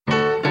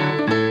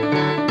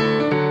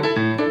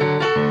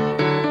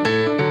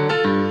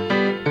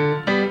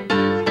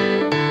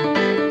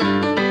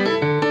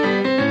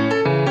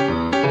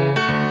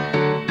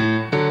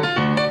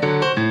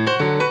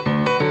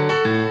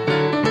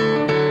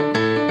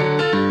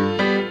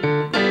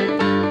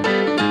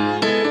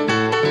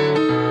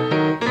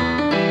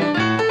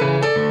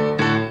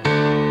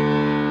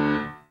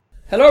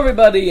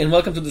everybody, and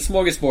welcome to the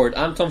Smorgasbord.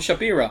 I'm Tom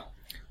Shapira.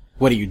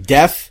 What are you,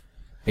 deaf?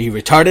 Are you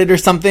retarded or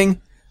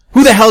something?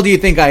 Who the hell do you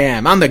think I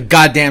am? I'm the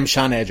goddamn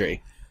Sean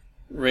Edry.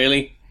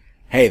 Really?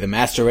 Hey, the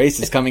Master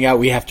Race is coming out.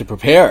 We have to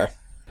prepare.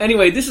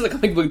 Anyway, this is a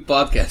comic book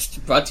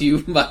podcast brought to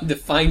you by the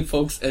fine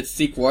folks at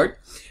Sequart,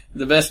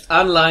 the best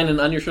online and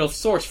on-your-shelf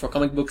source for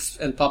comic books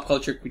and pop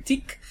culture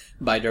critique.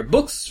 Buy their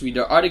books, read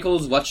their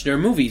articles, watch their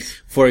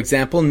movies. For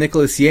example,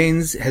 Nicholas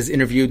Yanes has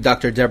interviewed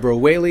Dr. Deborah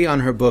Whaley on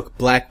her book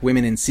Black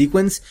Women in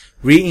Sequence,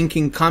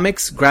 re-inking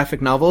comics,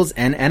 graphic novels,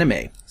 and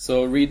anime.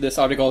 So read this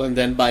article and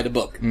then buy the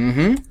book.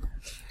 Mm-hmm.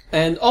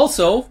 And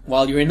also,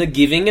 while you're in a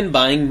giving and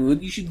buying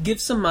mood, you should give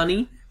some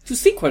money to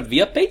Sequart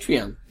via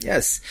Patreon.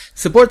 Yes.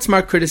 Support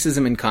smart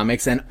criticism in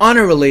comics, and on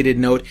a related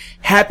note,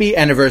 happy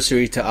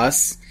anniversary to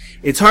us.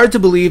 It's hard to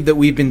believe that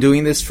we've been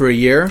doing this for a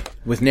year,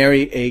 with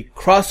nary a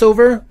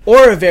crossover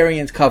or a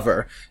variant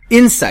cover.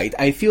 Insight,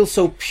 I feel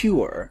so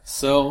pure.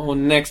 So,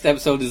 next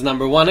episode is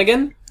number 1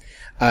 again?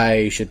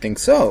 I should think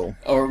so.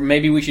 Or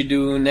maybe we should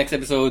do next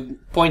episode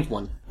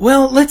 0.1.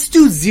 Well, let's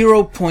do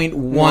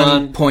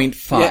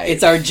 0.1.5. Yeah,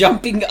 it's our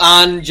jumping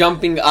on,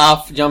 jumping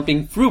off,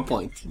 jumping through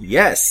point.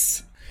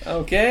 Yes.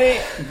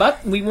 Okay,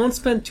 but we won't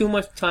spend too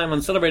much time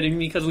on celebrating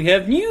because we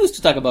have news to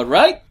talk about,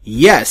 right?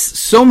 Yes,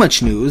 so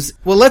much news.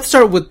 Well, let's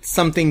start with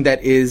something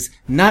that is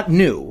not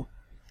new,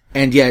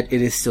 and yet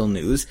it is still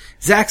news.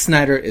 Zack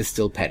Snyder is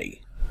still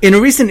petty. In a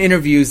recent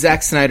interview,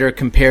 Zack Snyder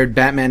compared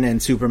Batman and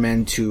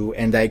Superman to,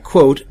 and I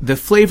quote, the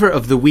flavor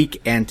of the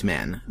weak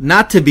Ant-Man.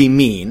 Not to be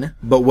mean,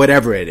 but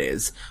whatever it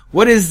is.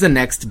 What is the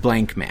next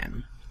blank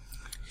man?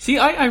 See,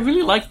 I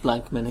really liked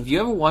Blank Man. Have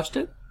you ever watched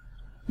it?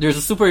 There's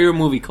a superhero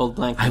movie called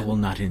Blank Man. I will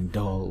not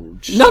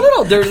indulge.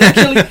 No. There's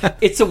actually,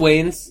 it's a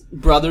Wayans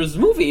Brothers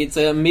movie. It's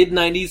a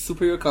mid-90s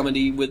superhero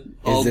comedy with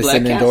all black cast. Is this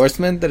an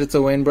endorsement that it's a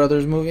Wayans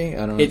Brothers movie?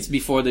 I don't know. It's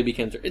before they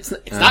became... It's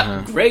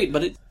not great,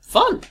 but it's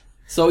fun.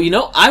 So,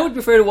 I would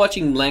prefer to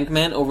watching Blank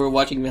Man over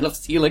watching Man of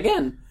Steel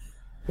again.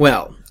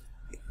 Well,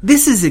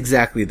 this is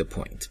exactly the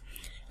point.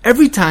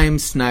 Every time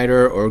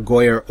Snyder or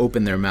Goyer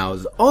open their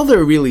mouths, all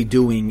they're really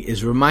doing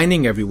is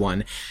reminding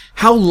everyone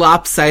how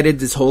lopsided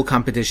this whole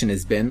competition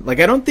has been. Like,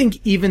 I don't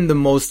think even the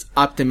most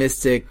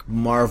optimistic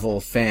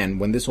Marvel fan,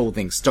 when this whole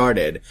thing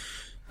started,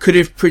 could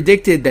have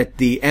predicted that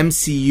the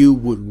MCU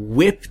would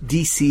whip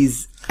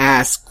DC's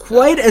ass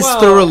quite as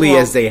thoroughly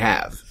as they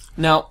have.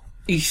 Now,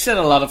 he said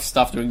a lot of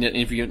stuff during that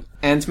interview.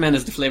 Ant-Man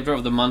is the flavor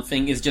of the month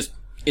thing is just,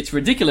 it's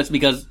ridiculous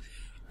because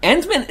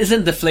Ant-Man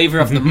isn't the flavor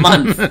of the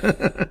month.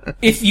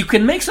 If you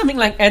can make something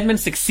like Ant-Man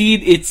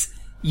succeed,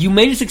 you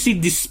made it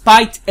succeed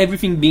despite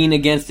everything being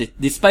against it,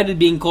 despite it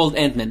being called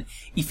Ant-Man.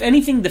 If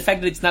anything, the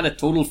fact that it's not a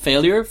total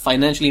failure,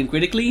 financially and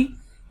critically,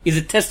 is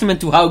a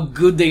testament to how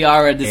good they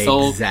are at this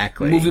whole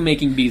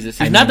movie-making business.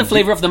 He's not the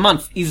flavor of the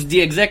month. He's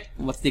the exact...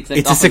 What's the exact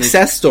opposite? It's a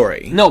success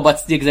story. No, but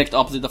it's the exact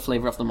opposite of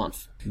flavor of the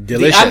month.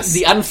 Delicious.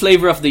 The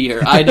unflavor of the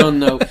year. I don't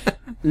know.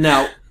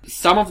 Now,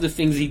 some of the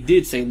things he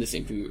did say in this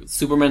interview,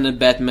 Superman and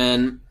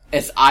Batman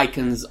as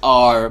icons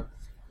are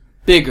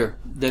bigger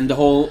than the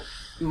whole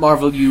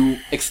Marvel U,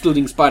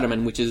 excluding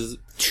Spider-Man, which is...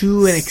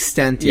 To an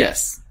extent,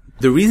 yes.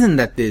 The reason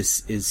that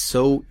this is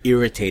so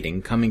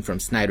irritating, coming from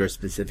Snyder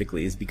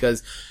specifically, is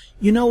because,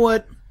 you know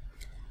what?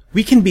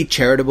 We can be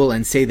charitable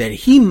and say that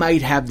he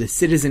might have the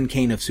Citizen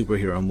Kane of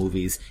superhero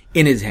movies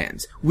in his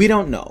hands. We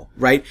don't know,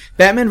 right?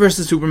 Batman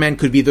vs. Superman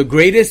could be the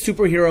greatest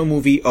superhero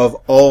movie of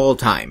all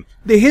time.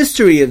 The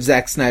history of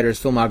Zack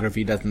Snyder's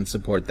filmography doesn't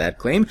support that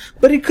claim,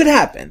 but it could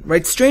happen,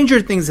 right?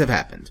 Stranger things have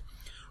happened.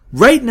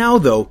 Right now,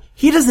 though,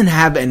 he doesn't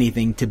have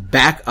anything to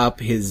back up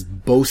his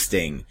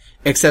boasting,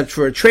 except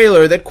for a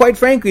trailer that, quite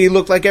frankly,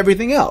 looked like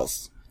everything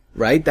else,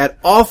 right? That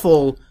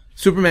awful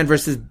Superman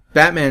vs.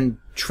 Batman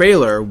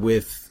trailer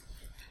with...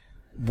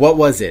 What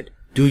was it?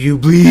 Do you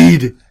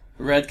bleed?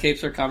 Red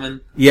capes are coming.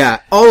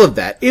 Yeah, all of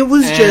that. It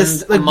was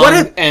just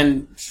like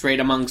and straight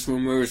amongst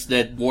rumors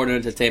that Warner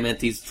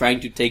Entertainment is trying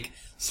to take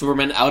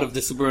Superman out of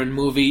the Superman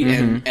movie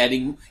and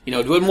adding,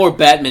 doing more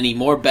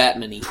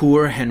Batman-y.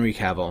 Poor Henry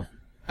Cavill.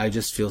 I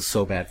just feel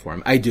so bad for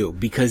him. I do,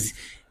 because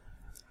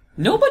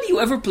nobody who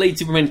ever played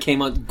Superman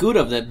came out good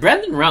of that.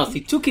 Brandon Routh,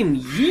 it took him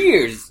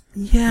years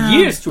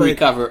to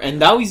recover, and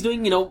now he's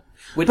doing,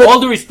 with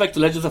all due respect to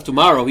Legends of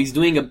Tomorrow, he's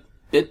doing a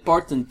bit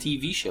parts in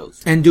TV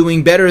shows. And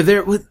doing better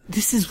there.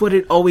 This is what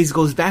it always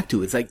goes back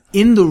to. It's like,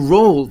 in the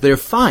role, they're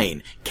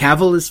fine.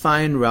 Cavill is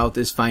fine, Routh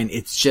is fine.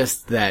 It's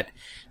just that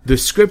the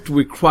script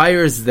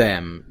requires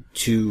them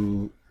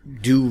to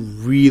do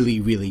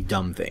really, really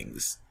dumb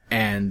things.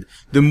 And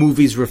the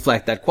movies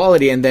reflect that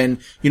quality. And then,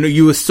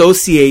 you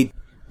associate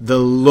the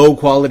low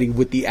quality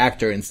with the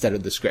actor instead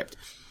of the script.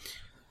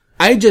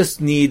 I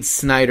just need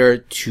Snyder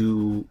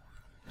to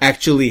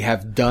actually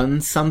have done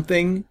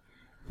something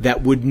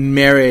that would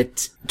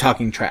merit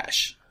talking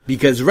trash.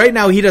 Because right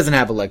now he doesn't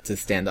have a leg to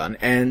stand on,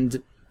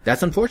 and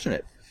that's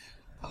unfortunate.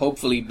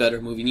 Hopefully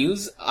better movie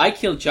news. I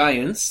Kill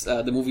Giants,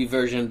 the movie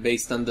version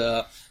based on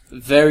the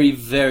very,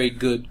 very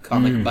good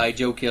comic by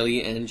Joe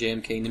Kelly and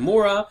JMK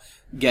Nimura,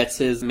 gets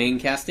his main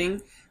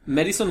casting.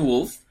 Madison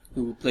Wolfe,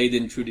 who played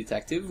in True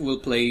Detective, will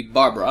play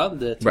Barbara,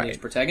 the teenage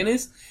Right.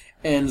 protagonist,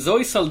 and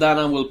Zoe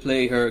Saldana will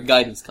play her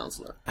guidance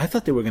counselor. I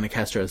thought they were going to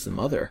cast her as the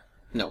mother.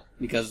 No,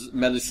 because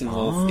Millicent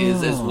Wolf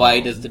is as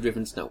white as the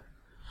driven snow.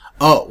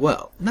 Oh,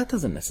 well, that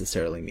doesn't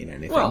necessarily mean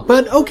anything. Well-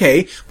 but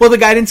okay. Well, the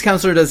guidance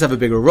counselor does have a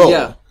bigger role.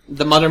 Yeah.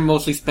 The mother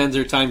mostly spends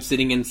her time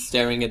sitting and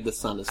staring at the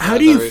sun. As How far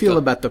do as you I feel recall.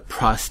 about the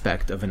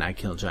prospect of an I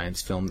Kill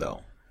Giants film,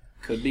 though?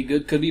 Could be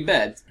good, could be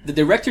bad. The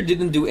director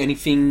didn't do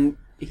anything.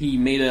 He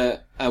made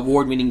a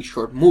award-winning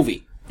short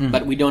movie,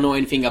 but we don't know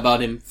anything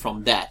about him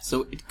from that.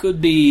 So it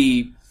could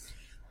be,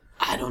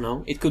 I don't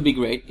know. It could be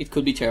great. It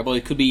could be terrible.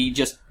 It could be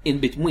just in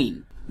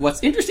between.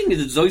 What's interesting is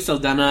that Zoe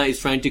Saldana is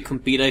trying to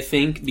compete, I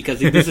think, because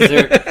this is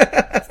her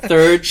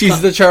third.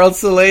 She's the Charles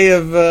Soule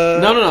of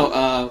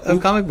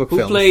of comic book who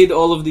films. played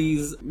all of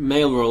these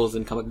male roles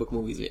in comic book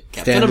movies?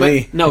 Stan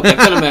Lee.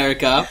 Captain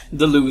America,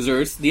 The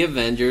Losers, The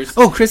Avengers.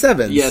 Oh, Chris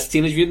Evans. Yes,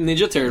 Teenage Mutant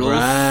Ninja Turtles,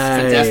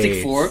 Right.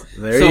 Fantastic Four.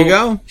 There you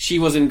go. She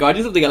was in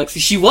Guardians of the Galaxy.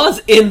 She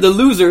was in The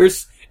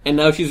Losers, and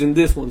now she's in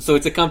this one. So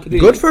it's a competition.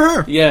 Good for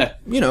her. Yeah.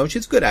 You know,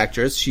 she's a good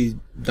actress. She's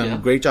done Yeah. a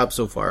great job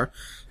so far.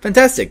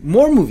 Fantastic.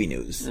 More movie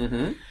news.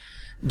 Mm-hmm.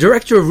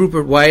 Director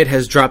Rupert Wyatt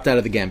has dropped out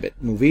of the Gambit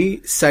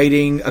movie,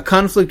 citing a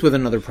conflict with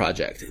another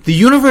project. The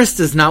universe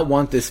does not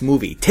want this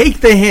movie. Take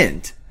the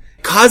hint.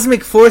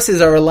 Cosmic forces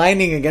are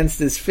aligning against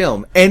this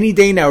film. Any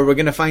day now we're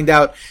going to find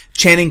out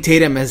Channing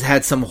Tatum has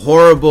had some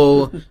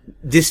horrible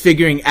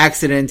disfiguring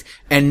accident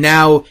and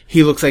now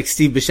he looks like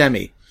Steve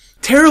Buscemi.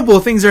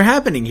 Terrible things are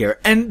happening here,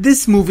 and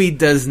this movie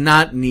does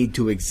not need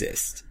to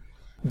exist.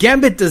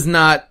 Gambit does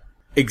not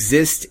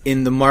exist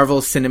in the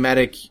Marvel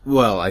Cinematic,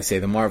 well, I say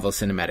the Marvel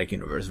Cinematic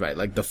Universe, right?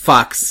 Like the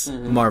Fox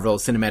Marvel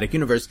Cinematic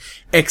Universe,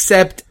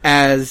 except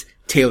as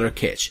Taylor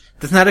Kitsch.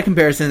 That's not a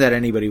comparison that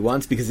anybody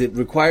wants because it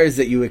requires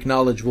that you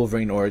acknowledge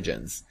Wolverine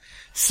origins.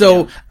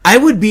 So, I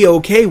would be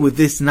okay with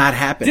this not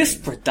happening. This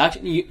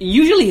production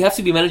usually has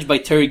to be managed by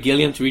Terry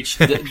Gilliam to reach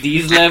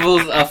these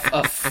levels of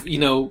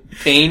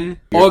pain,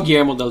 or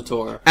Guillermo del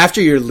Toro.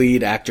 After your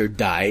lead actor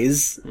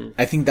dies,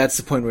 I think that's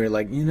the point where you're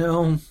like,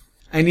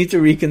 I need to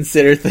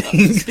reconsider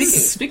things.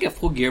 Speaking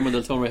of Guillermo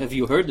del Toro, have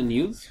you heard the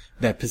news?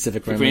 That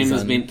Pacific Rim Rim is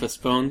has on. been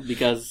postponed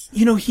because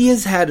He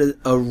has had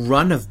a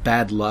run of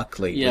bad luck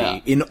lately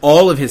Yeah. in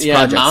all of his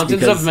projects. Mountains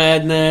because of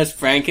Madness,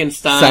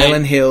 Frankenstein,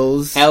 Silent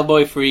Hills.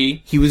 Hellboy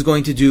 3. He was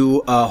going to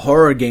do a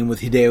horror game with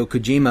Hideo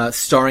Kojima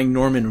starring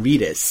Norman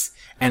Reedus,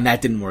 and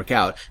that didn't work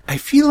out. I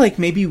feel like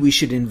maybe we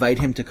should invite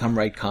him to come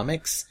write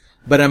comics,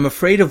 but I'm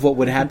afraid of what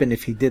would happen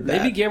if he did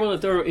that. Maybe Guillermo del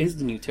Toro is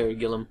the new Terry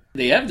Gilliam.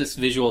 They have this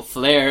visual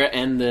flair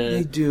and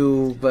They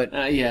do, but...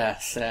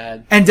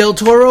 sad. And Del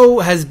Toro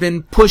has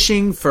been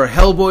pushing for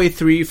Hellboy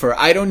 3 for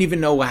I don't even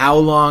know how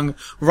long.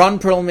 Ron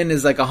Perlman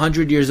is like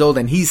 100 years old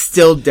and he's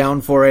still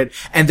down for it,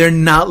 and they're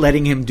not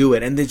letting him do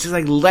it. And they're just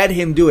like, let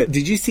him do it.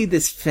 Did you see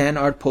this fan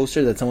art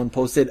poster that someone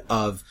posted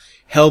of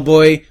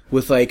Hellboy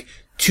with like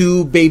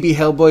 2 baby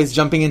Hellboys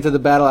jumping into the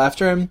battle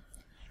after him?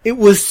 It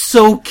was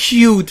so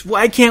cute.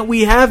 Why can't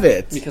we have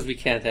it? Because we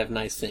can't have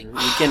nice things.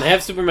 We can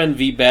have Superman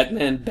v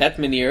Batman,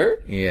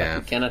 Batmaneer. Yeah.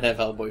 But we cannot have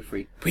Hellboy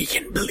 3. We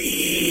can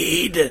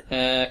bleed.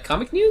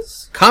 Comic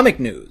news? Comic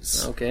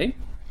news. Okay.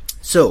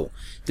 So,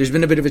 there's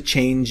been a bit of a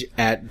change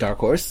at Dark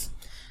Horse.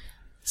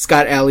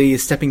 Scott Alley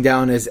is stepping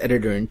down as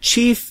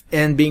editor-in-chief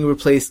and being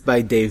replaced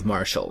by Dave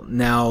Marshall.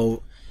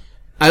 Now,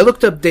 I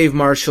looked up Dave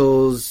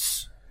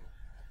Marshall's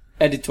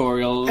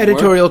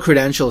Editorial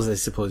credentials, I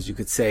suppose you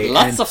could say.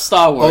 Lots of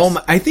Star Wars.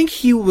 I think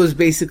he was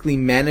basically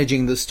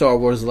managing the Star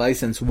Wars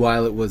license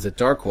while it was at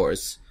Dark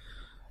Horse,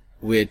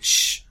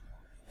 which...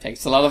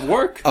 Takes a lot of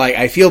work.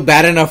 I feel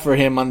bad enough for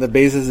him on the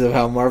basis of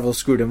how Marvel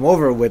screwed him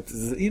over with,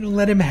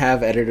 let him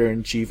have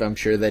editor-in-chief. I'm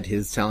sure that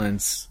his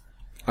talents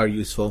are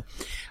useful.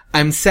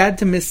 I'm sad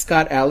to miss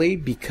Scott Alley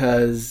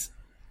because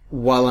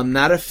while I'm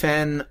not a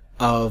fan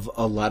of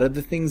a lot of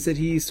the things that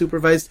he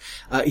supervised,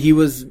 he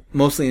was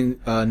mostly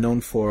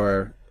known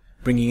for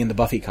bringing in the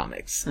Buffy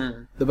comics.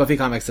 The Buffy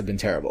comics have been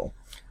terrible.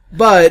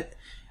 But,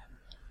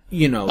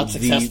 Not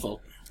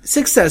successful.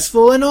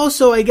 Successful, and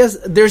also, I guess,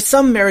 there's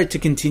some merit to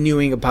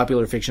continuing a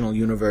popular fictional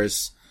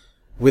universe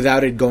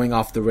without it going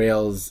off the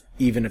rails,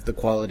 even if the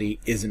quality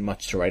isn't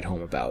much to write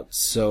home about.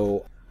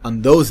 So,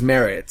 on those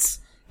merits,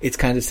 it's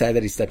kind of sad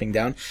that he's stepping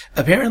down.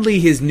 Apparently,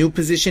 his new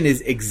position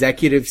is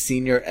executive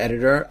senior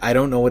editor. I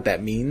don't know what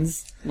that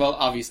means. Well,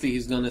 obviously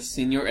he's gonna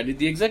senior edit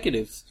the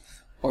executives.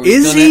 Or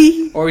Is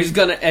he? Or he's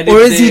gonna edit Or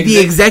is he the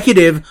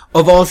executive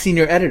of all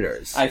senior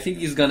editors? I think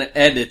he's gonna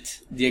edit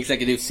the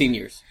executive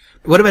seniors.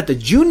 What about the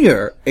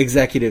junior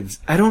executives?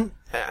 It's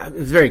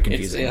very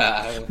confusing.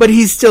 Yeah. But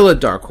he's still at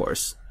Dark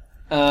Horse.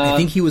 I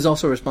think he was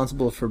also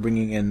responsible for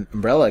bringing in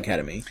Umbrella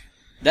Academy.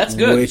 That's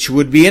good. Which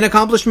would be an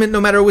accomplishment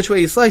no matter which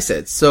way you slice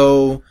it.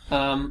 So,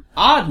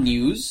 odd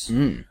news.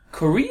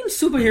 Korean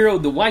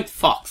superhero The White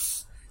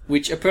Fox,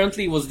 which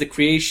apparently was the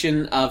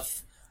creation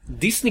of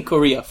Disney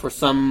Korea for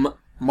some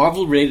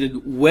Marvel-rated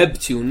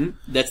webtoon,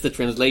 that's the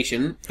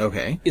translation,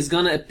 okay. is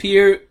gonna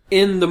appear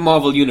in the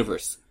Marvel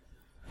Universe.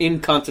 In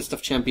Contest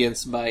of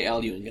Champions by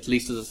Al Ewing, at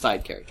least as a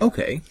side character.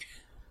 Okay.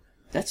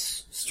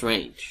 That's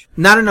strange.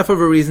 Not enough of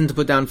a reason to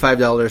put down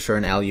 $5 for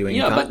an Al Ewing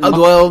Yeah, but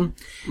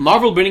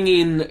Marvel bringing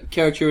in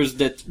characters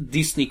that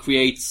Disney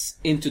creates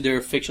into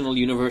their fictional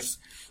universe.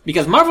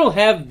 Because Marvel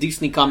have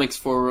Disney comics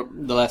for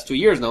the last 2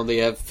 years now. They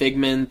have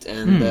Figment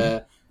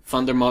and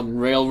Thunder Mountain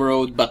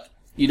Railroad, but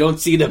you don't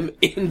see them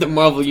in the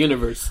Marvel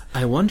universe.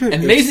 I wonder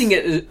Amazing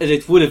as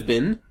it would have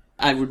been,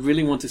 I would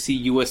really want to see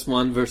US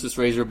 1 versus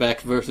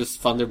Razorback versus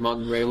Thunder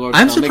Mountain Railroad.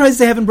 I'm surprised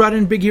they haven't brought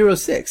in Big Hero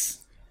 6.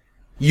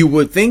 You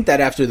would think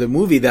that after the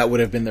movie, that would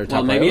have been their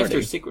top maybe priority.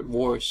 after Secret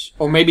Wars.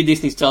 Or maybe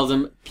Disney tells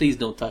them, please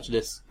don't touch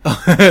this.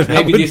 That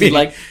Maybe would Disney's be-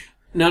 like,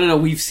 no,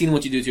 we've seen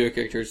what you do to your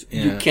characters.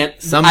 Yeah. You can't...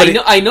 Somebody-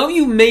 I know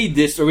you made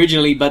this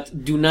originally,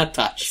 but do not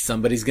touch.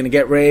 Somebody's gonna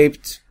get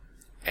raped,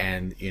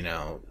 and,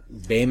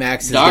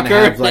 Baymax is Darker,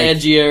 gonna have,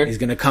 edgier. He's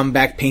gonna come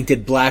back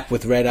painted black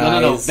with red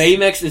eyes. No.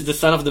 Baymax is the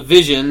son of the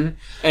Vision,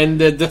 and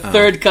the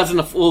third cousin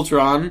of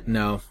Ultron.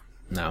 No.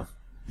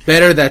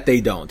 Better that they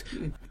don't.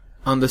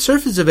 On the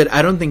surface of it,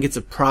 I don't think it's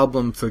a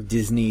problem for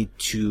Disney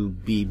to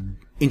be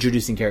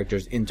introducing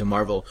characters into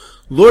Marvel.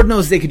 Lord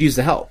knows they could use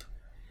the help.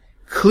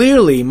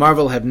 Clearly,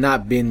 Marvel have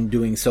not been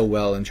doing so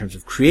well in terms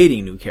of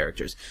creating new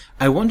characters.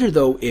 I wonder,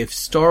 though, if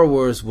Star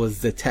Wars was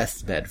the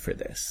test bed for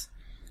this.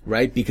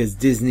 Right? Because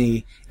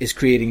Disney is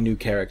creating new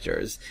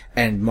characters,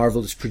 and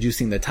Marvel is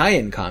producing the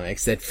tie-in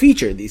comics that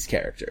feature these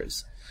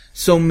characters.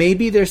 So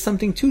maybe there's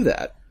something to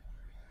that.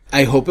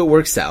 I hope it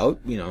works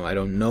out. I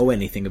don't know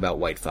anything about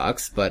White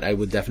Fox, but I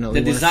would definitely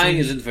The wanna design see.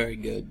 isn't very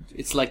good.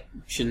 It's like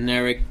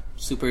generic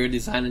superhero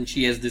design, and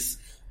she has this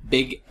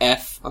big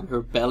F on her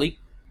belly.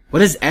 What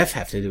does F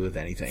have to do with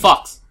anything?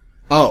 Fox.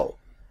 Oh.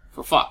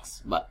 For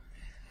Fox, but...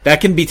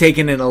 That can be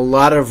taken in a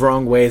lot of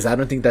wrong ways. I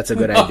don't think that's a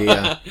good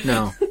idea.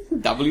 No.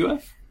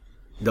 WF?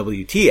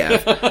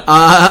 WTF.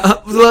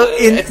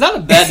 It's not a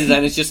bad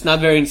design, it's just not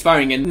very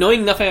inspiring. And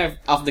knowing nothing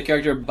of the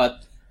character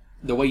but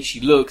the way she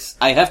looks,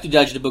 I have to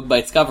judge the book by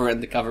its cover,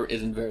 and the cover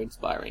isn't very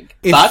inspiring.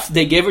 But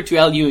they gave her to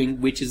Al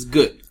Ewing, which is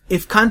good.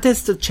 If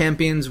Contest of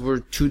Champions were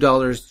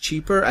 $2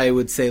 cheaper, I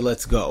would say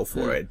let's go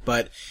for it.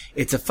 But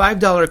it's a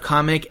 $5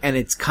 comic, and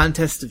it's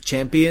Contest of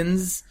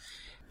Champions.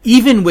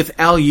 Even with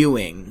Al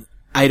Ewing,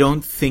 I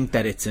don't think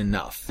that it's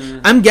enough.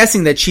 I'm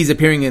guessing that she's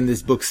appearing in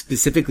this book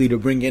specifically to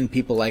bring in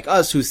people like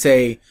us who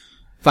say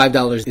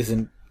 $5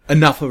 isn't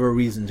enough of a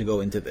reason to go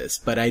into this.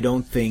 But I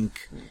don't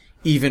think,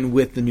 even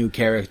with the new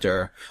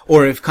character,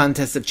 or if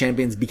Contest of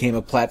Champions became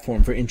a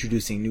platform for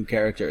introducing new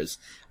characters,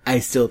 I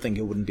still think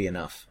it wouldn't be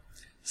enough.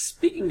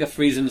 Speaking of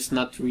reasons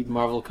not to read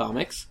Marvel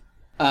comics,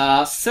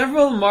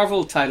 several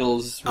Marvel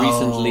titles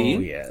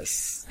recently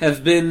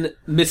have been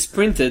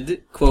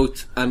misprinted,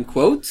 quote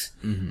unquote,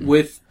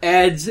 with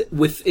ads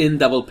within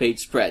double-page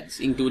spreads,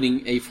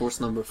 including A-Force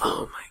number 4.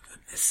 Oh my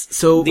goodness.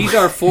 So these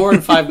are $4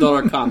 and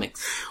 $5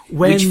 comics,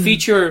 which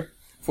feature,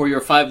 for your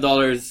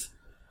 $5,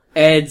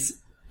 ads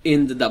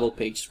in the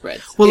double-page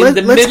spreads. Well,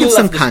 let's give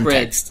some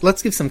context.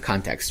 Let's give some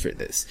context for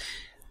this.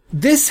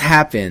 This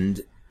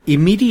happened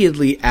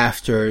immediately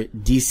after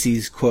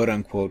DC's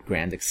quote-unquote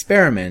grand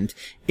experiment,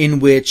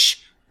 in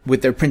which,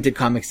 with their printed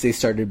comics, they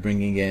started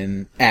bringing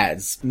in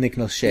ads. Nick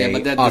Noche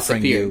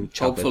offering you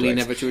chocolate Hopefully legs.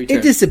 never to return.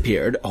 It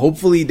disappeared.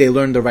 Hopefully they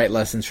learned the right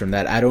lessons from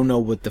that. I don't know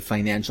what the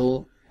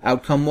financial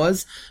outcome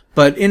was,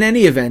 but in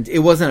any event, it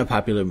wasn't a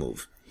popular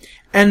move.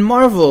 And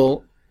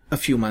Marvel, a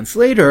few months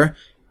later,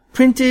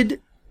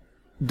 printed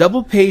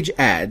double-page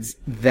ads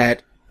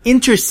that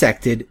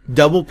intersected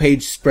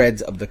double-page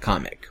spreads of the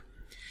comic.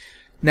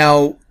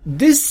 Now,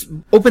 this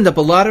opened up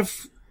a lot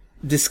of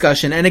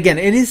discussion, and again,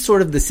 it is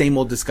sort of the same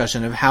old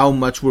discussion of how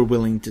much we're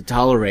willing to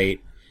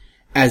tolerate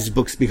as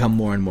books become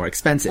more and more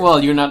expensive.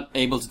 Well, you're not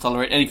able to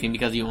tolerate anything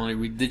because you only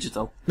read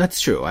digital.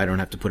 That's true. I don't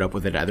have to put up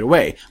with it either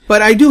way.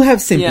 But I do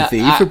have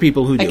sympathy for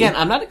people who do. Again,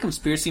 I'm not a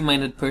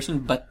conspiracy-minded person,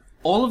 but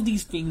all of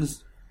these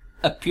things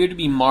appear to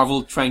be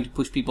Marvel trying to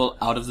push people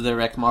out of the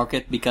direct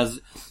market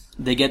because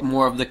they get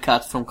more of the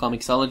cut from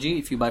Comixology,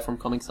 if you buy from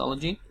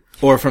Comixology.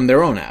 Or from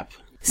their own app.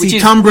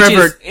 Tom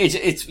Brevoort...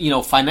 It's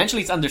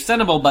financially it's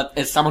understandable, but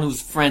as someone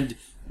who's friend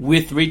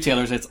with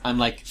retailers, I'm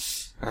like...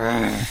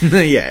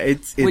 yeah,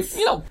 it's with,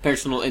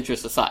 personal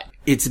interest aside.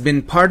 It's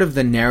been part of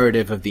the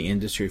narrative of the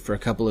industry for a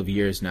couple of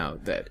years now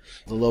that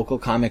the local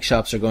comic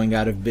shops are going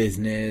out of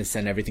business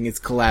and everything is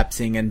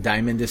collapsing and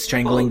Diamond is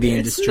strangling the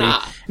industry.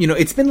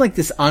 It's been like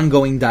this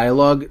ongoing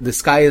dialogue. The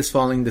sky is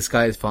falling, the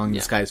sky is falling, the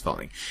sky is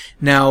falling.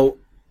 Now,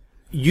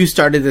 you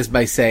started this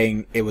by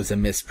saying it was a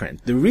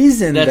misprint.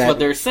 That's what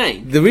they're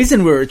saying. The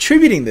reason we're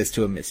attributing this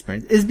to a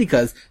misprint is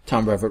because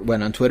Tom Brevoort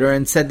went on Twitter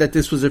and said that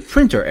this was a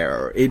printer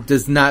error. It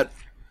does not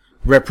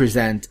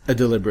represent a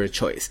deliberate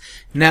choice.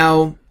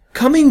 Now,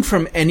 coming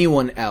from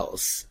anyone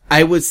else,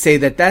 I would say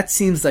that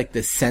seems like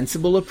the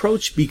sensible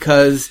approach,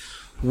 because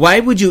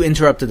why would you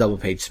interrupt a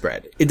double-page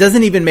spread? It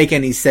doesn't even make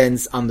any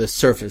sense on the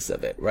surface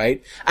of it,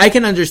 right? I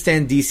can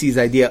understand DC's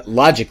idea,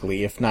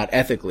 logically, if not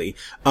ethically,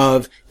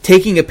 of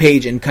taking a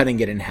page and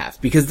cutting it in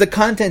half, because the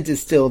content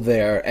is still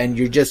there and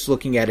you're just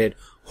looking at it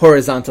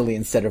horizontally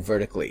instead of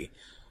vertically.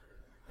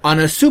 On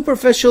a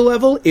superficial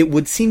level, it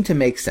would seem to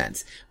make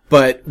sense.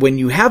 But when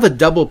you have a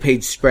double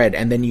page spread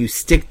and then you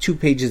stick 2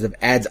 pages of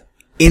ads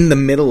in the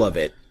middle of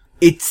it,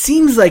 it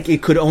seems like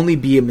it could only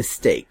be a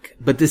mistake.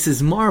 But this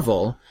is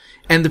Marvel,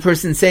 and the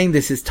person saying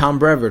this is Tom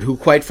Brevoort, who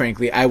quite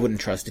frankly I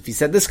wouldn't trust if he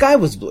said the sky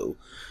was blue.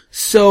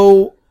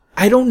 So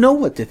I don't know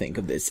what to think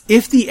of this.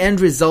 If the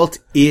end result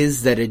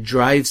is that it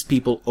drives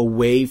people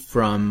away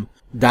from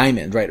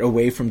Diamond, right,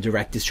 away from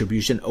direct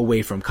distribution,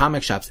 away from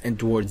comic shops and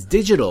towards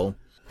digital,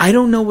 I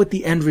don't know what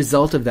the end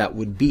result of that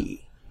would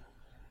be.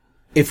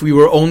 If we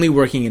were only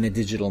working in a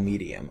digital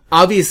medium.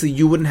 Obviously,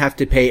 you wouldn't have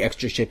to pay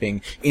extra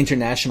shipping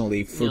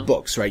internationally for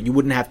books, right? You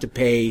wouldn't have to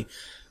pay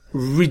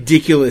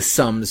ridiculous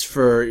sums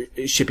for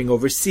shipping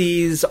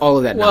overseas, all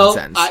of that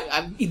nonsense.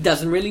 It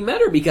doesn't really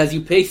matter because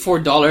you pay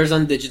 $4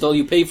 on digital,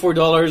 you pay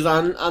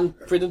 $4 on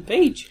printed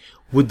page.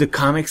 Would the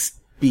comics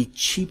be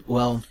cheap?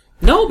 Well,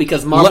 no,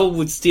 because Marvel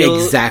would still...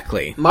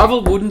 Exactly.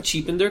 Marvel wouldn't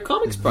cheapen their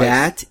comics price.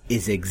 That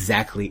is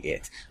exactly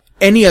it.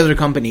 Any other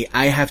company,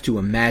 I have to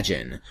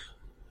imagine,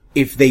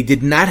 if they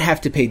did not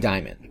have to pay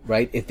Diamond,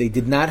 right? If they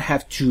did not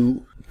have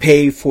to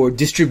pay for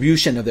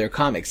distribution of their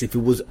comics, if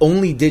it was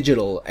only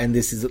digital, and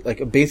this is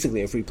like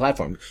basically a free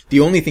platform, the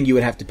only thing you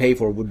would have to pay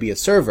for would be a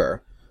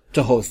server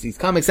to host these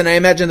comics. And I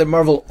imagine that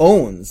Marvel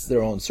owns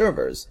their own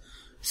servers.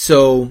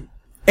 So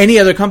any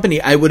other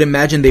company, I would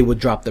imagine they would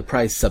drop the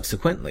price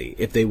subsequently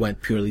if they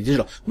went purely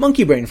digital.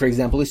 Monkey Brain, for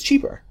example, is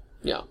cheaper.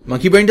 Yeah.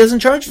 Monkey Brain doesn't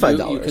charge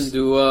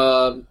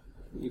 $5.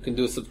 You can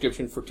do a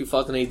subscription for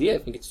 2000 AD. I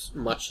think it's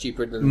much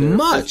cheaper than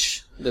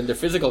their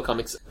physical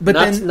comics.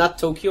 But not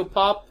Tokyo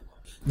Pop.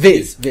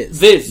 Viz. Right.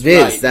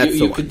 That's the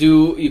you one. could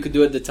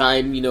do at the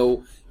time,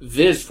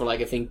 Viz for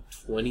like I think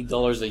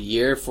 $20 a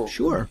year for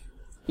sure.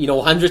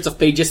 Hundreds of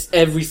pages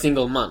every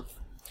single month.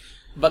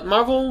 But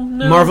Marvel,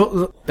 no.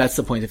 Marvel, that's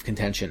the point of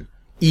contention.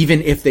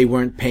 Even if they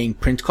weren't paying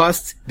print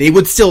costs, they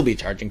would still be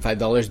charging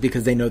 $5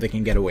 because they know they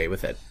can get away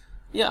with it.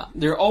 Yeah,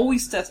 they're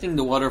always testing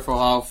the water for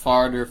how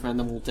far their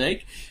fandom will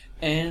take,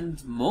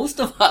 and most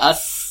of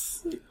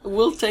us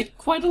will take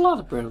quite a lot,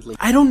 apparently.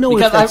 I don't know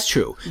if that's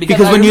true.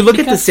 Because when you look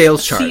at the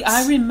sales charts... See,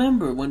 I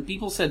remember when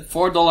people said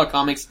 $4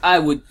 comics, I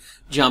would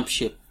jump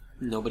ship.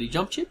 Nobody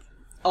jumped ship?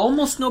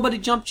 Almost nobody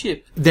jumped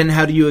ship. Then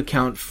how do you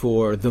account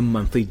for the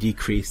monthly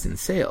decrease in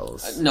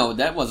sales? No,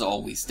 that was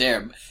always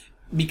there.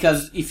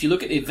 Because if you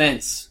look at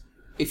events,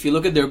 if you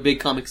look at their big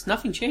comics,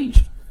 nothing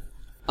changed.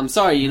 I'm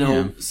sorry,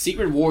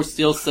 Secret Wars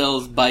still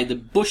sells by the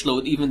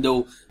bushload, even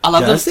though a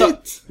lot of them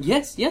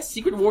Yes,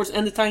 Secret Wars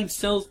and the Times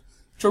sells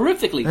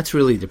terrifically. That's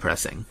really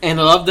depressing. And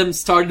a lot of them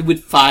started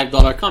with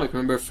 $5 comic.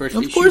 Remember, first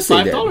issue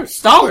 $5.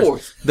 Star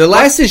Wars. The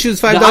last issue is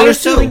 $5 too. The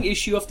highest selling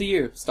issue of the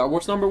year. Star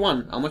Wars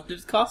 #1. How much did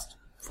it cost?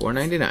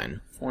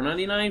 $4.99.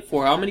 $4.99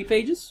 for how many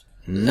pages?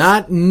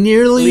 Not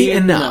nearly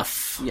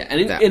enough. Yeah,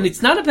 and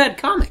it's not a bad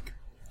comic.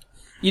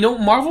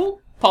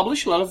 Marvel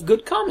publish a lot of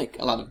good comic,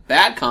 a lot of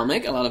bad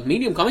comic, a lot of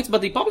medium comics, but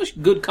they publish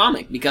good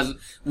comic because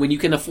when you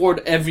can afford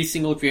every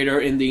single creator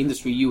in the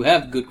industry, you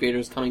have good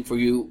creators coming for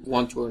you,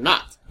 want to or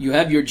not. You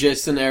have your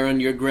Jason Aaron,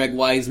 your Greg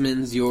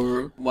Weismans,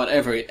 your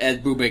whatever,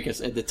 Ed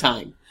Brubakers at the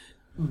time.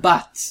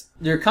 But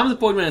there comes a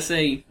point when I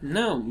say,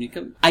 no,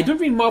 I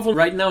don't read Marvel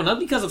right now, not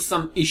because of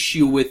some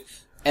issue with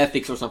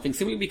ethics or something,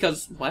 simply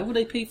because why would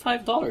I pay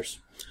 $5?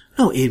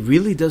 No, it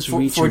really does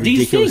reach a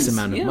ridiculous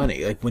amount of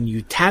money. Like when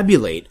you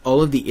tabulate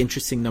all of the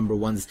interesting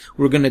 #1s,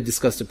 we're going to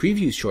discuss the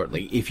previews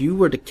shortly. If you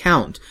were to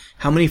count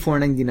how many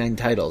 $4.99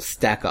 titles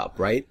stack up,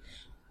 right?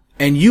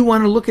 And you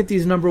want to look at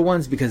these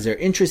 #1s because they're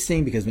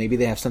interesting, because maybe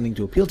they have something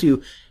to appeal to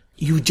you,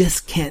 you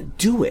just can't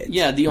do it.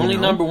 Yeah, the only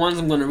 #1s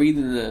I'm going to read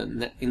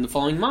in the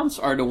following months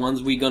are the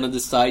ones we're going to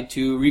decide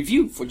to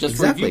review for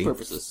review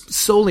purposes.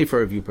 Solely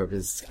for review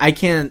purposes. I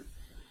can't.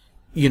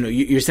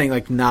 You're saying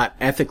like not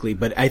ethically,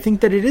 but I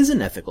think that it is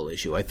an ethical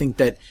issue. I think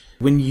that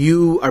when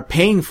you are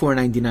paying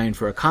 $4.99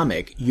 for a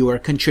comic, you are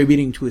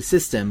contributing to a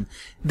system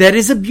that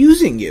is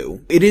abusing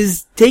you. It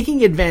is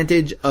taking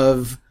advantage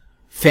of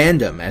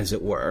fandom, as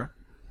it were,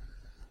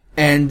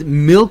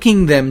 and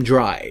milking them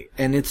dry.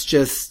 And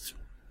it's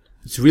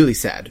really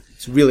sad.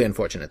 It's a really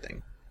unfortunate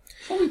thing.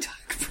 Can we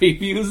talk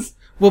previews?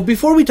 Well,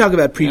 before we talk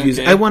about previews,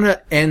 okay. I want to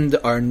end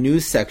our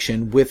news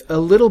section with a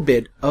little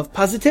bit of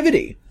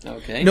positivity.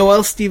 Okay.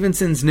 Noelle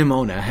Stevenson's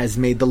Nimona has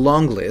made the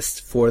long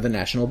list for the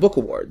National Book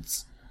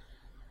Awards.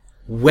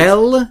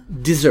 Well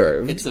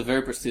deserved. It's a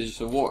very prestigious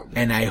award.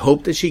 And I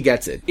hope that she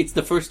gets it. It's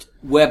the first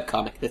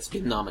webcomic that's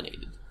been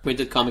nominated.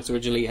 Printed comics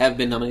originally have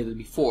been nominated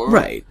before.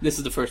 Right. This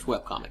is the first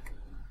webcomic.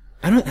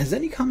 Has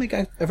any comic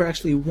ever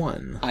actually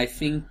won?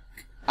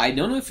 I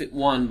don't know if it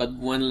won, but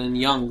Gwendolyn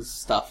Young's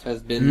stuff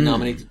has been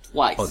nominated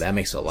twice. Oh, that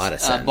makes a lot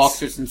of sense.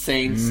 Boxers and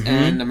Saints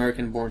and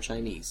American-Born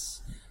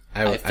Chinese.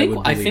 I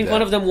think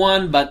one of them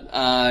won, but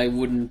I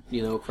wouldn't,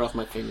 cross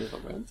my fingers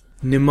over it.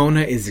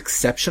 Nimona is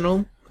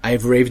exceptional.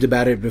 I've raved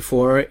about it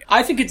before.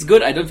 I think it's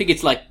good. I don't think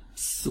it's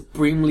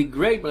supremely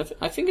great, but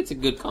I think it's a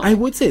good comic. I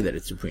would say that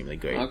it's supremely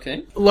great.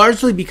 Okay.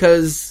 Largely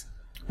because,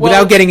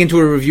 without getting into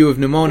a review of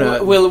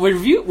Nimona. We'll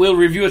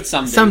review it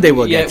someday. Someday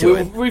we'll get to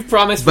it. We've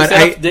promised to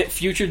set up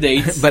future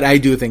dates. But I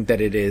do think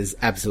that it is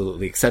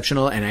absolutely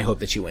exceptional, and I hope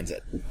that she wins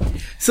it.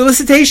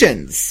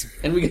 Solicitations.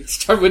 And we can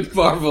start with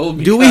Marvel.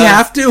 Do we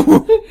have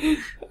to?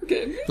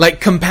 Okay.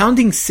 Like,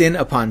 compounding sin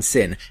upon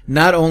sin.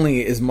 Not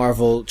only is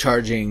Marvel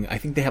charging, I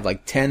think they have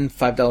like 10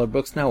 $5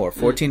 books now, or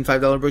 14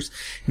 $5 books.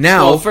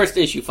 Now, well, first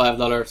issue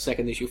 $5,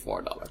 second issue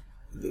 $4.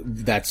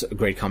 That's a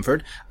great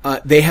comfort.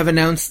 They have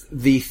announced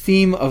the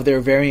theme of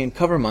their variant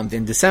cover month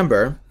in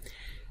December,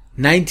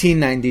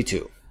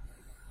 1992.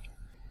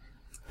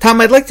 Tom,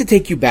 I'd like to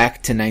take you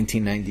back to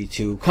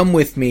 1992. Come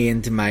with me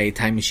into my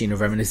time machine of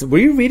reminiscence. Were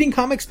you reading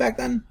comics back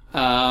then?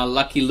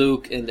 Lucky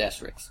Luke and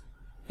Asterix.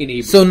 In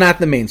Hebrew. So not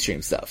the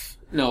mainstream stuff?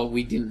 No,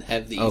 we didn't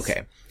have these.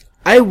 Okay.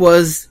 I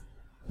was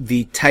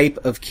the type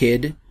of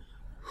kid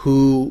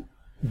who,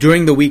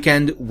 during the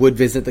weekend, would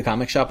visit the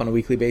comic shop on a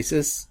weekly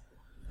basis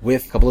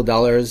with a couple of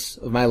dollars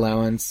of my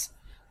allowance,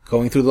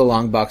 going through the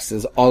long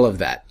boxes, all of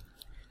that.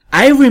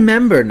 I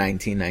remember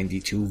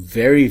 1992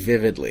 very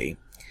vividly.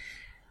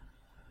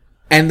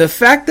 And the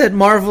fact that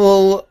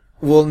Marvel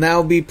will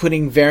now be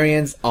putting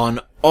variants on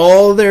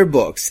all their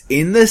books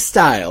in the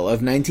style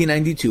of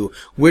 1992,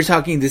 we're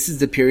talking, this is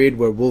the period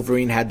where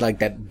Wolverine had like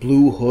that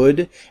blue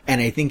hood, and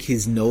I think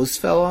his nose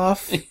fell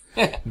off.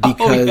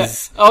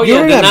 Because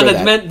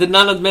the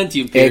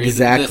non-adamantium period.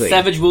 Exactly. The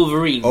Savage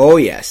Wolverine. Oh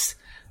yes.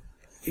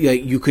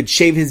 You could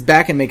shave his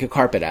back and make a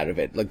carpet out of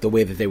it, like the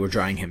way that they were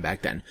drawing him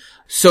back then.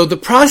 So the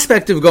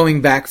prospect of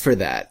going back for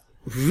that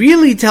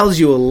really tells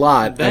you a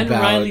lot about...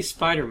 Ben Reilly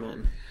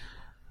Spider-Man.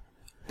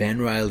 Ben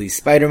Reilly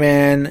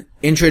Spider-Man,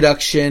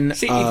 introduction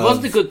See, it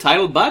wasn't a good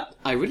title, but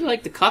I really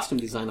like the costume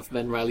design of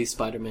Ben Reilly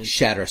Spider-Man.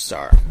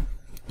 Shatterstar.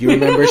 You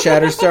remember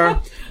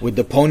Shatterstar? With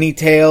the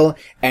ponytail,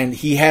 and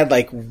he had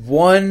like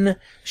one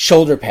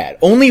shoulder pad.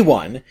 Only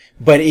one,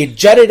 but it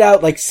jutted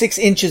out like 6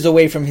 inches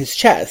away from his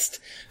chest.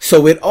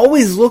 So it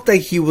always looked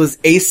like he was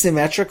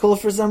asymmetrical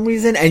for some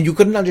reason, and you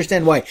couldn't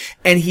understand why.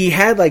 And he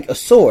had like a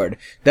sword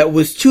that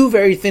was 2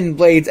 very thin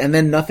blades and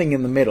then nothing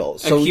in the middle.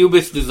 So a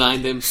cubist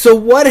designed him. So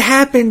what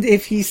happened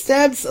if he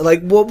stabs,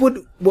 like, what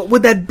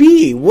would that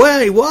be?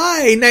 Why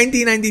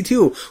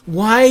 1992?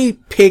 Why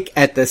pick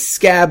at the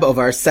scab of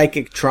our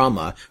psychic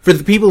trauma for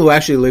the people who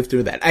actually lived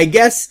through that? I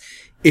guess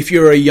if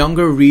you're a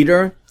younger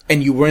reader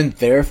and you weren't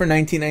there for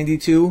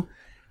 1992,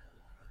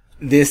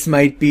 this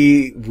might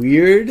be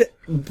weird,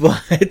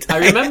 but I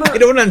remember, I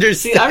don't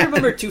understand. See, I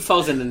remember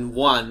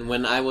 2001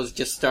 when I was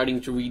just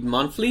starting to read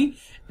monthly.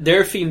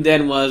 Their theme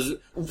then was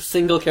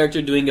single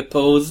character doing a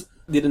pose.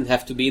 Didn't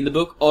have to be in the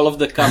book. All of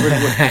the covers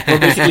were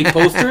basically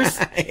posters.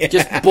 Yeah.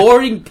 Just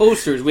boring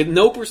posters with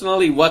no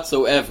personality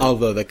whatsoever.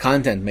 Although the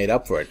content made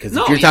up for it. Because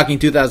if you're talking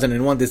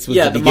 2001, this was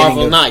the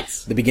Marvel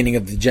Knights. The beginning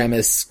of the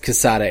Jemis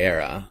Quesada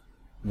era,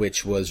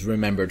 which was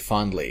remembered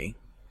fondly.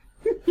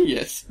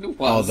 Yes, it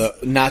was. Although,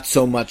 not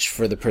so much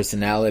for the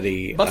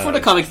personality. But for the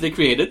comics they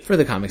created. For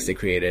the comics they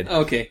created.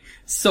 Okay.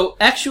 So,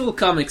 actual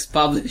comics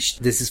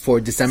published. This is for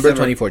December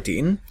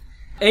 2014.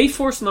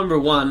 A-Force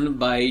 #1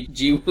 by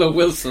G. Willow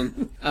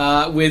Wilson,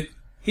 with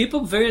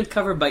hip-hop variant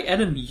cover by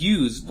Adam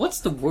Hughes.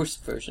 What's the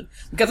worst version?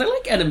 Because I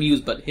like Adam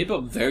Hughes, but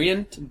hip-hop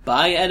variant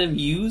by Adam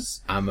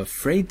Hughes? I'm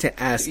afraid to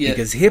ask,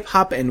 because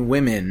hip-hop and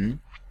women...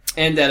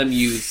 And Adam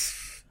Hughes.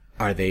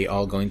 Are they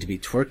all going to be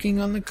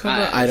twerking on the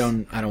cover? I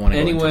don't want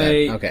to go into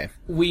that. Okay.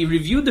 We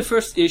reviewed the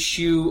first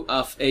issue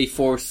of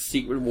A-Force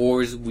Secret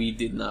Wars. We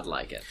did not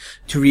like it.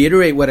 To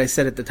reiterate what I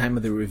said at the time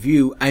of the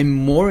review, I'm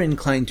more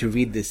inclined to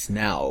read this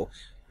now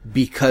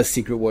because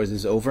Secret Wars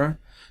is over.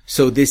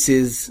 So this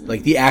is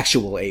like the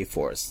actual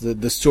A-Force,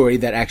 the story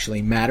that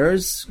actually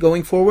matters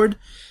going forward.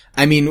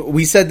 I mean,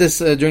 we said this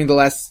during the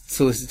last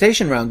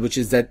solicitation round, which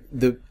is that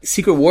the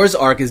Secret Wars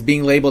arc is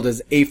being labeled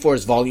as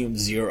A-Force Volume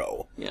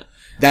 0. Yeah.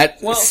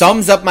 That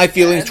sums up my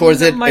feelings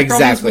towards it my exactly.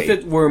 My problems with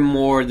it were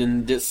more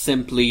than just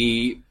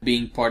simply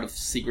being part of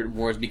Secret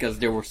Wars, because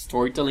there were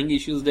storytelling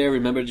issues there.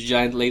 Remember the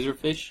giant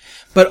laserfish?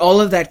 But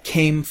all of that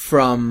came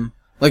from...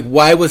 Like,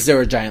 why was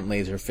there a giant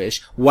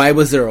laserfish? Why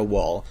was there a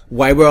wall?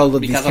 Why were all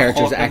of these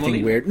characters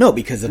acting weird? No,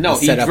 because of the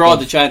setup. No, he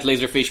drew the giant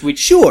laserfish,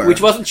 which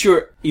wasn't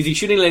sure. Is he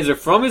shooting laser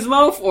from his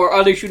mouth, or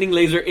are they shooting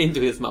laser into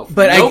his mouth?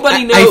 But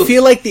nobody knows. I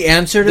feel like the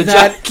answer to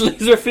that... The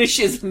giant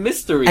laserfish is a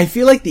mystery. I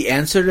feel like the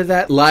answer to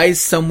that lies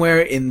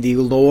somewhere in the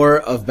lore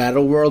of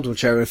Battleworld,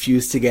 which I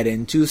refuse to get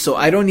into, so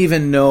I don't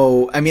even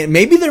know... I mean,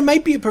 maybe there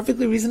might be a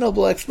perfectly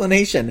reasonable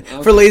explanation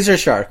for Laser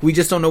Shark. We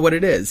just don't know what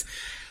it is.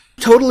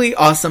 Totally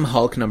Awesome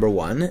Hulk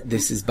 #1.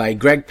 This is by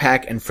Greg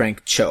Pak and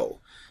Frank Cho.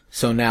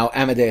 So now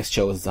Amadeus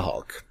Cho is the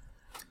Hulk.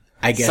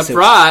 I guess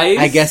Surprise!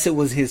 I guess it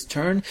was his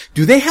turn.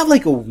 Do they have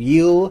like a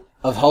wheel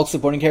of Hulk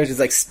supporting characters?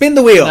 Like, spin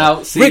the wheel!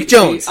 Now, Rick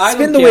Jones,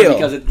 spin the wheel! I don't care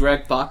because it's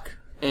Greg Pak.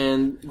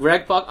 And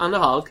Greg Pak on the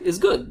Hulk is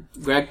good.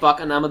 Greg Pak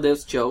and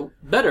Amadeus Cho,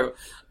 better.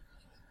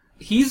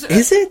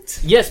 Is it?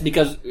 Yes,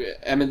 because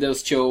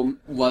Amadeus Cho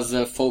was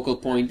a focal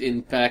point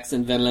in Pax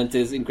and Van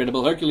Lente's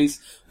Incredible Hercules,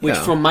 which,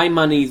 from my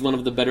money, is one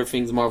of the better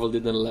things Marvel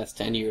did in the last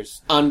 10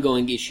 years.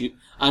 Ongoing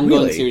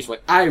series.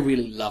 I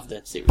really love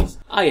that series.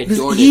 I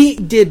adored it. He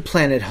did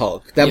Planet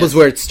Hulk. That was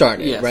where it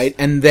started, right?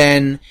 And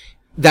then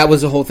that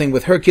was the whole thing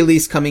with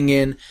Hercules coming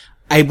in.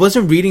 I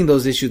wasn't reading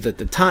those issues at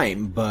the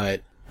time,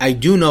 but I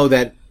do know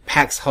that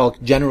Pax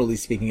Hulk, generally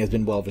speaking, has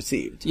been well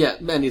received. Yeah,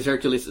 and his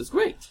Hercules is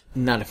great.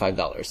 Not at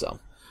 $5, though.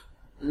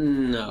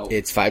 No.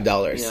 It's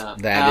 $5. Yeah.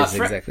 That is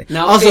exactly.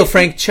 Now, also,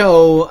 Frank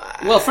Cho.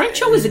 Well, Frank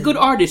Cho is a good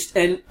artist,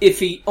 and if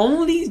he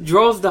only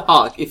draws the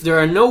Hulk, if there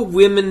are no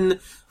women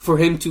for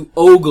him to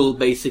ogle,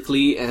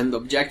 basically, and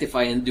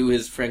objectify and do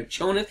his Frank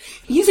Cho-ness,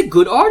 he's a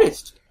good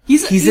artist.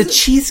 He's a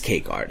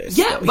cheesecake artist.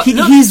 Yeah, but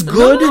he's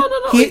good.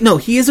 No,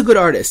 he is a good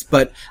artist,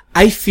 but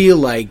I feel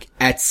like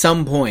at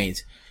some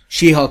point,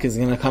 She-Hulk is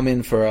going to come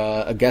in for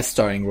a guest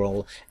starring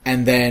role,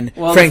 and then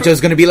Frank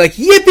Cho's going to be like,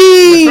 yippee!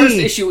 The first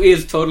issue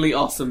is totally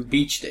awesome,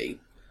 Beach Day.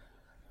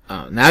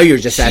 Oh, now you're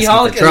just asking for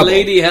trouble. She-Hulk and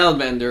Lady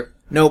Hellbender.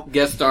 Nope.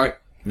 Guest star.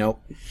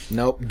 Nope.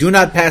 Do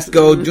not pass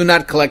go. Do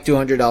not collect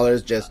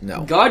 $200. Just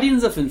no.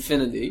 Guardians of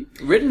Infinity,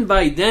 written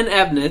by Dan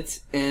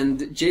Abnett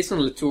and Jason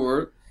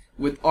Latour,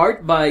 with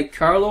art by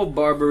Carlo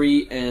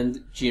Barberi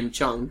and Jim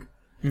Chung.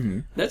 Mm-hmm.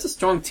 That's a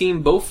strong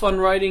team, both on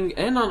writing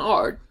and on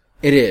art.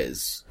 It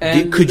is.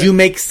 Could you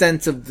make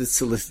sense of the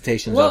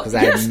solicitations? Well, because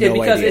I have no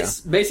because idea.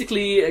 It's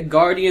basically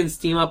Guardians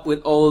team up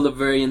with all the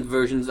variant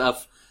versions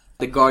of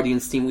the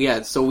Guardians team we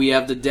had. So we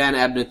have the Dan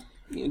Abnett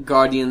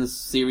Guardians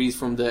series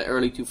from the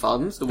early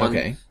 2000s, the one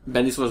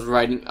Bendis was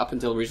writing up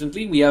until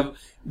recently. We have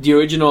the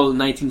original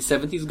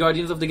 1970s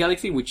Guardians of the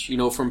Galaxy, which you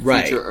know from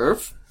Future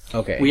Earth.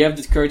 Okay. We have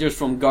the characters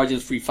from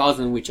Guardians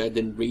 3000, which I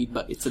didn't read,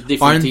 but it's a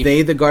different team. Aren't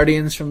they the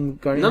Guardians from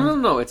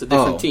Guardians? No. It's a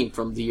different team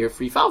from the year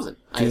 3000.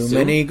 Too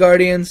many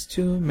Guardians,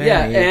 too many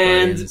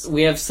Guardians. And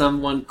we have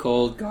someone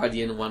called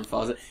Guardian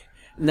 1000.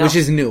 Now, which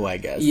is new, I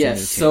guess.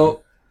 Yes,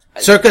 so...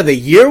 Circa the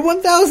year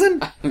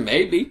 1000?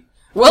 Maybe.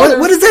 Well,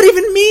 what does that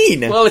even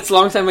mean? Well, it's a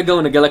long time ago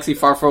in a galaxy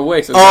far, far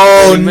away. So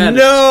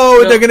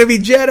no! They're gonna be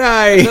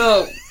Jedi!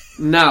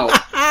 No.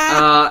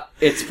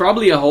 It's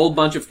probably a whole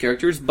bunch of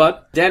characters,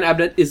 but Dan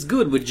Abnett is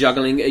good with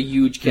juggling a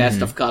huge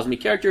cast of cosmic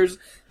characters.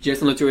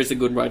 Jason Latour is a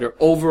good writer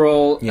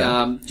overall.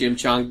 Jim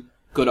Chung,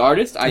 good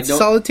artist. It's a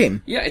solid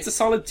team. Yeah, it's a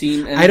solid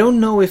team. And I don't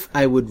know if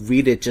I would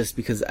read it just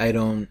because I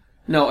don't...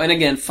 No, and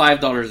again,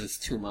 $5 is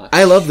too much.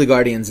 I love the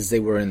Guardians as they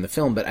were in the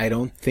film, but I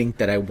don't think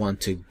that I want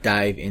to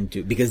dive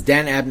into... Because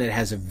Dan Abnett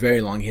has a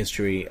very long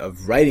history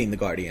of writing the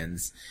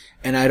Guardians,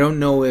 and I don't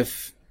know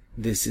if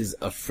this is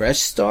a fresh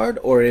start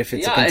or if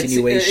it's a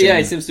continuation.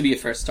 It seems to be a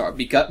fresh start.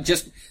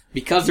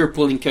 Because they're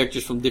pulling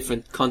characters from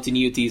different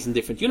continuities and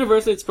different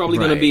universes, it's probably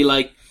going to be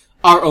like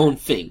our own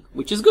thing,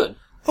 which is good.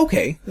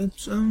 Okay,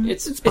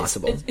 it's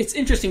possible. It's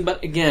interesting,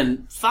 but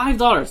again,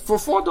 $5. For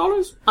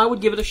 $4, I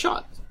would give it a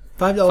shot.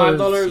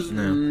 $5?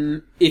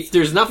 No. If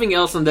there's nothing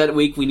else on that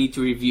week we need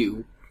to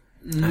review,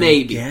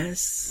 maybe.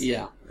 Yes.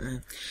 Yeah.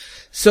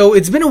 So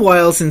it's been a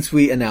while since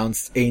we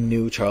announced a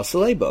new Charles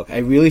Soule book. I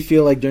really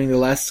feel like during the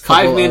last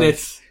couple 5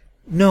 minutes.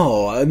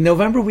 No,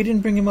 November we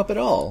didn't bring him up at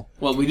all.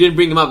 Well, we didn't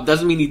bring him up.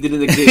 Doesn't mean he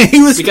didn't exist.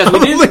 He was because we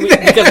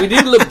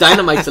didn't look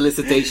Dynamite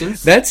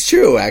solicitations. That's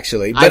true,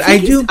 actually. But I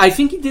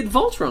think he did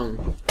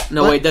Voltron.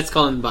 No, wait, that's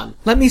Colin Bunn.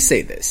 Let me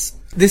say this.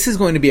 This is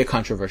going to be a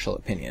controversial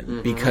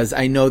opinion because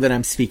I know that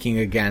I'm speaking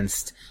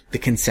against the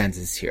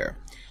consensus here.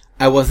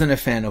 I wasn't a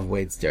fan of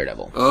Wade's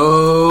Daredevil.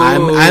 Oh.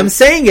 I'm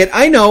saying it.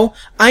 I know.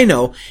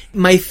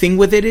 My thing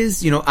with it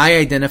is, I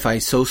identify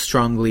so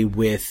strongly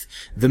with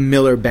the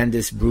Miller,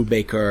 Bendis,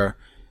 Brubaker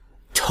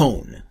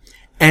tone.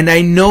 And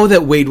I know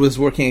that Wade was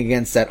working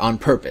against that on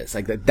purpose.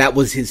 Like that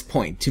was his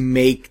point, to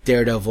make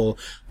Daredevil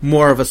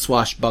more of a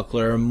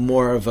swashbuckler,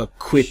 more of a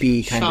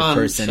quippy kind of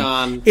person.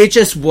 Sean, it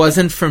just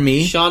wasn't for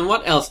me. Sean,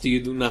 what else do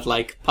you do not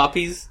like?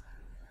 Puppies?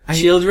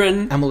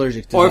 Children? I'm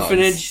allergic to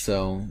orphanage.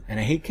 Dogs, and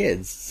I hate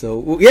kids.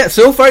 So yeah,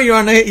 so far you're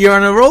on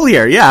a roll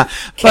here. Yeah.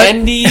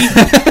 Candy.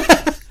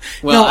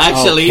 Well,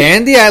 actually,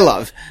 Candy I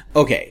love.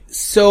 Okay,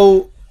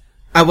 so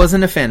I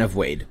wasn't a fan of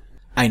Wade.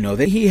 I know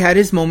that he had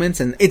his moments,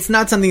 and it's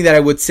not something that I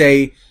would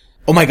say,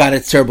 oh my god,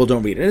 it's terrible,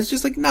 don't read it. It's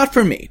just like, not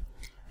for me.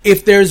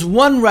 If there's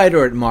one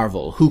writer at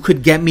Marvel who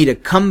could get me to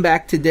come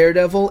back to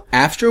Daredevil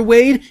after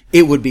Wade,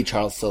 it would be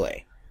Charles Soule.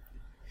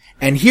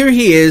 And here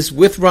he is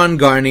with Ron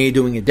Garney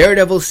doing a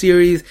Daredevil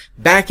series,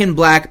 back in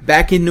black,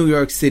 back in New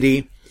York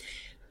City.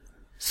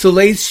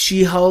 Soule's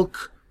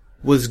She-Hulk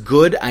was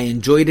good. I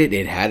enjoyed it.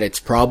 It had its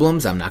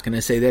problems. I'm not going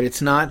to say that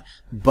it's not,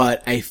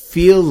 but I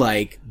feel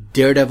like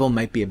Daredevil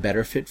might be a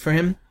better fit for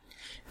him.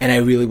 And I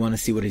really want to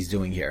see what he's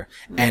doing here.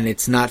 And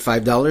it's not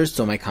 $5,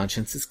 so my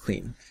conscience is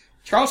clean.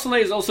 Charles Soule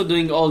is also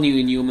doing All New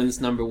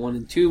Inhumans number 1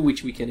 and 2,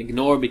 which we can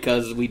ignore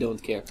because we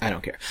don't care. I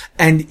don't care.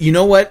 And you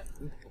know what?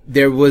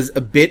 There was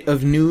a bit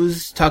of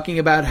news talking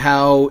about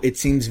how it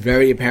seems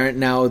very apparent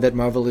now that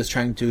Marvel is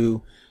trying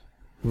to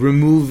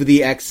remove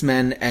the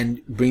X-Men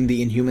and bring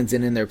the Inhumans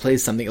in their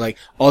place. Something like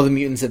all the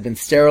mutants have been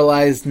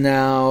sterilized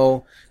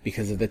now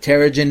because of the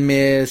Terrigen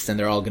Mist, and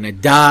they're all gonna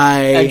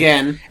die.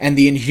 Again. And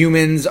the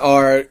Inhumans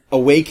are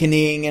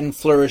awakening and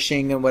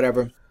flourishing and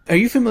whatever. Are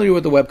you familiar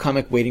with the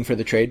webcomic Waiting for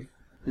the Trade?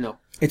 No.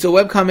 It's a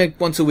webcomic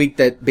once a week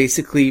that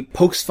basically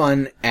pokes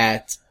fun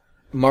at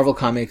Marvel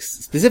Comics,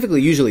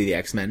 specifically usually the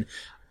X-Men,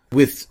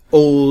 with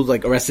old,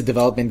 like, Arrested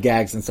Development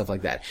gags and stuff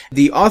like that.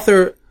 The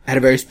author had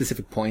a very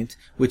specific point,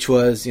 which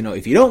was,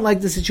 if you don't like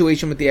the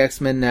situation with the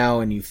X-Men now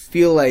and you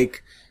feel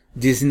like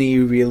Disney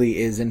really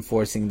is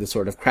enforcing the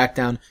sort of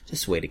crackdown,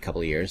 just wait a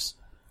couple of years.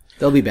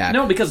 They'll be back.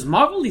 No, because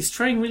Marvel is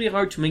trying really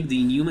hard to make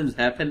the Inhumans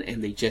happen,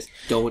 and they just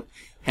don't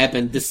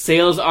happen. The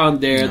sales aren't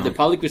there. No. The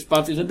public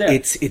response isn't there.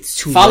 It's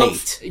too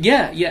late.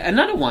 Yeah,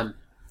 another one.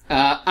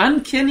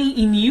 Uncanny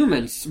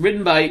Inhumans,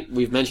 written by,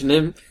 we've mentioned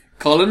him,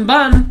 Colin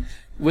Bunn,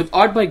 with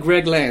art by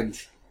Greg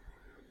Land,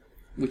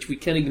 which we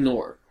can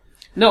ignore.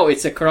 No,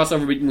 it's a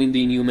crossover between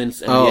the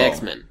Inhumans and the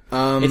X-Men.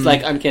 It's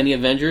like Uncanny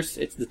Avengers.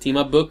 It's the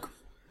team-up book.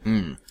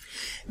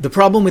 The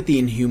problem with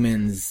the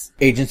Inhumans,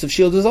 Agents of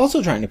S.H.I.E.L.D. is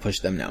also trying to push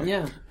them now.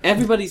 Yeah.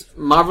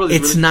 Marvel is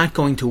It's not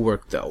going to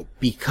work, though,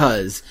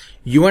 because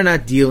you are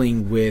not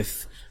dealing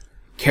with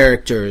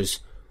characters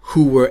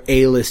who were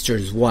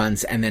A-listers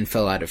once and then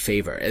fell out of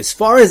favor. As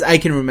far as I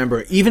can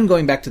remember, even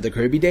going back to the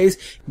Kirby days,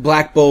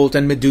 Black Bolt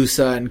and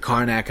Medusa and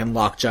Karnak and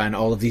Lockjaw and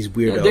all of these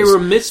weirdos. Yeah, they were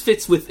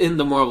misfits within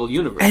the Marvel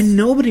Universe. And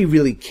nobody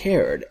really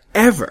cared,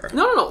 ever.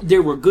 No.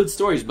 There were good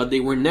stories, but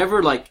they were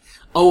never like,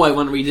 oh, I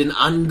want to read an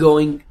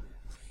ongoing...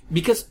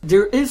 Because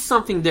there is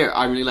something there.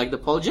 I really like the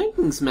Paul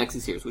Jenkins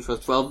maxi series, which was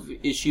 12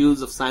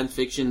 issues of science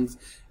fiction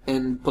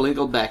and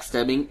political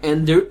backstabbing,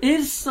 and there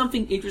is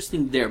something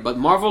interesting there. But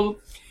Marvel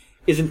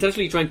is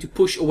intentionally trying to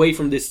push away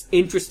from this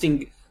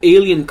interesting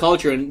alien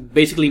culture and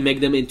basically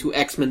make them into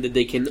X-Men that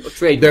they can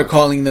trade. They're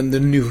calling them the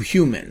New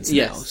Humans.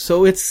 Yes. Now.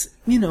 So it's,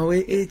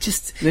 it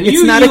just, the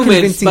it's not humans, a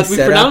convincing but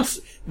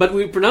setup.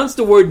 We pronounce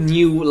the word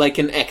new like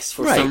an X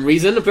for right. some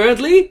reason,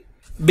 apparently.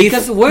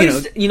 Because where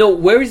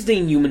is the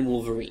Inhuman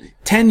Wolverine?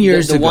 10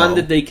 years ago. The one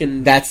that they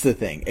can... That's the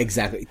thing,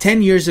 exactly.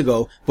 10 years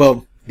ago,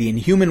 well, the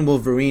Inhuman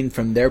Wolverine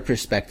from their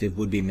perspective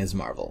would be Ms.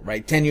 Marvel,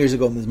 right? 10 years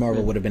ago, Ms.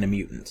 Marvel would have been a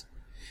mutant.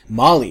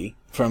 Molly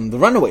from the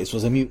Runaways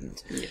was a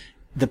mutant. Yeah.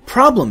 The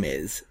problem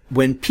is,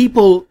 when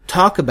people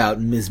talk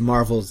about Ms.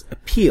 Marvel's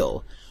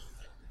appeal,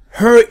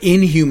 her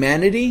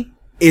inhumanity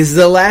is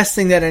the last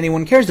thing that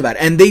anyone cares about.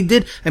 And they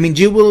did,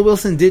 G. Willow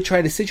Wilson did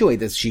try to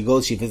situate this. She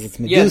visits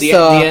Medusa.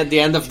 Yeah,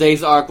 the End of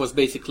Days arc was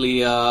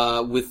basically,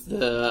 with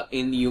the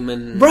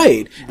Inhuman.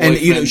 Right. And,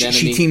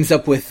 she teams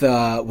up with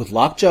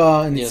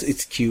Lockjaw, and yes.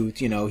 it's cute.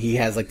 He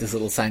has like this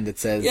little sign that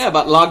says... Yeah,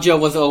 but Lockjaw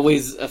was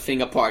always a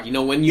thing apart.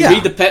 When you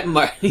read the Pet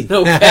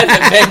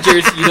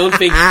Avengers, you don't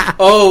think,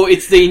 oh,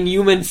 it's the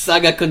Inhuman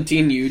saga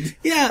continued.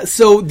 Yeah,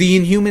 so the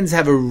Inhumans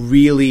have a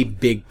really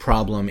big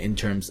problem in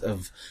terms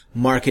of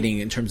marketing,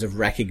 in terms of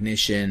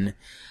recognition,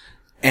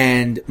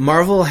 and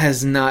Marvel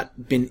has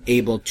not been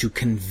able to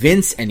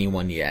convince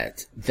anyone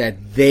yet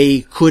that they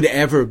could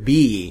ever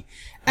be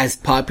as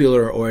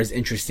popular or as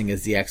interesting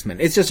as the X-Men.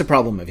 It's just a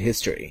problem of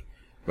history,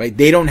 right?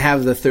 They don't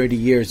have the 30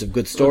 years of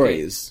good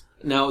stories.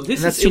 Okay. Now,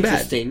 this is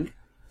interesting,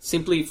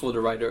 simply for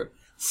the writer.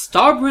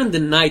 Starbrand the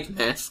Night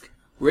Mask,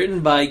 written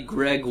by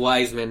Greg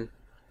Weisman,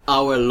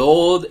 our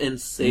Lord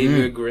and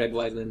Savior Greg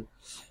Weisman,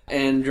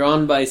 and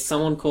drawn by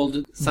someone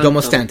called...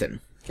 Domo Stanton.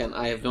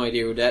 I have no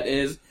idea who that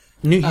is.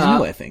 He's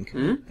new, I think.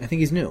 I think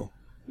he's new.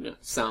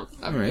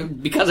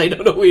 Right. Because I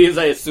don't know who he is,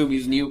 I assume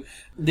he's new.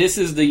 This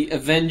is the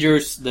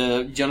Avengers,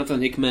 the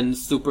Jonathan Hickman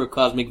super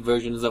cosmic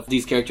versions of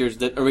these characters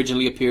that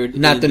originally appeared.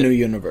 Not the new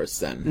universe,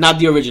 then. Not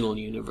the original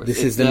universe.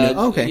 This is the new...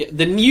 Okay.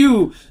 The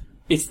new...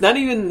 It's not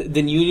even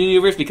the new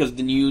universe, because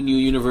the new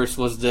universe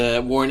was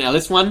the Warren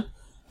Ellis one.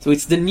 So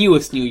it's the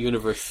newest new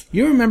universe.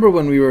 You remember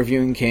when we were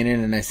reviewing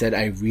Kanan and I said,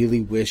 I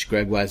really wish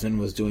Greg Weisman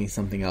was doing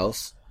something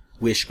else?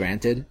 Wish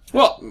granted.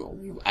 Well,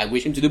 I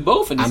wish him to do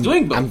both, and he's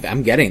doing both.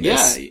 I'm getting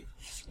this.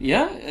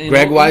 Yeah.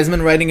 Greg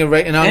Weisman writing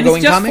an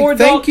ongoing comic?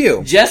 Thank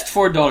you. Just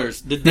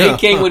 $4. The day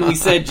came when we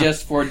said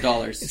just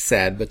 $4. It's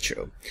sad, but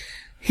true.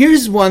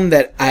 Here's one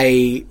that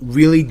I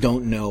really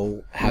don't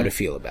know how to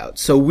feel about.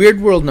 So, Weird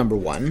World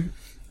 #1,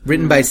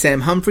 written by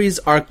Sam Humphries,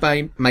 art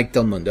by Mike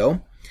Del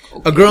Mundo.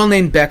 Okay. A girl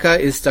named Becca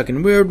is stuck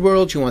in Weird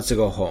World. She wants to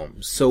go home.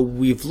 So,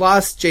 we've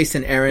lost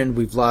Jason Aaron.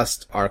 We've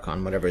lost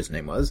Archon, whatever his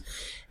name was.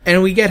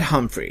 And we get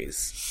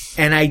Humphries.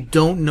 And I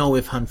don't know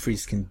if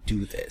Humphries can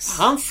do this.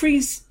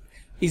 Humphries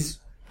is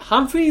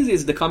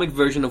the comic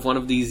version of one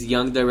of these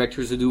young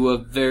directors who do a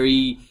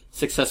very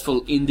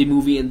successful indie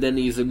movie and then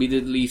he's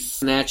immediately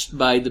snatched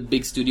by the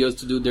big studios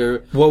to do their...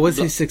 What was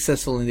his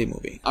successful indie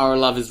movie? Our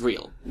Love is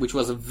Real, which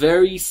was a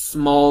very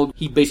small...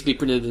 He basically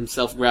printed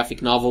himself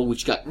graphic novel,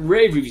 which got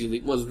rave reviews.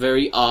 It was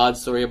very odd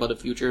story about the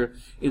future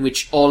in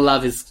which all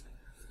love is...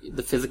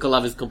 The physical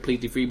love is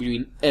completely free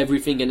between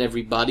everything and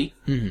everybody.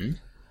 Mm-hmm.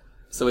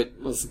 So it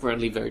was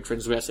apparently very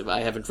transgressive.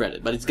 I haven't read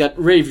it, but it's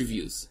got rave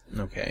reviews.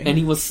 Okay. And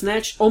he was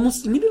snatched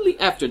almost immediately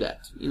after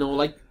that.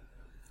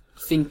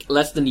 think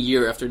less than a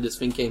year after this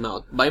thing came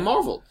out, by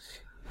Marvel.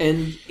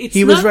 And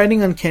he was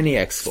writing Uncanny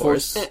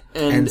X-Force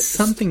and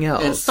something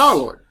else. And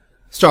Star-Lord.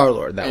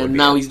 Star-Lord, that would be. And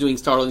now he's doing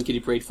Star-Lord and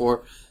Kitty Pryde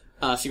for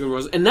Secret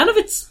Wars. And none of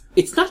it's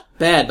not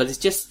bad, but it's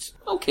just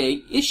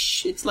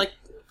okay-ish. It's like,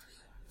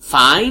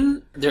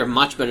 fine. There are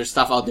much better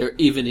stuff out there,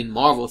 even in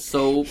Marvel,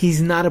 so...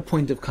 He's not a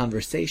point of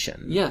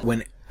conversation. Yeah.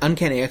 When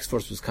Uncanny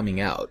X-Force was coming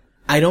out,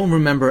 I don't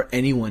remember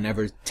anyone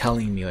ever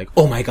telling me, like,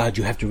 oh my god,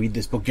 you have to read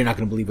this book, you're not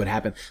going to believe what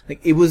happened. Like,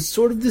 it was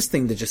sort of this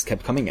thing that just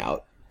kept coming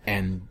out,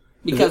 and...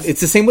 Because it's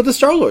the same with the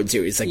Star-Lord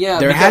series. Like,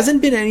 there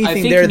hasn't been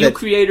anything there that... I think new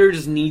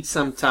creators need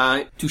some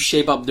time to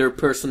shape up their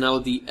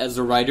personality as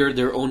a writer,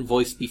 their own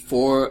voice,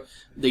 before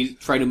they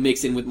try to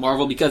mix in with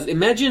Marvel. Because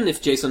imagine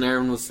if Jason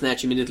Aaron was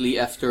snatched immediately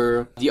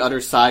after The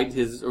Other Side,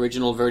 his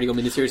original Vertigo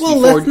miniseries. Well,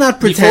 let's not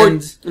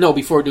pretend...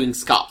 Before doing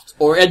Sculpt.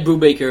 Or Ed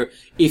Brubaker,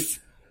 if...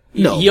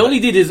 No, he only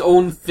did his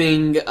own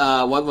thing,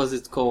 what was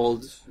it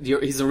called?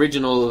 His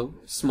original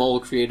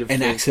small creative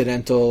thing. An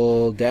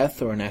accidental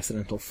death or an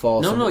accidental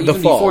fall? No,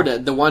 even before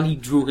that. The one he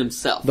drew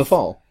himself. The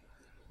Fall.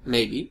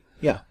 Maybe.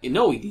 Yeah. He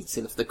did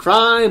Sin of the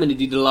Crime, and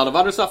he did a lot of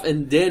other stuff,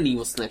 and then he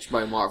was snatched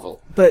by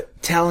Marvel.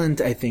 But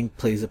talent, I think,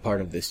 plays a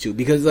part of this too.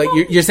 Because, like,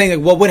 you're saying,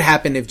 like, what would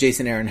happen if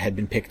Jason Aaron had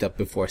been picked up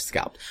before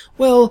Sculpt?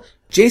 Well,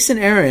 Jason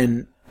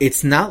Aaron,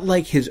 it's not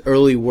like his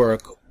early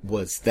work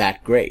was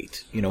that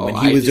great. When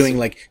he was doing,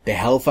 like, the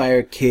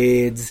Hellfire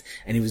Kids,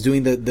 and he was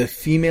doing the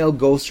female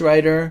Ghost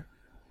Rider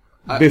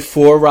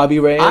before Robbie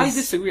Reyes. I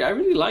disagree. I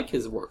really like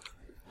his work.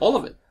 All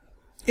of it.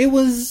 It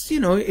was,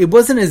 it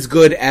wasn't as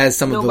good as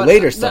some of the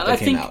later stuff that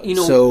came out.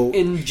 So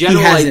in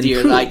general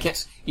ideas,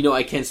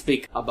 I can't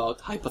speak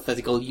about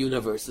hypothetical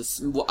universes,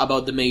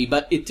 about the maybe,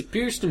 but it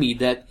appears to me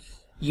that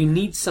you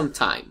need some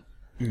time.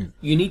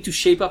 You need to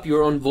shape up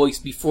your own voice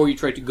before you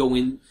try to go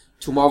in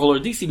to Marvel or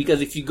DC,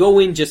 because if you go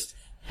in just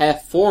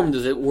half-formed,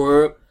 as it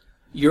were,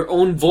 your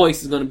own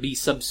voice is going to be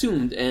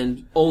subsumed,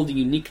 and all the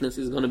uniqueness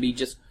is going to be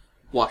just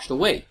washed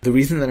away. The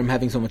reason that I'm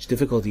having so much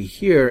difficulty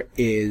here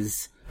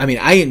is,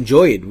 I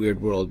enjoyed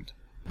Weird World,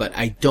 but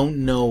I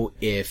don't know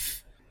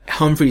if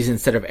Humphreys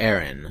instead of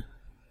Aaron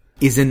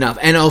is enough,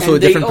 and also a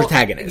different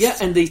protagonist. Yeah,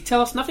 and they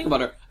tell us nothing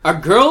about her. A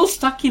girl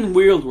stuck in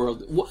Weird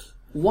World.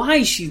 Why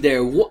is she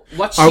there?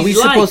 What's she like? Are we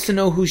supposed to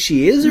know who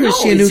she is, or is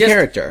she a new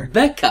character?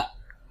 Becca.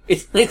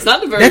 It's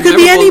not a very. That could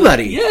be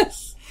anybody.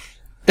 Yes.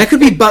 That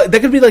could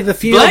be like the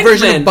female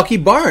version of Bucky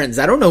Barnes.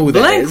 I don't know who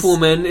that is. Blank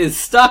Woman is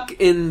stuck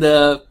in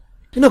the...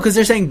 because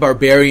they're saying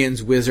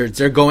barbarians, wizards.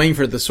 They're going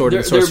for the sword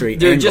and sorcery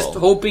They're angle. just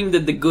hoping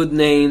that the good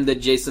name that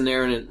Jason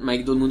Aaron and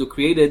Mike Del Mundo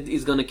created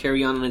is going to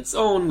carry on its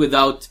own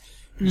without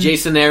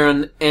Jason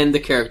Aaron and the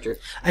character.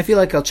 I feel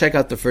like I'll check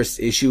out the first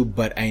issue,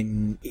 but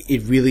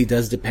it really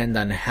does depend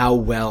on how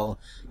well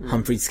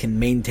Humphreys can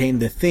maintain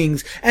the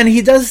things. And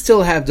he does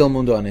still have Del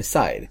Mundo on his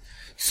side.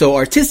 So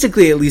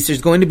artistically, at least, there's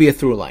going to be a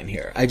through line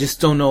here. I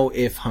just don't know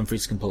if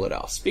Humphreys can pull it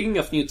off. Speaking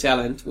of new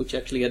talent, which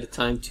actually had the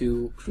time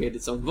to create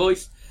its own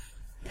voice,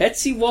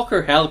 Patsy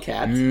Walker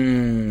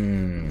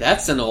Hellcat.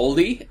 That's an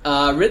oldie.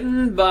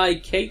 Written by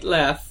Kate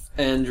Lath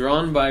and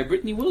drawn by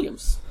Brittany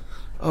Williams.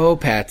 Oh,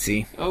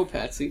 Patsy.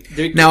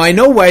 Now, I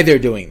know why they're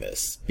doing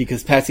this.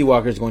 Because Patsy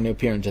Walker is going to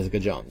appear in Jessica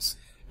Jones.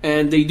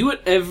 And they do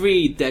it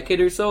every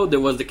decade or so. There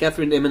was the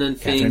Catherine Immonen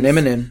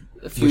thing.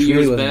 A few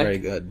years really wasn't back. Very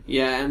good.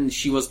 Yeah, and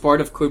she was part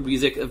of Kurt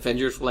Busiek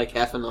Avengers for like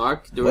half an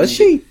arc. Was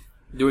she?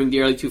 During the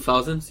early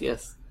 2000s,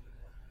 yes.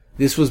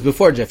 This was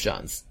before Jeff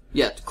Johns?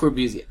 Yeah, Kurt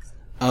Busiek.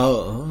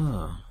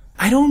 Oh.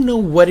 I don't know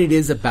what it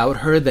is about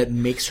her that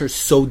makes her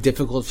so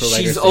difficult for writers.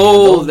 She's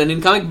old, and in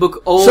comic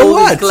book, old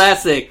is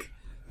classic.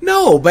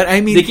 No, but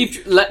they keep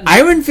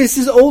Iron Fist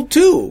is old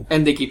too.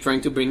 And they keep trying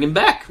to bring him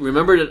back.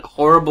 Remember that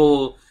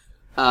horrible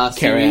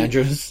Carrie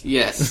Andrews?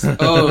 Yes.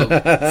 Oh,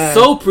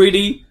 so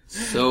pretty.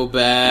 So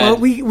bad. Well,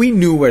 we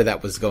knew where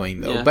that was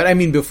going, though. Yeah. But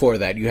before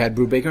that, you had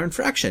Brubaker and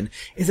Fraction.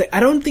 It's like, I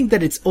don't think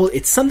that it's old.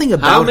 It's something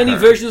about her. How many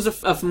versions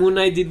of Moon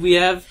Knight did we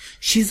have?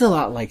 She's a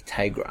lot like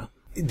Tigra.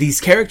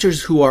 These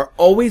characters who are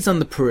always on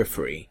the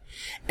periphery.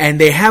 And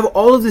they have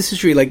all of this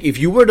history. Like, if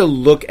you were to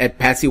look at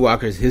Patsy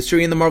Walker's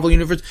history in the Marvel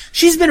Universe,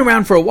 she's been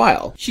around for a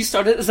while. She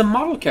started as a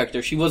Marvel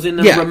character. She was in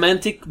a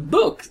romantic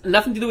book.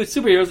 Nothing to do with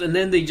superheroes. And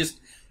then they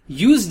just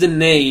used the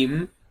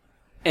name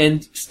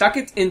and stuck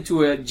it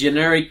into a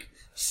generic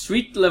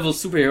street-level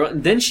superhero,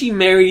 and then she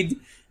married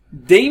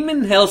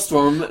Damon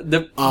Hellstrom,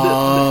 the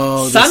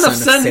son of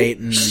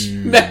Satan. She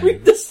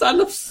married the son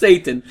of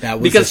Satan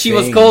because she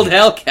was called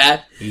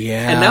Hellcat.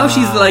 Yeah, and now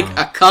she's like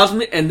a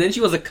cosmic, and then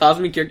she was a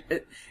cosmic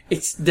character.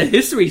 The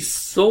history is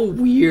so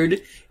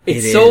weird.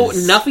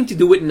 It's nothing to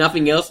do with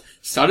nothing else.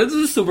 Started as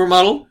a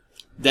supermodel,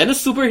 then a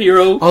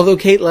superhero. Although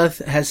Kate Lath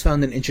has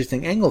found an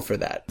interesting angle for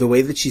that. The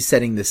way that she's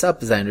setting this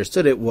up, as I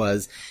understood it,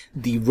 was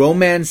the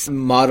romance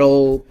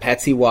model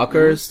Patsy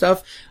Walker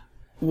stuff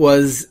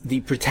was the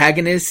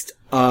protagonist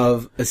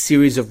of a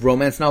series of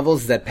romance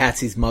novels that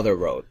Patsy's mother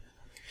wrote.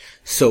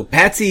 So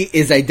Patsy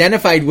is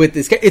identified with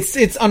this.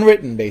 It's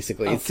unwritten,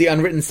 basically. Okay. It's the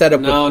unwritten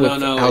setup with No,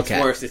 Hellcat. It's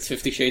worse. It's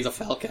 50 Shades of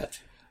Hellcat.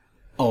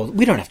 Oh,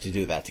 we don't have to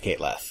do that to Kate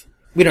Lath.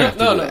 We don't have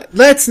to do that.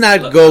 Let's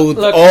not go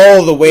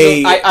all the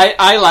way.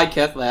 I like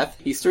Kate Lath.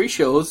 History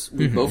shows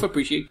we both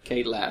appreciate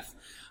Kate Lath.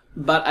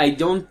 But I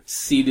don't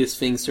see this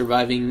thing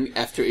surviving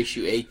after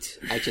issue 8.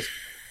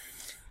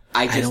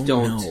 I just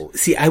don't know.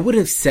 See, I would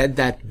have said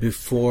that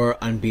before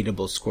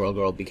Unbeatable Squirrel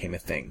Girl became a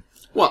thing.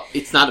 Well,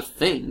 it's not a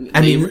thing.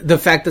 I mean, the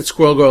fact that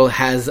Squirrel Girl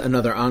has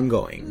another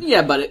ongoing.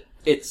 Yeah, but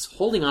it's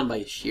holding on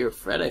by sheer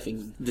thread, I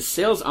think. The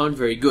sales aren't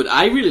very good.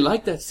 I really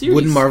like that series.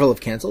 Wouldn't Marvel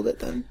have canceled it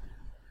then?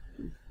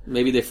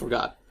 Maybe they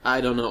forgot. I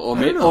don't know.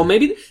 Or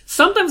maybe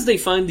sometimes they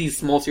find these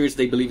small series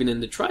they believe in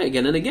and they try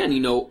again and again.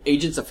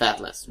 Agents of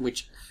Atlas,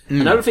 which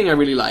another thing I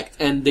really liked.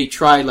 And they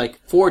tried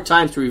 4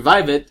 times to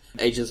revive it.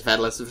 Agents of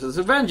Atlas vs.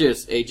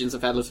 Avengers, Agents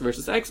of Atlas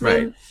vs.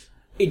 X-Men. Right.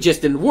 It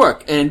just didn't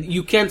work. And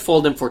you can't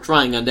fault them for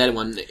trying on that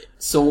one.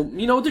 So,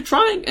 they're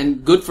trying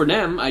and good for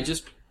them.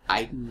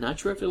 I'm not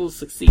sure if it'll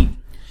succeed.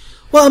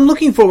 Well, I'm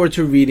looking forward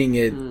to reading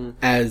it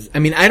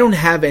I don't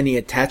have any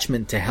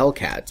attachment to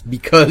Hellcat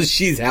because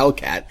she's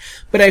Hellcat,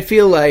 but I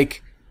feel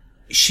like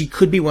she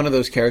could be one of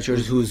those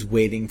characters who's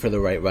waiting for the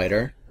right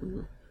writer.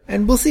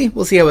 And we'll see.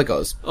 We'll see how it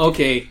goes.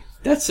 Okay.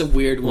 That's a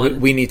weird one.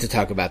 We need to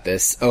talk about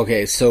this.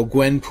 Okay, so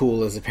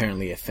Gwenpool is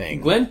apparently a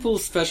thing. Gwenpool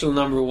Special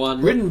Number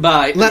 1, written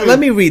by... Let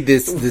me read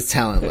this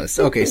talent list.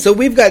 Okay, so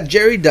we've got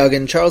Jerry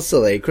Duggan, Charles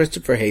Soule,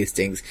 Christopher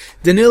Hastings,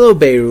 Danilo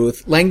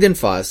Beyruth, Langdon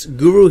Foss,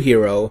 Guru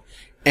Hero,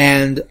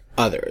 and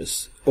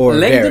others. Or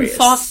Langdon various.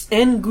 Foss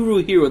and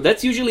Guru Hero.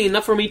 That's usually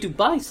enough for me to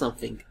buy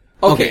something.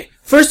 Okay.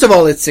 First of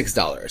all, it's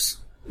 $6.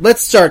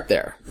 Let's start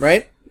there,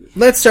 right?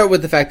 Let's start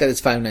with the fact that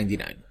it's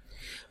 $5.99.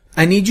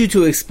 I need you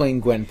to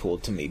explain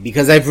Gwenpool to me,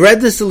 because I've read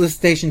the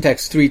solicitation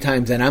text 3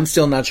 times and I'm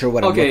still not sure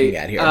what I'm looking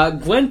at here.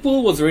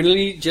 Gwenpool was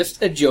really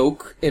just a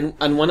joke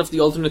on one of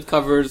the alternate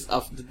covers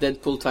of the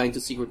Deadpool tying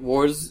to Secret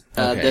Wars,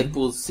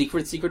 Deadpool's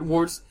Secret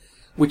Wars,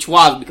 which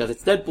was, because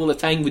it's Deadpool,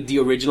 tying with the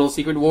original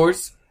Secret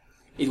Wars.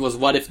 It was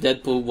what if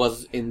Deadpool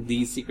was in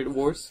these Secret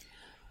Wars.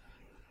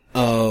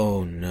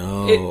 Oh,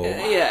 no.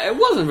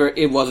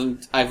 It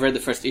wasn't, I've read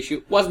the first issue,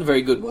 it wasn't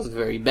very good, wasn't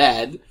very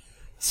bad.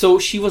 So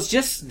she was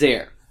just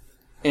there.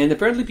 And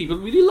apparently people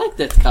really liked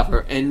that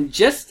cover. And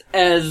just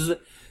as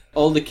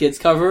all the kids'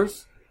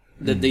 covers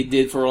that they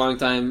did for a long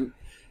time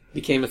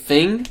became a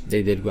thing...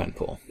 They did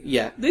Gwenpool.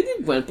 Yeah, they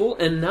did Gwenpool,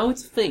 and now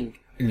it's a thing.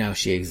 Now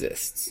she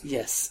exists.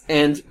 Yes.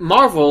 And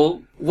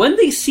Marvel, when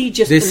they see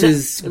just... This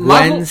is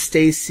Gwen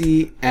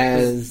Stacy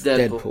as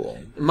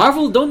Deadpool.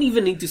 Marvel don't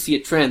even need to see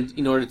a trend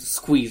in order to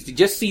squeeze. They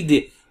just see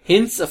the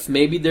hints of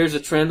maybe there's a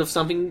trend of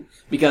something.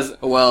 Because,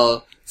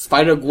 well,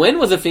 Spider-Gwen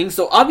was a thing,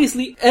 so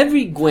obviously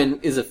every Gwen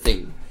is a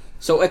thing.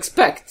 So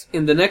expect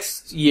in the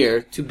next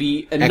year to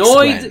be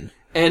annoyed X-Gwen.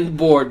 And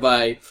bored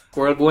by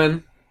Squirrel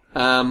Gwen,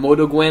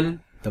 Modo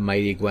Gwen. The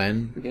Mighty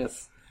Gwen.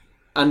 Yes.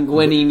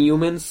 Ungwen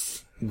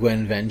Inhumans.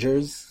 Gwen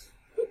Vengers.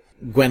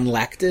 Gwen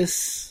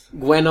Lactus.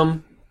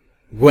 Gwenum.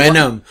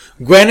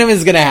 Gwenum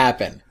is gonna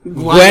happen.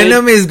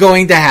 Gwenum is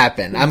going to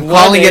happen. I'm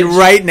calling it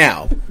right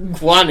now.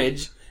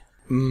 Guanage.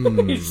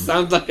 It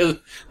sounds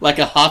like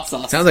a hot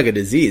sauce. Sounds like a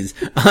disease.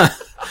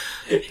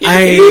 It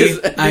is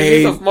a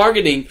disease of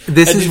marketing.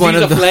 This is one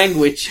of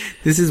language.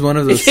 This is one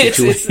of those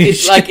situations.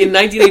 It's like in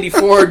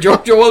 1984,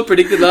 George Orwell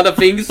predicted a lot of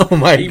things. Oh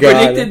my God. He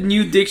predicted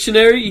New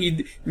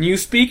Dictionary,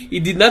 Newspeak.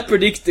 He did not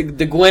predict the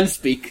Gwen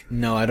speak.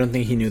 No, I don't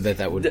think he knew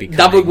that would be coming.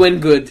 Double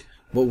Gwen good.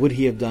 What would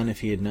he have done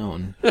if he had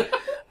known?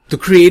 The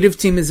creative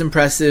team is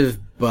impressive,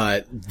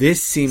 but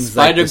this seems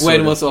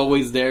Spider-Gwen was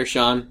always there,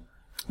 Sean.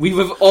 We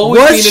have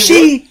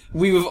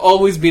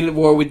always been at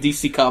war with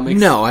DC Comics.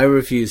 No, I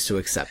refuse to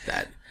accept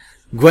that.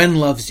 Gwen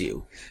loves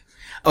you.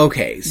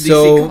 Okay,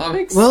 so... DC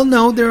Comics? Well,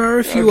 no, there are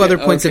a few other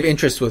points of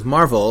interest with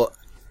Marvel.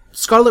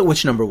 Scarlet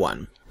Witch number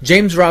 1.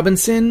 James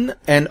Robinson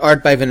and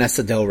art by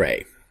Vanessa Del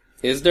Rey.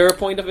 Is there a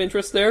point of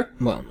interest there?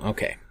 Well,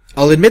 okay.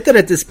 I'll admit that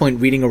at this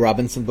point, reading a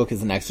Robinson book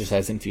is an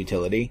exercise in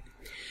futility.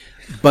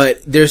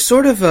 But there's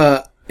sort of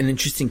an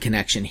interesting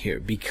connection here,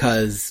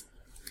 because...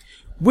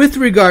 with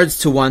regards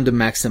to Wanda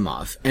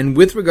Maximoff and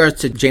with regards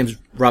to James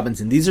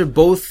Robinson, these are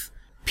both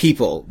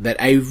people that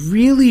I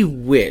really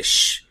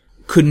wish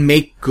could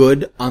make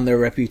good on their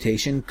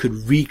reputation, could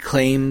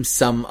reclaim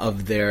some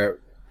of their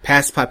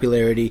past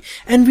popularity,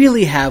 and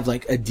really have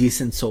like a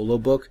decent solo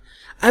book.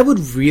 I would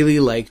really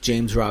like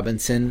James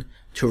Robinson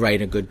to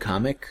write a good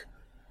comic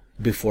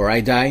before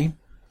I die.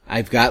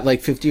 I've got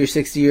like 50 or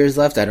 60 years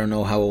left. I don't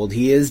know how old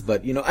he is,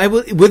 but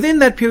within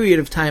that period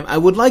of time, I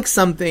would like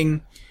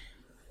something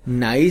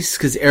nice,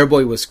 because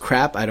Airboy was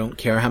crap. I don't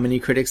care how many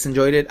critics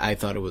enjoyed it. I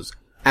thought it was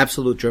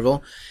absolute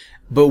drivel.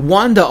 But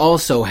Wanda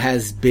also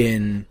has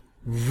been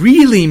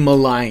really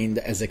maligned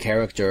as a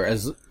character,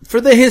 as for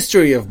the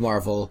history of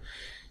Marvel.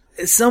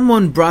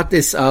 Someone brought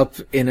this up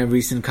in a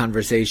recent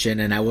conversation,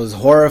 and I was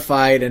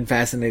horrified and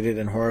fascinated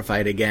and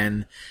horrified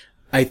again.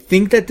 I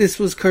think that this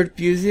was Kurt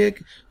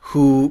Busiek,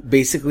 who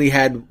basically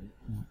had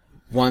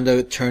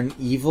Wanda turn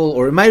evil,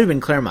 or it might have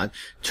been Claremont,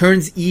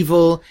 turns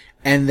evil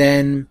and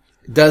then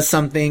does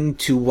something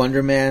to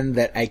Wonder Man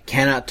that I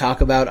cannot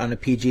talk about on a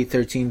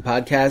PG-13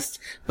 podcast,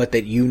 but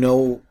that you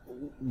know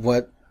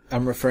what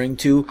I'm referring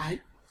to.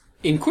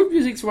 In Kurt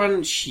Busiek's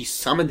run, she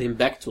summoned him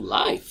back to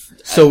life.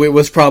 So it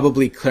was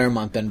probably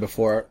Claremont then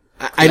before.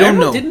 I don't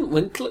know.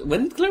 When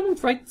did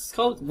Claremont write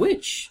Scarlet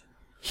Witch?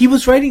 He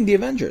was writing the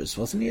Avengers,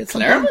 wasn't he? At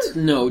some Claremont? point?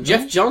 No,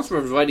 Jeff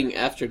Johnson was writing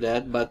after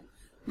that, but...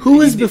 Who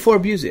was before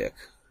Busiek?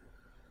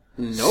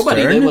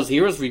 Nobody. Stern? That was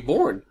Heroes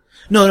Reborn.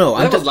 No.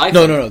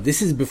 No.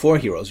 This is before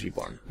Heroes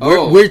Reborn.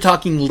 Oh. We're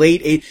talking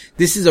late 8.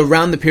 This is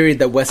around the period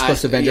that West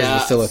Coast Avengers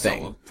was still a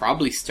thing.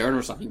 Probably Stern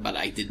or something, but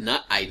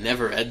I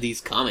never read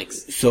these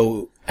comics.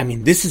 So, I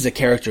mean, this is a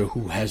character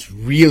who has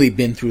really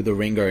been through the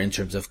ringer in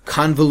terms of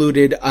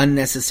convoluted,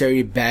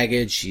 unnecessary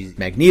baggage. She's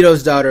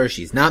Magneto's daughter.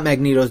 She's not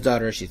Magneto's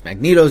daughter. She's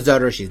Magneto's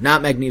daughter. She's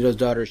not Magneto's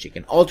daughter. She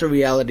can alter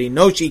reality.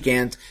 No, she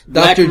can't.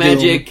 Black Dr.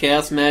 magic, Doom.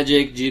 chaos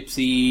magic,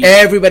 gypsy.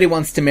 Everybody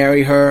wants to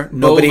marry her.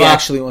 Nobody Bova.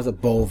 actually wants a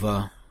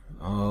Bova.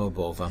 Oh,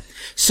 Bova.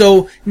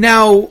 So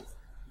now,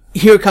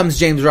 here comes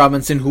James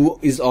Robinson, who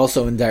is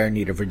also in dire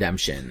need of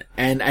redemption.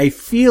 And I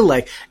feel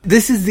like,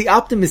 this is the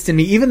optimist in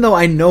me, even though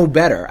I know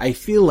better, I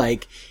feel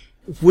like,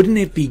 wouldn't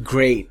it be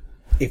great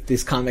if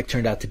this comic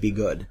turned out to be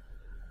good?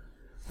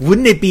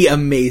 Wouldn't it be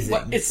amazing?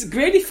 Well, it's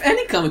great if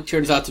any comic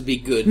turns out to be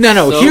good.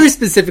 No, So- here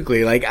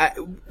specifically,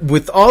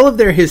 with all of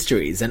their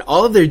histories and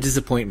all of their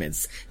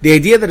disappointments, the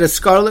idea that a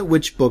Scarlet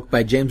Witch book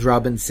by James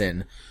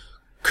Robinson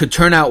could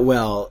turn out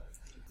well,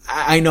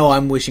 I know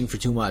I'm wishing for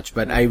too much,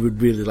 but I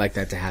would really like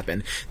that to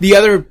happen. The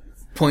other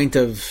point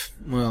of,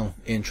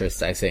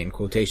 interest, I say in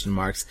quotation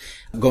marks,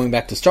 going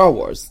back to Star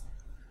Wars,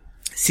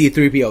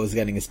 C-3PO is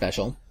getting a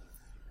special.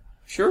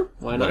 Sure,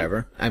 why not?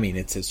 Whatever. I mean,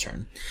 it's his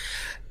turn.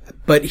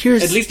 But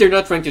here's... At least they're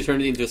not trying to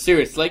turn it into a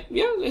series. Like,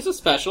 yeah, it's a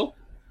special.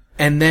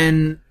 And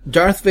then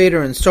Darth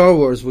Vader and Star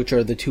Wars, which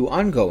are the two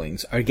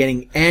ongoings, are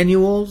getting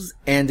annuals,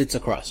 and it's a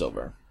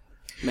crossover.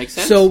 Makes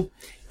sense? So,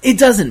 it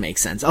doesn't make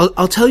sense.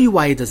 I'll tell you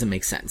why it doesn't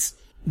make sense.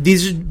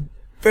 These are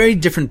very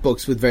different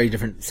books with very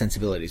different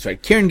sensibilities,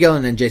 right? Kieran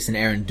Gillen and Jason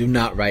Aaron do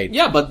not write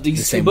yeah, but these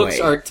the two same books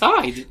way. are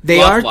tied. They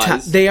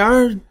plot-wise. they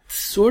are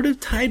sort of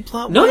tied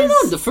plot-wise.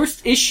 No. The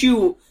first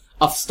issue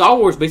of Star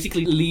Wars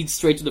basically leads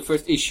straight to the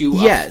first issue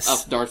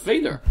of Darth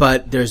Vader.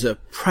 But there's a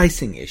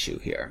pricing issue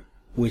here,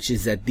 which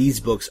is that these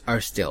books are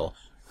still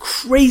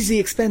crazy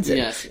expensive.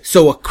 Yes.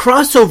 So a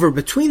crossover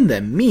between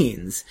them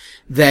means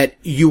that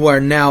you are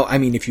now, I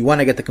mean, if you want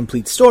to get the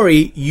complete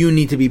story, you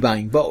need to be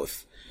buying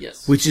both.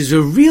 Yes. Which is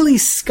a really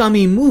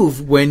scummy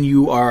move when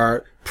you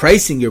are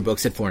pricing your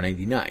books at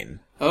 $4.99.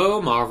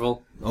 Oh,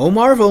 Marvel. Oh,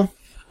 Marvel.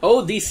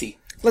 Oh, DC.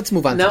 Let's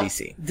move on Now, to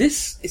DC.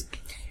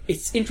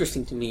 it's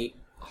interesting to me.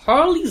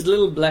 Harley's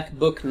Little Black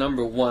Book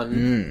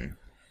 #1,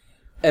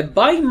 a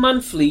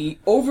bi-monthly,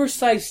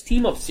 oversized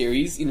team-up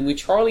series in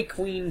which Harley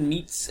Quinn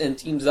meets and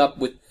teams up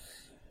with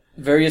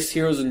various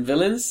heroes and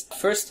villains.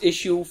 First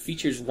issue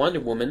features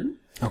Wonder Woman,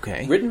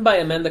 Okay. written by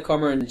Amanda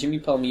Comer and Jimmy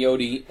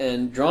Palmiotti,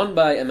 and drawn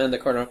by Amanda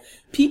Carter.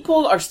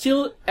 People are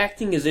still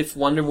acting as if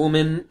Wonder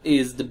Woman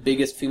is the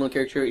biggest female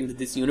character in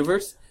this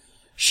universe.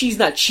 She's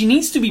not. She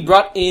needs to be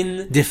brought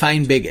in.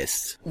 Define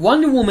biggest.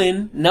 Wonder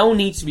Woman now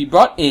needs to be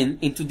brought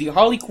into the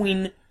Harley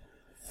Quinn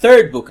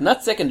third book,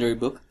 not secondary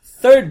book,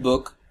 third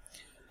book,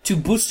 to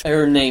boost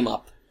her name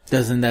up.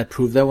 Doesn't that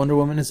prove that Wonder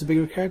Woman is a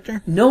bigger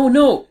character?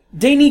 No.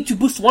 They need to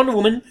boost Wonder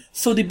Woman,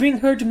 so they bring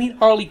her to meet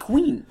Harley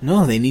Quinn.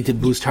 No, they need to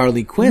boost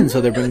Harley Quinn,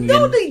 so they're bringing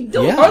No, in... they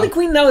don't. Yeah. Harley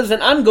Quinn now is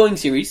an ongoing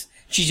series.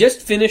 She just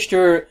finished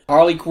her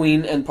Harley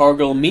Quinn and Power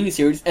Girl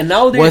miniseries, and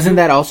now they're... Wasn't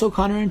that also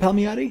Connor and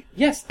Palmiotti?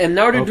 Yes, and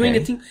now they're doing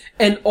Okay. a thing,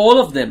 and all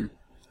of them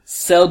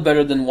sell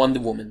better than Wonder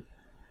Woman.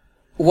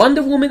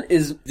 Wonder Woman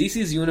is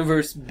DC's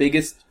universe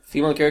biggest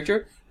female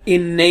character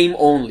in name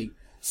only,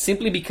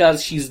 simply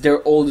because she's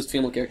their oldest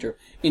female character.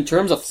 In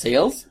terms of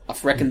sales,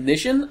 of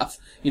recognition, of,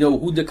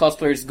 who the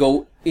cosplayers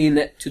go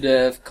in to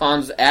the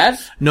cons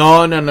as.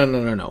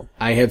 No.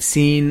 I have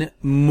seen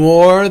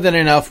more than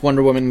enough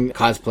Wonder Woman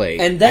cosplay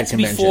And that's at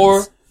conventions.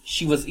 before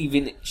she's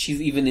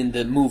even in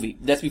the movie.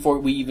 That's before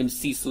we even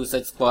see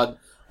Suicide Squad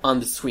on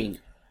the screen.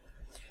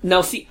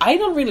 Now, see, I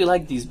don't really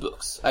like these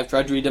books. I've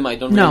tried to read them, I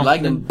don't really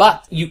like them,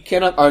 but you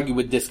cannot argue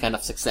with this kind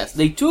of success.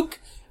 They took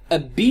a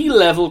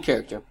B-level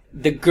character,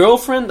 the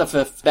girlfriend of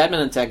a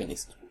Batman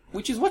antagonist,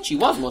 which is what she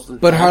was most of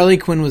the But time. Harley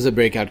Quinn was a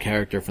breakout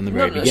character from the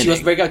very beginning. She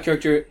was a breakout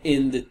character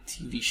in the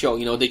TV show.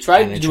 They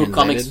tried And to it do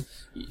translated?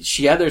 comics.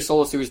 She had their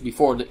solo series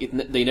before.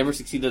 They never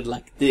succeeded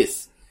like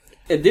this.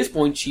 At this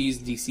point, she's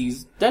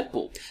DC's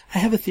Deadpool. I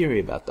have a theory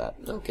about that.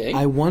 Okay.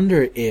 I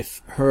wonder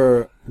if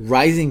her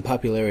rising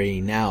popularity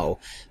now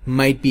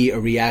might be a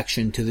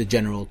reaction to the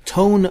general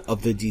tone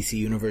of the DC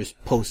universe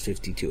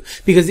post-52.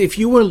 Because if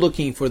you were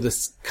looking for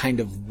this kind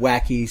of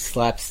wacky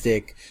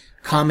slapstick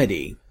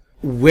comedy,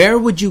 where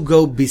would you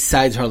go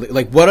besides Harley?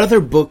 Like, what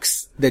other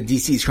books that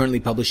DC is currently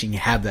publishing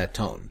have that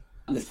tone?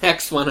 The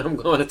next one I'm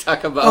going to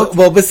talk about. Oh,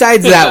 well,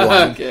 besides that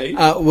one, Okay.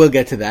 We'll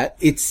get to that.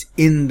 It's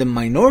in the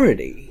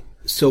minority.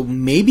 So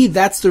maybe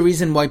that's the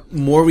reason why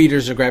more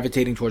readers are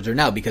gravitating towards her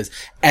now, because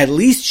at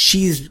least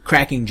she's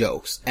cracking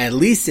jokes. At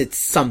least it's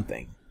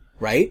something,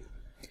 right?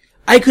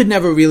 I could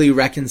never really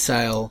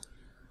reconcile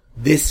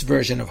this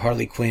version of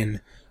Harley Quinn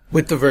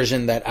with the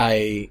version that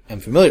I am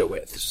familiar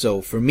with.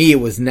 So for me, it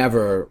was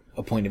never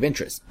a point of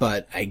interest.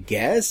 But I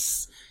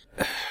guess,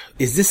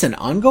 is this an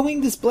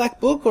ongoing, this Black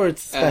Book, or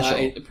it's special?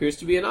 It appears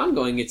to be an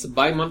ongoing. It's a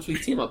bi-monthly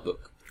team-up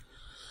book.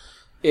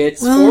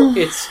 It's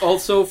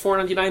also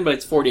 $4.99, but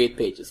it's 48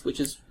 pages, which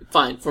is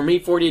fine. For me,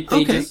 48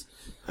 pages,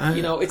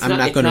 it's I'm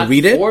not going to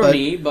read it for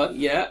me, but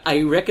yeah,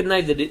 I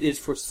recognize that it is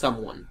for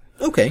someone.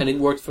 Okay. And it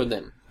worked for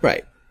them.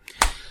 Right.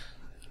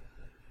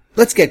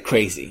 Let's get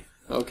crazy.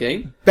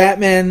 Okay.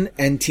 Batman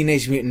and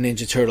Teenage Mutant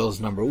Ninja Turtles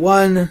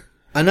 #1.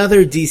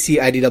 Another DC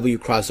IDW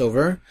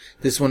crossover.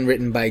 This one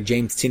written by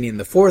James Tynion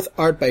IV,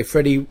 art by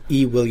Freddie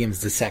E.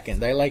 Williams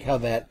II. I like how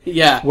that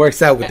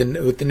works out with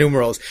the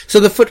numerals. So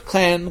the Foot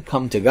Clan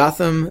come to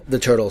Gotham. The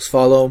Turtles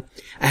follow.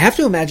 I have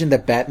to imagine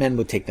that Batman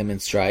would take them in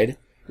stride.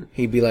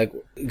 He'd be like,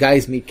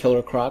 guys, meet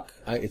Killer Croc.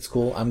 It's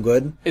cool. I'm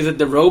good. Is it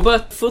the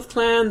Robot Foot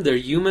Clan, the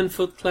Human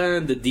Foot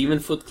Clan, the Demon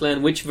Foot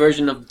Clan? Which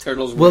version of the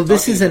Turtles Well,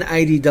 this is an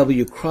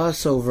IDW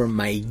crossover.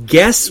 My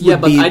guess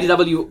would be... Yeah, but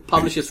IDW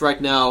publishes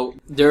right now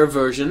their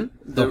version,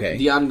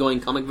 the ongoing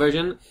comic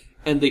version,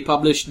 and they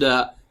publish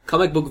the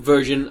comic book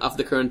version of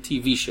the current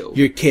TV show.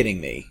 You're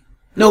kidding me.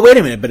 No, wait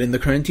a minute. But in the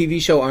current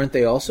TV show, aren't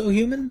they also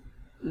human?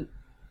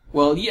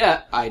 Well,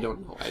 yeah, I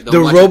don't know.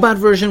 The robot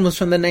version was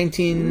from the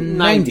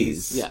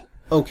 1990s. Yeah.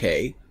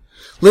 Okay.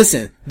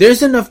 Listen,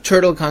 there's enough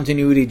Turtle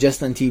continuity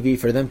just on TV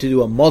for them to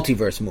do a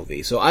multiverse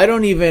movie. So I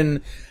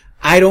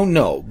don't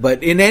know.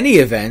 But in any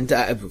event,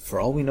 for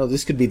all we know,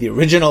 this could be the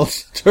original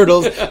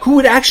Turtles who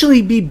would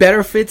actually be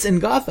better fits in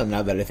Gotham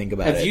now that I think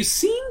about it. Have you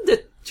seen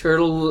the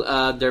Turtle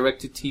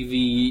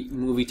direct-to-TV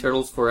movie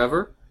Turtles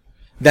Forever?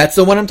 That's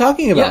the one I'm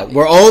talking about.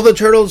 Where all the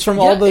Turtles from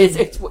all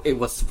the... It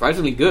was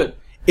surprisingly good.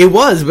 It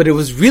was, but it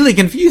was really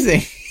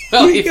confusing.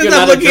 Well, if you're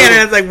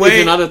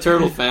not a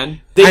Turtle fan,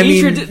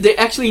 they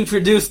actually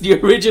introduced the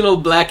original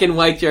black and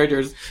white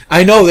characters.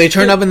 I know, they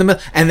turn up in the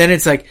middle, and then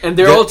it's like... And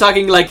they're all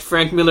talking like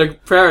Frank Miller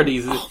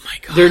parodies. Oh my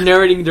god. They're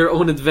narrating their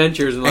own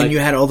adventures. And you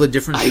had all the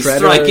different Shredders. I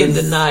strike in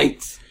the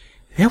night.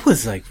 It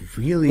was like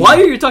really... Why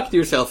are you talking to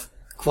yourself?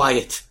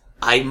 Quiet.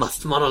 I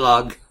must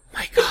monologue.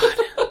 My god.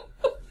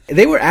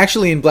 They were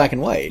actually in black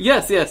and white.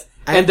 Yes.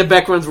 And the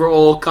backgrounds were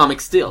all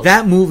comic stills.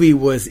 That movie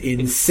was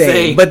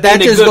insane. But that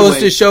just goes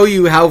to show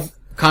you how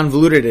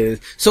convoluted it is.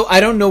 So I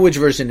don't know which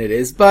version it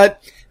is,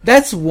 but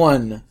that's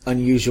one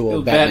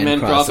unusual Batman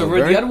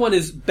crossover. The other one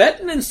is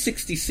Batman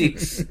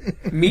 66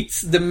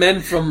 meets the Men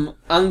from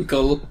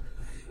U.N.C.L.E.,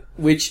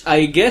 which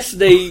I guess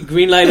they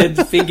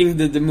greenlighted thinking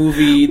that the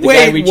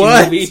Guy Ritchie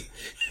movie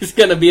is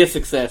going to be a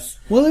success.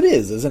 Well, it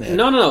is, isn't it?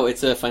 No,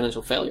 it's a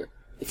financial failure.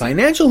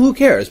 Financial? Who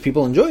cares?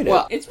 People enjoyed it.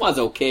 Well, it was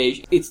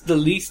okay. It's the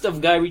least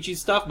of Guy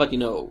Ritchie's stuff, but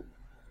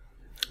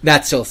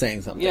that's still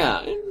saying something.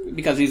 Yeah,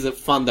 because he's a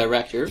fun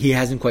director. He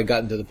hasn't quite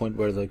gotten to the point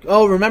where like,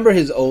 oh, remember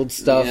his old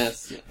stuff?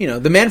 Yes.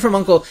 The Man from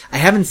U.N.C.L.E., I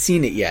haven't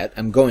seen it yet.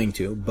 I'm going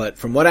to, but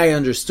from what I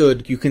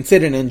understood, you can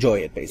sit and enjoy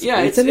it, basically.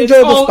 Yeah, it's an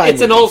enjoyable spy movie.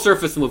 It's an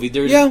all-surface movie.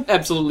 There's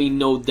absolutely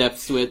no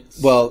depth to it.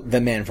 Well,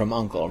 The Man from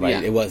U.N.C.L.E., right?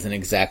 Yeah. It wasn't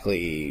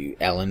exactly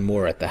Alan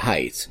Moore at the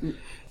height.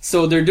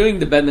 So they're doing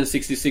the Batman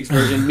 66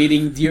 version,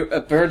 meeting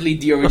apparently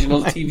the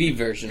original TV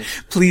version.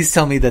 Please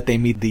tell me that they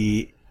meet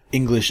the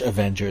English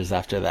Avengers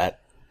after that.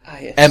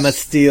 Emma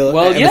Steel.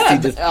 Well, Emma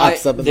Steel just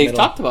pops up in the middle. They've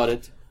talked about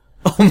it.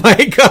 Oh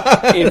my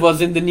god! It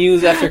was in the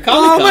news after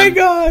Comic-Con. Oh my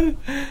god!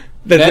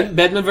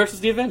 Batman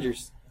versus the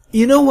Avengers.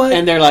 You know what?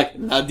 And they're like,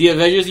 not the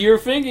Avengers you're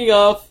thinking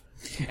of.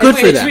 Good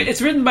for them.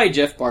 It's written by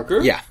Jeff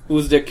Parker, yeah,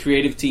 who's the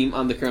creative team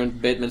on the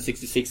current Batman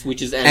 66,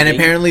 which is ending. And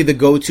apparently the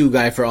go-to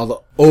guy for all the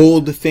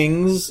old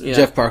things. Yeah.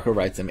 Jeff Parker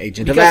writes them.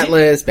 Agent of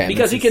Atlas, Batman.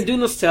 Because he can do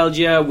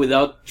nostalgia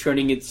without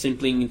turning it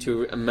simply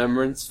into a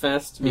remembrance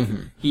fest.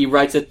 Mm-hmm. He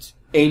writes it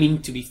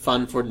aiming to be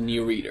fun for the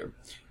new reader.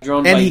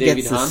 Drawn by David Hahn. And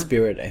he gets the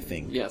spirit, I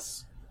think.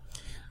 Yes.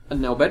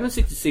 And now Batman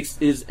 66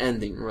 is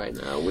ending right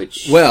now,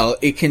 which... Well,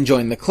 it can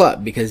join the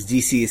club because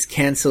DC is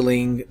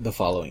canceling the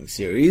following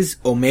series.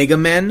 Omega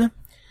Men,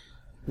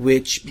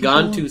 which...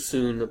 Gone too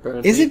soon,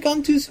 apparently. Is it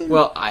gone too soon?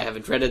 Well, I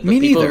haven't read it, but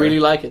people really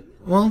like it.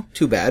 Well,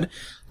 too bad.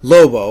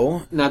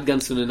 Lobo. Not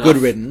gone soon enough. Good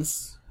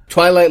riddance.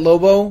 Twilight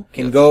Lobo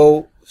can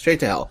go straight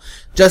to hell.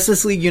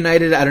 Justice League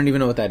United, I don't even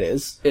know what that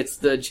is.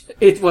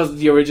 It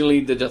was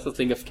originally the Justice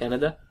League of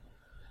Canada.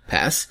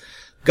 Pass.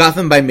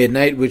 Gotham by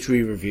Midnight, which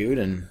we reviewed,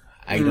 and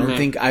I don't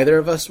think either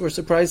of us were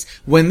surprised.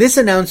 When this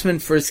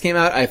announcement first came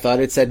out, I thought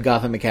it said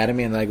Gotham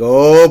Academy, and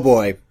oh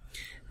boy,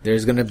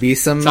 there's gonna be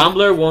some...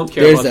 Tumblr won't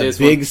care about this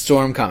There's a big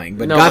storm coming.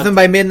 But Gotham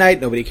by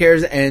Midnight, nobody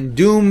cares, and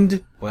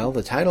Doomed, well,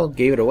 the title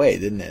gave it away,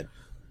 didn't it?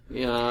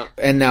 Yeah.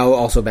 And now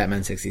also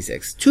Batman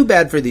 66. Too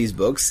bad for these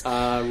books.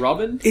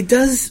 Robin? It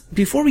does,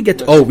 before we get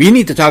to... Oh, we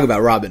need to talk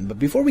about Robin, but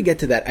before we get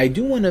to that, I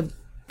do want to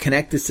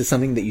connect this to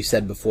something that you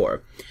said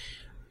before.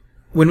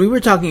 When we were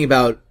talking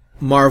about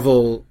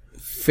Marvel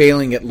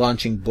failing at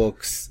launching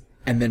books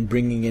and then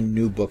bringing in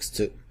new books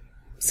to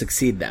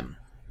succeed them,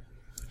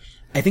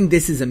 I think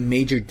this is a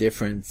major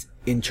difference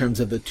in terms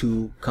of the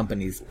two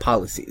companies'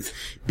 policies.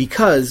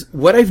 Because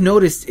what I've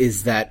noticed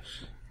is that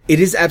it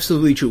is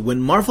absolutely true.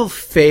 When Marvel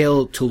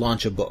failed to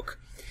launch a book,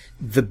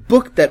 the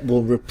book that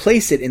will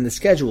replace it in the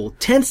schedule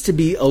tends to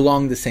be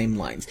along the same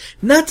lines.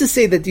 Not to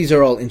say that these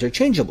are all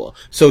interchangeable.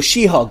 So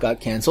She-Hulk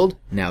got canceled.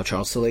 Now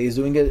Charles Soule is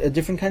doing a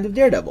different kind of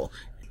Daredevil.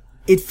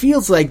 It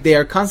feels like they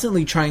are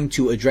constantly trying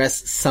to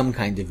address some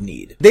kind of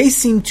need. They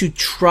seem to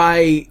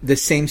try the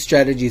same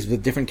strategies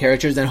with different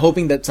characters and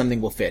hoping that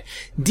something will fit.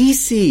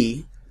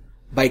 DC,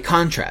 by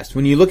contrast,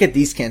 when you look at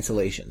these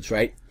cancellations,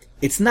 right,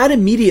 it's not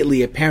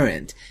immediately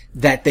apparent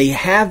that they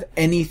have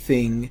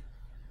anything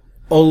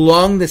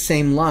along the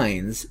same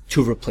lines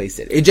to replace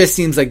it. It just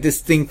seems like this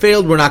thing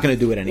failed, we're not going to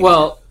do it anymore.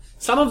 Well,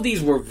 some of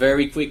these were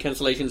very quick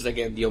cancellations.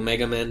 Again, the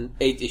Omega Man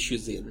 8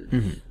 issues in.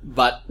 Mm-hmm.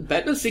 But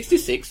Batman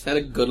 66 had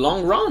a good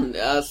long run.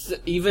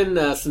 Even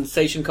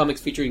Sensation Comics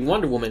featuring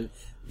Wonder Woman,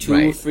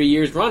 2-3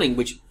 years running,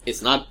 which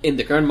is not, in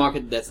the current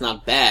market, that's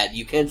not bad.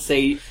 You can't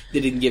say they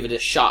didn't give it a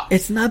shot.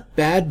 It's not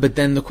bad, but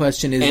then the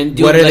question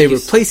is, what are they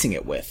replacing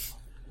it with?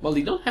 Well,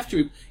 you don't have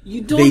to...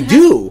 They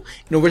do!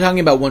 We're talking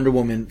about Wonder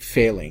Woman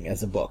failing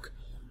as a book.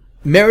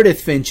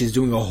 Meredith Finch is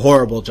doing a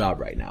horrible job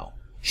right now.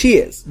 She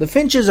is. The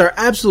Finches are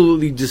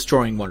absolutely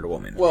destroying Wonder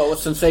Woman. Well,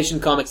 Sensation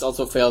Comics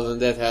also fails,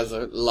 and that has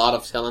a lot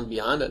of talent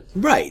behind it.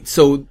 Right.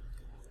 So,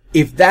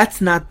 if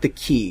that's not the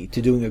key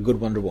to doing a good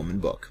Wonder Woman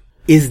book,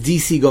 is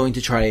DC going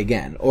to try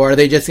again? Or are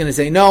they just going to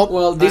say, no?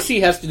 Well,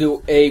 DC has to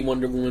do a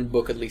Wonder Woman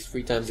book at least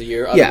 3 times a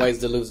year, otherwise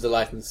they lose the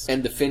license.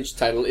 And the Finch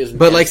title isn't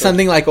But like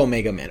something like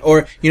Omega Man,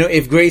 or,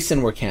 if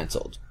Grayson were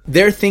canceled,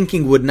 their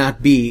thinking would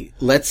not be,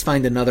 let's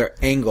find another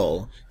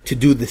angle to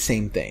do the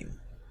same thing.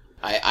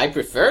 I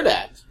prefer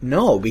that.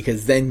 No,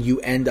 because then you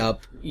end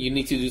up... You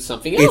need to do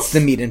something else. It's the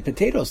meat and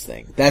potatoes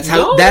thing. That's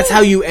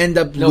how you end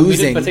up losing... No,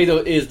 meat and potato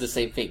is the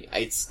same thing.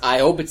 I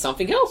hope it's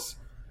something else.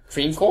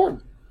 Cream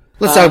corn.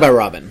 Let's talk about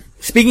Robin.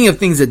 Speaking of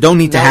things that don't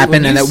need to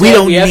happen and that we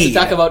don't need... We have to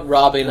talk about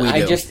Robin.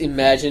 I just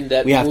imagine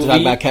that we have to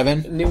talk about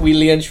Kevin?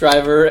 Leland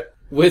Shriver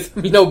with,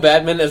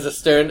 Batman as the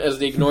stern, as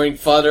the ignoring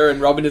father, and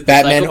Robin is the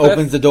Batman psychopath.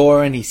 opens the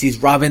door and he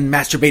sees Robin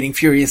masturbating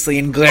furiously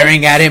and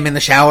glaring at him in the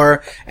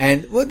shower.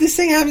 And, this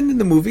thing happened in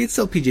the movie. It's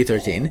still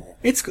PG-13.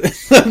 It's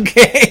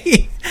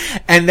okay.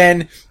 And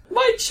then...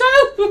 My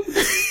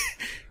childhood!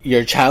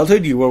 Your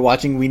childhood? You were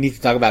watching We Need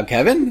to Talk About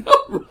Kevin?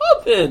 Oh,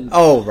 Robin!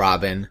 Oh,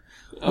 Robin.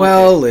 Okay.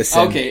 Well,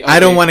 listen. Okay. I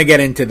don't want to get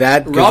into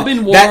that.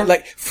 Robin wore...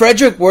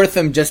 Frederick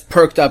Wortham just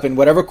perked up in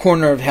whatever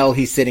corner of hell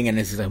he's sitting in.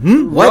 It's like,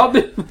 what?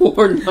 Robin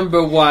War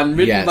 #1,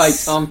 written by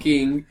Tom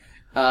King,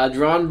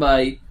 drawn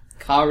by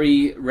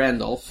Kari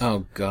Randolph.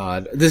 Oh,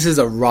 God. This is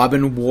a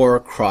Robin War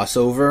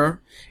crossover.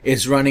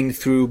 It's running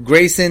through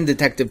Grayson,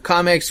 Detective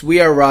Comics, We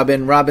Are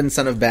Robin, Robin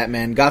Son of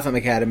Batman, Gotham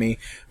Academy,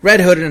 Red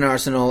Hood and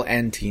Arsenal,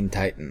 and Teen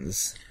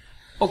Titans.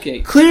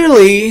 Okay.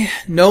 Clearly,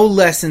 no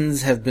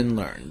lessons have been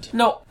learned.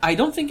 No, I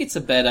don't think it's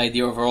a bad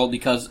idea overall,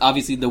 because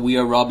obviously the We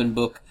Are Robin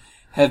book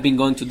have been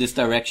going to this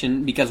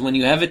direction, because when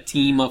you have a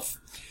team of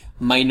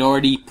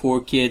minority poor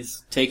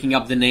kids taking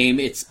up the name,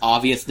 it's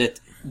obvious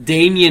that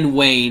Damian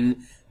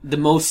Wayne, the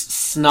most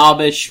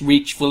snobbish,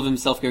 reach full of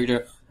himself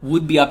character,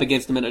 would be up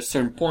against them at a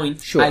certain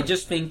point. Sure. I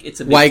just think it's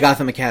a bit... Why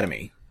Gotham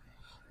Academy?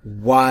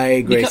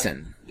 Why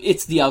Grayson? Because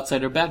it's the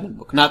Outsider Batman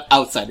book. Not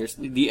Outsiders.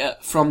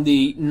 From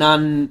the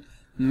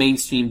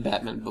non-mainstream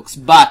Batman books.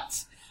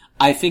 But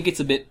I think it's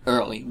a bit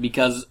early,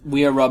 because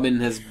We Are Robin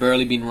has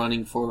barely been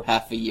running for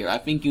half a year. I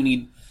think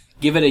you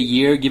give it a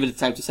year, give it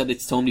time to set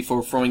its tone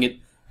before throwing it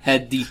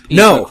head deep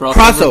into a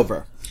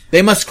crossover.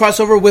 They must cross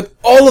over with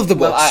all of the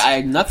books. Well,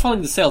 I'm not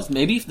following the sales.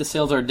 Maybe if the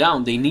sales are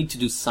down, they need to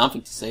do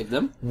something to save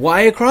them.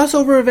 Why a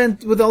crossover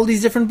event with all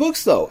these different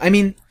books, though? I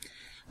mean,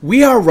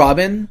 We Are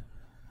Robin,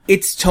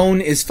 its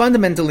tone is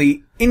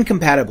fundamentally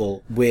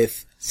incompatible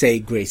with, say,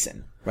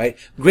 Grayson, right?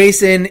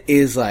 Grayson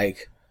is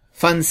like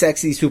fun,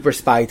 sexy, super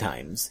spy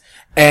times.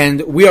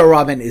 And We Are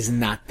Robin is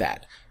not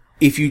that.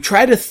 If you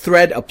try to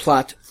thread a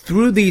plot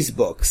through these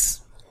books...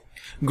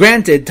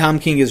 Granted, Tom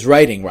King is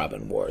writing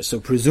Robin War, so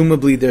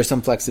presumably there's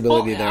some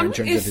flexibility there in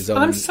terms of his own...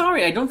 I'm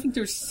sorry, I don't think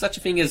there's such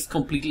a thing as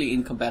completely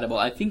incompatible.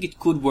 I think it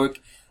could work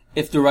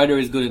if the writer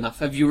is good enough.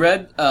 Have you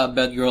read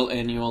Batgirl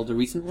Annual, the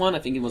recent one? I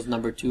think it was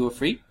number 2 or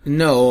 3.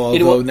 No,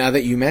 although now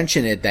that you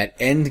mention it, that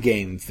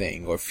Endgame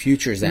thing, or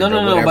Future's End,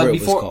 or whatever it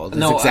was called,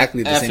 it's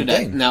exactly the same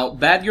thing. Now,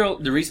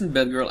 the recent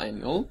Batgirl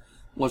Annual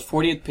was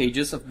 48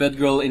 pages of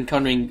Batgirl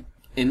encountering,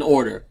 in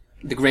order,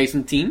 the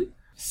Grayson team,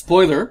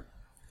 spoiler,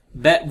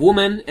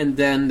 Batwoman, and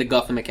then the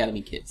Gotham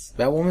Academy kids.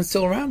 Batwoman's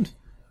still around?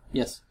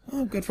 Yes.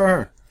 Oh, good for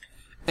her.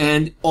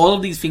 And all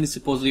of these things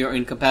supposedly are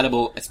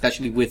incompatible,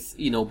 especially with,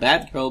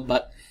 Batgirl,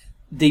 but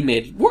they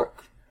made it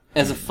work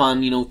as a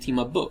fun,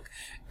 team-up book.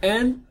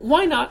 And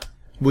why not?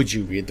 Would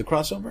you read the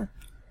crossover?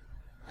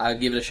 I'll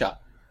give it a shot.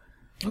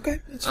 Okay,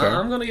 that's fair.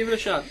 I'm gonna give it a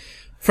shot.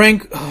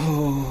 Frank,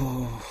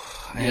 I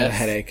have a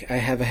headache. I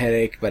have a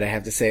headache, but I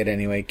have to say it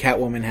anyway.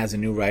 Catwoman has a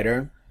new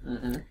writer.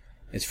 Mm-hmm.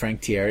 It's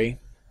Frank Thierry.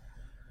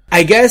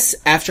 I guess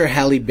after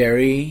Halle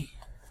Berry,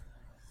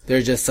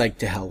 they're just like,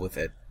 to hell with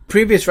it.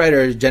 Previous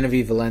writer,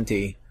 Genevieve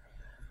Valenti,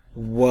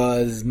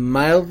 was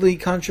mildly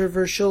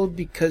controversial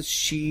because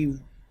she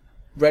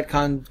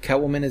retconned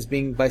Catwoman as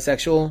being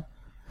bisexual.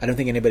 I don't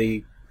think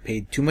anybody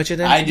paid too much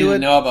attention to it. I didn't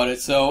know about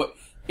it, so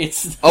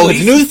It's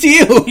it's news to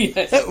you.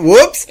 Yes.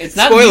 Whoops! It's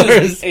not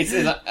Spoilers. news.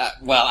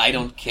 Well, I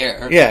don't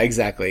care. Yeah,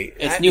 exactly.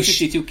 It's New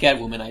 52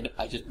 Catwoman.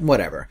 I just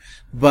whatever.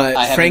 But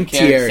I Frank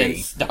haven't cared Thierry.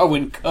 since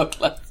Darwin Cook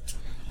left.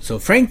 So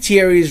Frank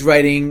Thierry is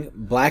writing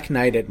Black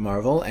Knight at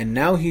Marvel, and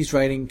now he's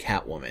writing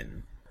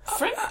Catwoman.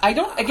 Frank, I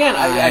don't. Again,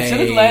 I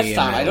said it last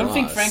time. I don't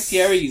think lost. Frank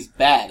Thierry is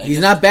bad. He's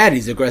not bad.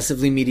 He's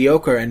aggressively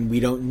mediocre, and we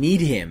don't need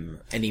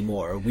him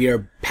anymore. We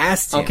are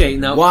past him. Okay,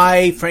 now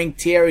why Frank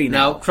Thierry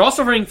now now?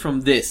 crossovering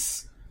from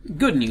this,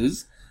 good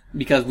news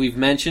because we've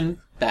mentioned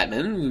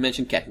Batman, we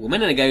mentioned Catwoman,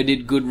 and a guy who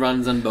did good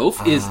runs on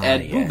both is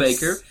Ed yes.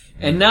 Brubaker.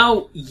 And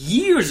now,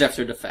 years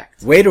after the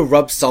fact, Way to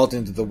rub salt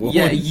into the wound.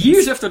 yeah,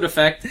 years after the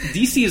fact,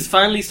 DC is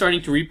finally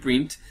starting to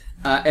reprint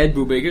Ed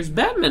Brubaker's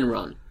Batman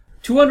run.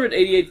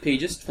 288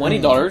 pages,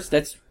 $20.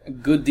 That's a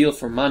good deal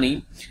for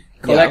money.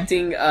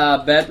 Collecting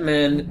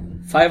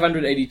Batman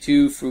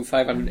 582 through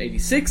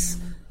 586,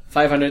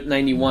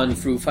 591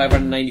 through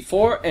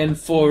 594, and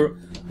for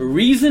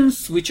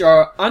reasons which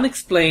are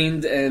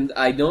unexplained and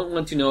I don't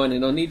want to know and I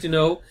don't need to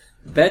know,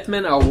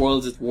 Batman Our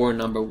Worlds at War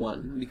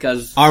 #1.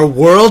 Because Our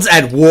world's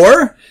at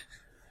war?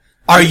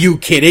 Are you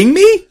kidding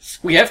me?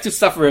 we have to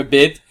suffer a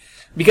bit.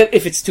 Because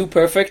if it's too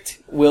perfect,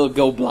 we'll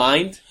go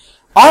blind.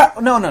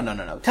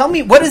 No. Tell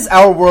me, what is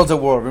Our World's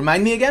at War?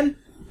 Remind me again?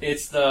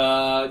 It's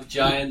the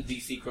giant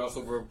DC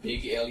crossover,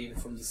 big alien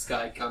from the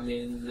sky come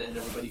in and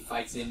everybody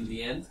fights in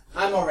the end.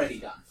 I'm already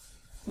done.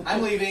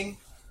 I'm leaving.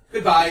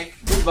 Goodbye.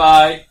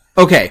 Goodbye.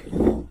 Okay.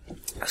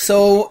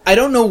 So, I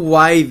don't know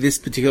why this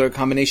particular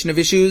combination of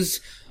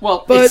issues.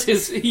 Well, But-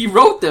 he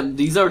wrote them.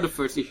 These are the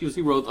first issues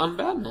he wrote on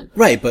Batman.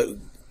 Right, but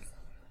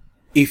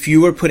if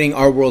you were putting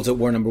Our World's at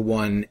War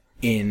 #1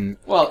 in...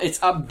 Well, it's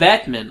a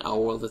Batman Our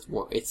World at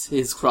War. It's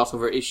his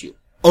crossover issue.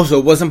 Oh, so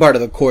it wasn't part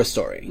of the core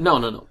story.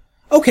 No.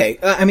 Okay,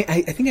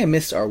 I think I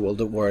missed Our World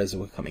at War as it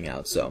was coming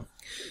out, so...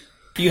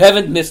 You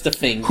haven't missed a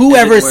thing.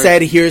 Whoever as it were.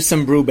 said, here's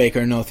some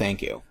Brubaker, no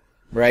thank you.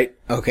 Right?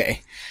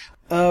 Okay.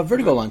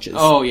 Vertigo launches.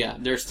 Oh, yeah,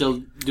 they're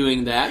still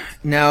doing that.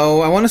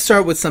 Now, I want to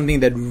start with something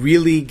that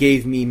really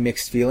gave me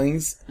mixed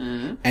feelings,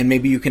 and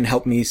maybe you can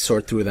help me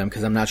sort through them,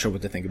 because I'm not sure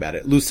what to think about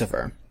it.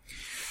 Lucifer.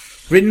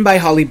 Written by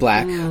Holly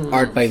Black,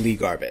 art by Lee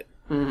Garbett.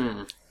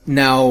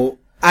 Now,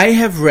 I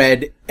have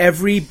read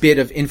every bit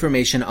of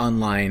information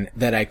online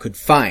that I could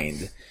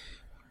find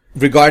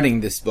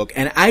regarding this book,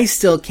 and I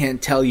still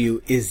can't tell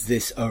you, is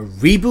this a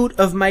reboot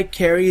of Mike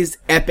Carey's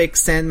epic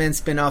Sandman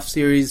spin-off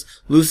series,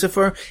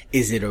 Lucifer?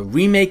 Is it a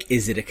remake?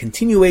 Is it a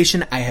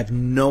continuation? I have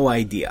no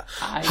idea.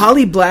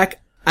 Holly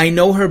Black, I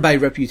know her by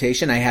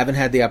reputation. I haven't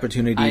had the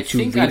opportunity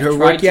to read her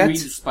work yet. I tried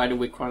to read the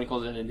Spiderwick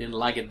Chronicles and I didn't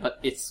like it, but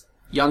it's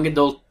young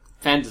adult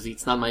fantasy.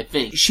 It's not my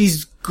thing.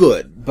 She's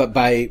good, but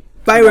by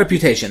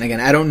reputation. Again,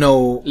 I don't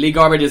know. Lee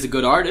Garbett is a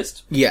good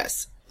artist.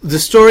 Yes. The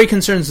story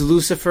concerns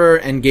Lucifer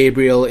and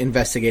Gabriel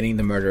investigating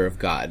the murder of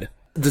God.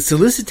 The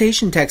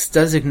solicitation text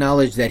does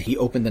acknowledge that he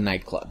opened the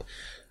nightclub.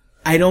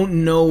 I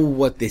don't know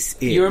what this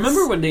is. You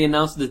remember when they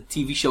announced the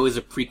TV show is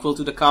a prequel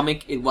to the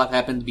comic? What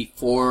happened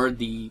before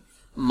the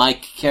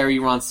Mike Carey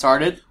run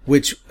started?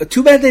 Which,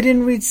 too bad they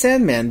didn't read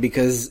Sandman,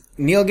 because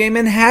Neil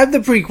Gaiman had the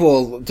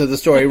prequel to the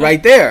story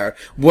right there.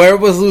 Where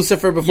was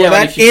Lucifer before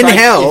that? In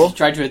hell. If you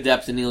try to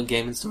adapt the Neil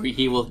Gaiman story,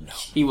 he will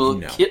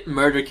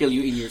kill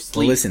you in your sleep.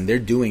 Well, listen, they're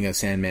doing a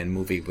Sandman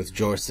movie with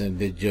Jordan,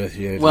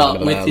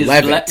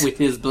 with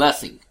his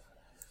blessing.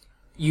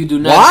 You do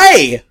not.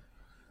 Why?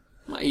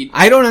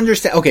 I don't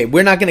understand. Okay,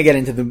 we're not going to get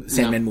into the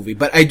Sandman movie,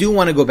 but I do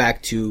want to go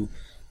back to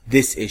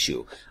this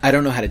issue. I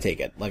don't know how to take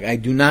it. Like, I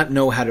do not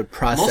know how to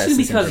process Mostly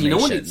this because, you know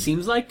what information. it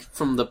seems like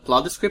from the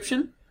plot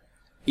description?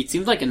 It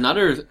seems like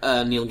another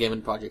Neil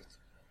Gaiman project.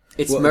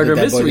 It's What, Murder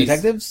the Dead Boy Mysteries.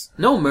 Detectives?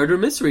 No, Murder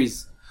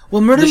Mysteries.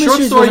 Well, Murder The short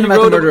Mysteries story wasn't he about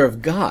the wrote murder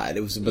of God.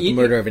 It was about the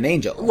murder of an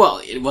angel. Well,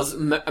 it was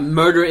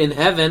Murder in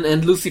Heaven,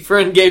 and Lucifer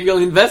and Gabriel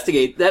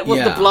investigate. That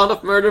was the plot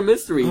of Murder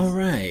Mysteries. All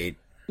right.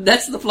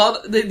 That's the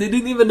plot. They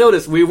didn't even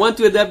notice. We want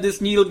to adapt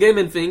this Neil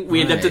Gaiman thing.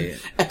 We adapted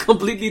a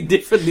completely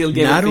different Neil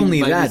Gaiman Not thing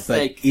only by that,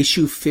 mistake. but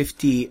issue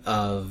 50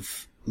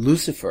 of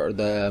Lucifer,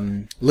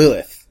 the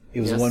Lilith.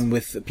 It was the one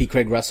with P.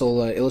 Craig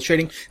Russell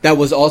illustrating. That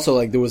was also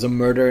like there was a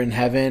murder in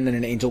heaven and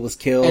an angel was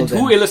killed. And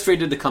who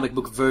illustrated the comic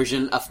book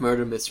version of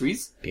Murder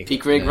Mysteries? P.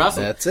 Craig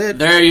Russell. That's it.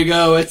 There you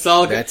go. It's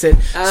all good. That's it.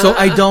 So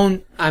I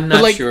don't... I'm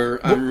not like, sure.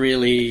 I'm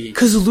really...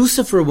 Because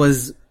Lucifer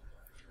was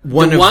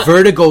one of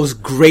Vertigo's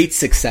great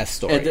success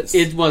stories.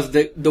 It was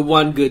the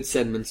one good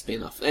Sandman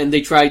spin-off. And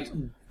they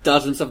tried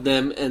dozens of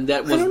them, and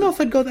that was... I don't know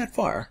if I'd go that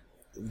far.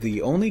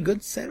 The only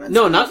good Sandman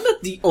No, spin-off?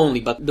 not the only,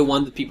 but the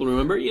one that people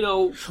remember, you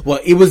know... Well,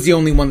 it was the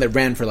only one that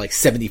ran for like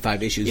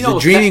 75 issues. You know, the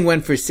Dreaming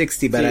went for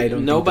 60, but I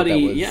don't think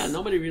that was... Yeah,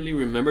 nobody really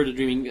remembered the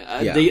Dreaming.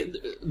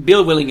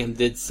 Bill Willingham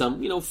did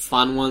some,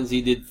 fun ones.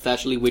 He did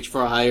Thashley Witch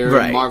for Hire,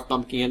 right. Marv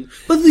Pumpkin.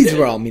 But these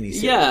were all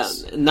miniseries. Yeah,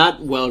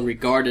 not well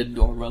regarded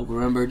or well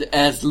remembered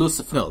as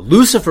Lucifer. No,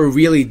 Lucifer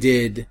really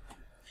did...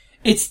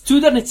 It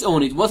stood on its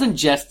own. It wasn't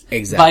just...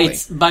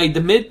 Exactly. By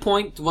the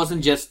midpoint, it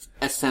wasn't just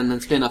a Sandman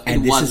spin-off.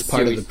 And it this was is part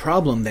series. of the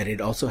problem, that it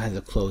also has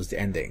a closed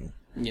ending.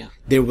 Yeah.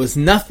 There was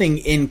nothing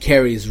in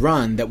Carey's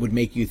run that would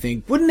make you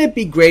think, wouldn't it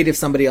be great if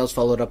somebody else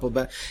followed up with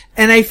that?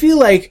 And I feel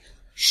like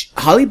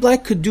Holly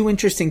Black could do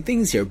interesting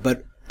things here,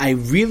 but I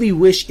really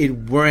wish it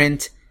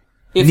weren't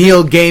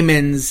Neil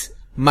Gaiman's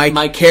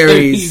Mike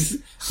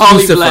Carey's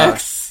Holly Lucifer.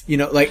 Black's. You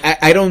know, like,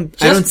 I don't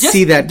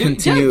see that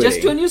continuity. Yeah,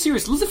 just do a new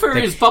series. Lucifer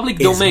is public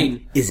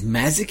domain. Is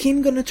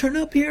Mazikeen gonna turn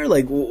up here?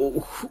 Like,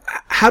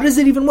 how does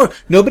it even work?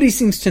 Nobody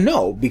seems to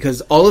know, because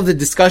all of the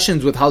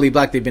discussions with Holly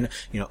Black, they've been,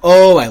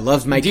 I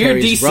loved Mike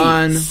Carey's DC,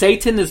 run.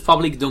 Satan is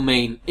public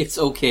domain. It's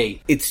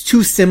okay. It's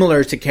too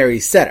similar to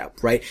Carey's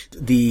setup, right?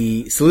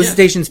 The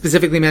solicitation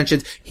specifically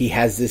mentions he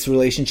has this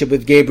relationship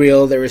with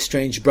Gabriel, they're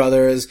estranged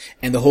brothers,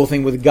 and the whole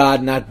thing with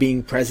God not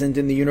being present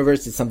in the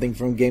universe is something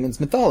from Gaiman's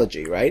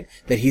mythology, right?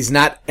 That he's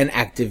not an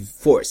active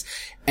force.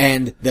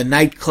 And the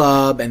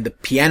nightclub and the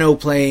piano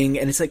playing,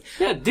 and it's like...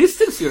 Yeah,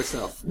 distance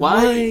yourself. Why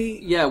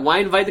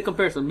invite the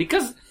comparison?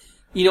 Because,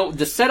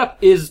 the setup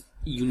is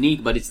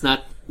unique, but it's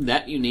not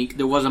that unique.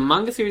 There was a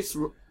manga series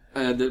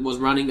that was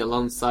running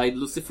alongside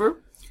Lucifer,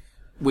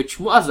 which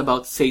was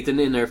about Satan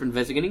and Earth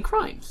investigating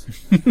crimes.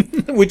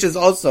 Which is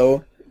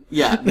also...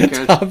 Yeah, the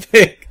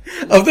topic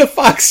of the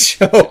Fox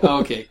show.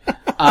 Okay.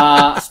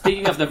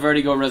 Speaking of the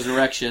Vertigo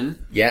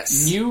Resurrection.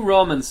 Yes. New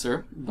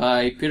Romancer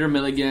by Peter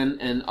Milligan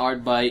and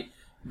art by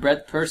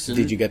Brett Person.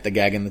 Did you get the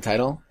gag in the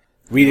title?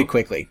 Read it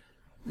quickly.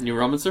 New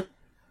Romancer?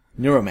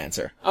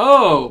 Neuromancer.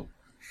 Oh!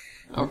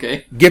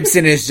 Okay.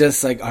 Gibson is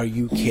just like, are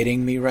you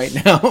kidding me right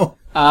now?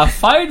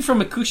 Fired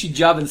from a cushy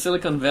job in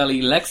Silicon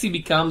Valley, Lexi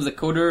becomes a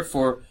coder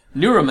for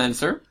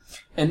Neuromancer,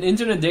 an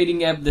internet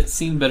dating app that's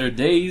seen better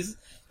days.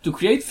 To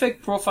create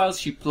fake profiles,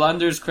 she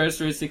plunders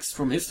characteristics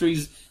from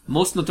history's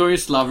most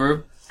notorious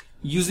lover.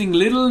 Using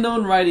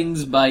little-known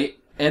writings by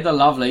Ada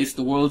Lovelace,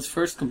 the world's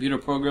first computer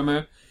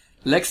programmer,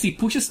 Lexi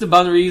pushes the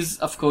boundaries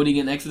of coding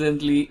and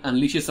accidentally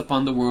unleashes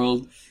upon the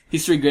world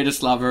history's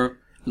greatest lover,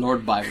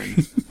 Lord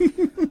Byron.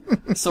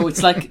 So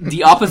it's like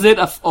the opposite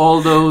of all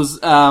those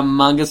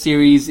manga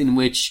series in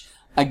which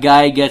a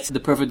guy gets the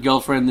perfect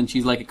girlfriend and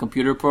she's like a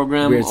computer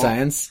program. Weird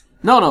Science?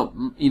 No,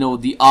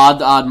 the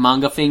odd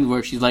manga thing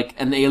where she's like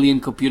an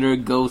alien computer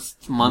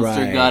ghost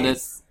monster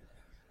goddess.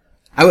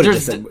 I would have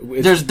just said...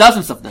 There's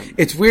dozens of them.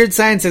 It's Weird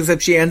Science,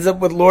 except she ends up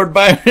with Lord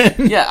Byron.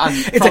 Yeah, I'm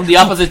from the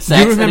opposite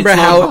sex. Do you remember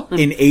how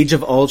in Age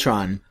of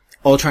Ultron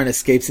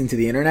escapes into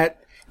the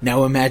internet?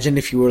 Now imagine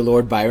if you were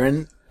Lord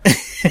Byron.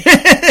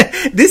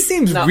 This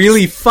seems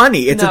really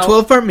funny. It's a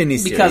 12-part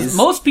miniseries. Because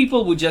most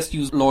people would just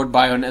use Lord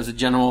Byron as a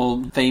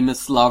general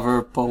famous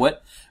lover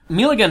poet.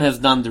 Milligan has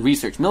done the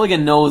research.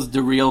 Milligan knows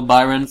the real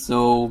Byron,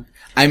 so...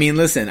 I mean,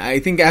 listen, I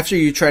think after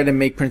you try to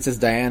make Princess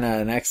Diana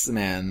an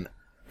X-Man,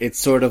 it's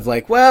sort of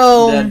like,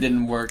 well... That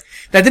didn't work.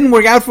 That didn't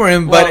work out for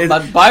him,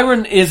 but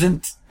Byron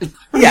isn't...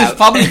 Yeah.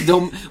 Public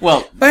domain.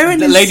 Well,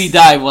 Lady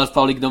Di was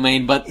public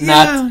domain, but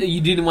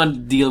you didn't want to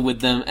deal with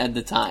them at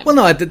the time. Well,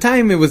 no, at the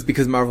time it was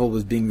because Marvel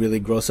was being really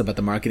gross about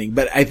the marketing.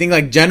 But I think,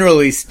 like,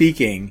 generally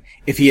speaking,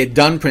 if he had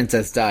done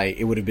Princess Di,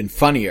 it would have been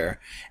funnier.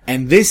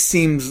 And this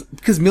seems,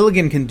 because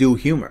Milligan can do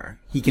humor.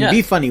 He can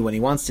be funny when he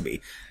wants to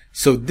be.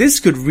 So this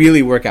could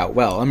really work out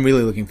well. I'm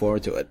really looking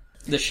forward to it.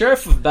 The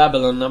Sheriff of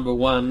Babylon,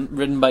 #1,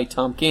 written by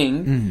Tom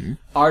King,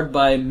 art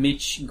by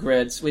Mitch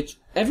Gretz, which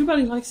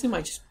everybody likes him.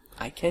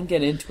 I can't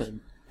get into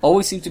him.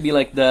 Always seems to be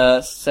like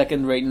the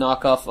second-rate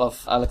knockoff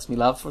of Alex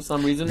Milov for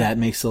some reason. That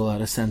makes a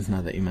lot of sense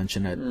now that you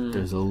mention it.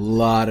 There's a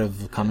lot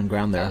of common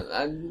ground there.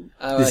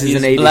 This is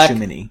an 8-issue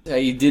mini.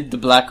 He did the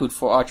Blackwood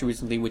for Archer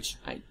recently, which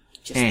I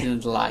just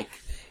didn't like.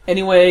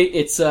 Anyway,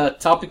 it's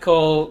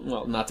topical.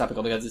 Well, not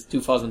topical because it's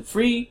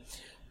 2003.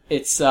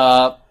 It's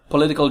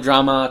political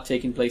drama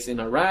taking place in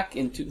Iraq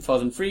in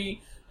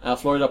 2003.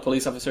 Florida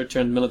police officer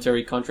turned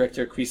military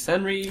contractor Chris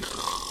Henry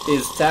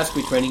is tasked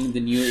with training the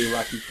new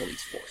Iraqi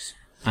police force.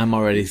 I'm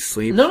already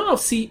asleep. No.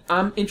 See,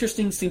 I'm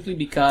interesting simply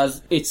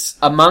because it's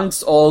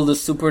amongst all the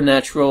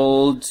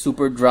supernatural,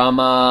 super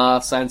drama,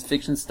 science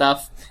fiction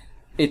stuff.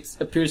 It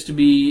appears to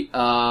be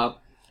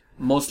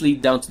mostly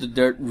down to the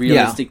dirt,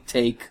 realistic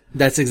take.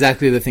 That's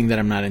exactly the thing that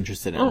I'm not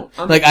interested in.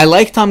 I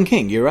like Tom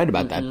King. You're right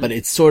about that. But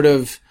it's sort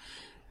of,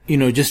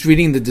 just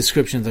reading the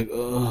descriptions, like,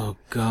 oh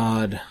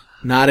God,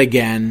 not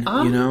again.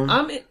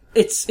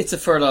 It's a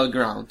fertile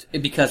ground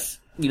because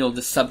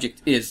the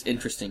subject is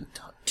interesting.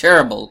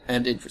 Terrible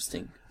and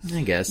interesting.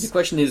 I guess. The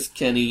question is,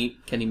 can he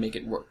make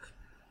it work?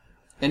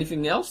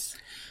 Anything else?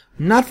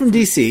 Not from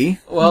DC.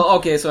 Well,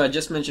 okay, so I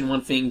just mentioned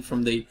one thing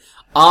from the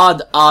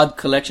odd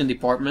collection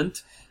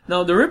department.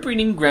 Now, they're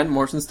repreenting Grant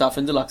Morrison stuff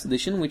in deluxe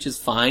edition, which is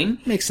fine.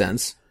 Makes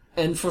sense.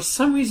 And for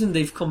some reason,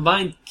 they've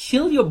combined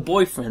Kill Your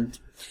Boyfriend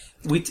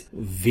with...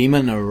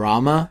 Vima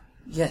Narama?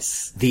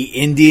 Yes. The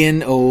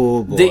Indian,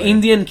 oh boy. The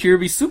Indian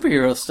Kirby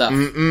superhero stuff.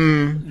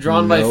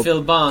 Drawn by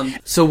Phil Bond.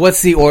 So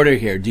what's the order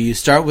here? Do you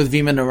start with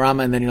Vima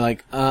Narama and then you're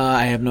like,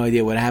 I have no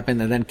idea what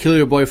happened, and then Kill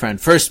Your Boyfriend,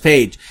 first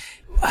page.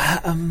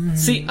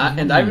 See,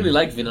 and I really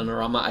like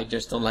Vinanarama. I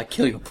just don't like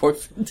Kill Your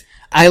Boyfriend.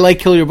 I like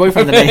Kill Your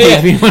Boyfriend and I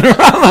hate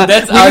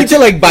Vinanarama. We need to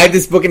like buy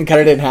this book and cut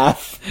it in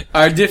half.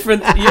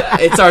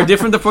 It's our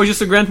different approaches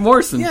to Grant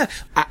Morrison. Yeah,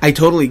 I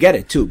totally get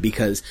it too,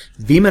 because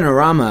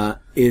Vimanarama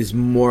is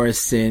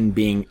Morrison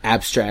being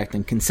abstract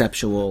and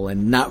conceptual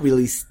and not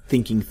really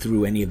thinking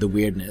through any of the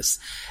weirdness.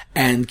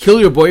 And Kill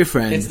Your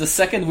Boyfriend... It's the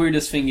second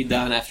weirdest thing he'd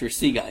done after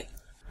Seaguy.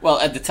 Well,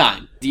 at the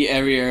time. The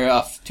area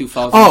of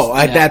 2000. Oh,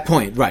 at that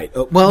point, right.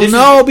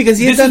 Because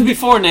he had done...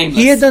 before Nameless.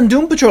 He had done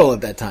Doom Patrol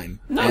at that time.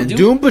 No, and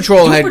Doom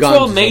Patrol had gone... Doom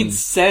Patrol made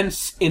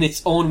sense in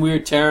its own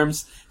weird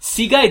terms.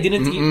 Seaguy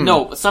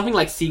didn't... something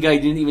like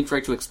Seaguy didn't even try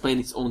to explain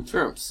its own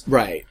terms.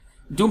 Right.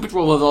 Doom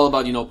Patrol was all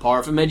about, power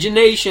of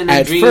imagination and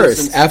at dreams.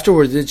 First,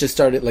 afterwards it just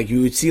started, like,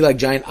 you would see, like,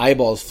 giant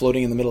eyeballs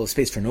floating in the middle of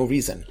space for no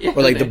reason. Yeah,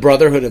 or, like, the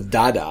Brotherhood of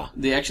Dada.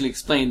 They actually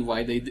explained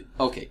why they did.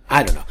 Okay.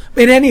 I don't know.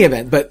 In any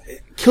event, but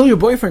Kill Your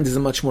Boyfriend is a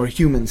much more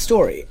human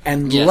story.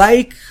 And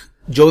like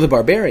Joe the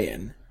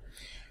Barbarian,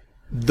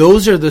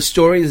 those are the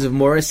stories of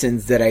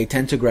Morrison's that I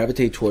tend to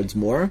gravitate towards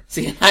more.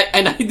 See,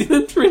 I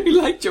didn't really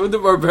like Joe the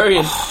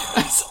Barbarian.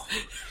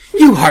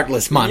 You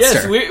heartless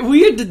monster. Yes,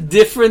 we had the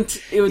different,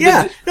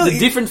 the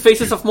different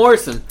faces of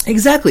Morrison.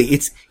 Exactly.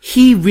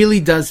 He really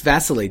does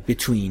vacillate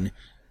between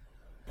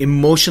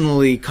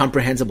emotionally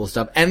comprehensible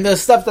stuff and the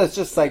stuff that's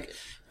just like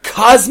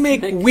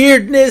cosmic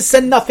weirdness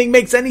and nothing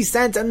makes any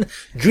sense and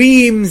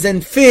dreams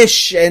and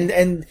fish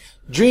and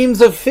dreams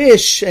of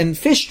fish and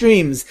fish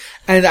dreams.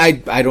 And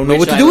I don't know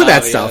what to do with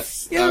that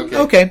stuff. Yeah,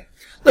 okay.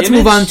 Let's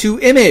move on to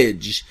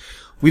Image.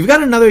 We've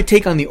got another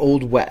take on the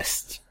Old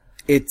West.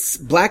 It's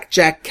Black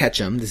Jack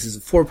Ketchum. This is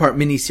a 4-part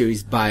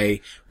miniseries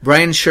by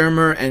Brian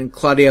Shermer and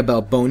Claudia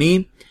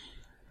Balboni.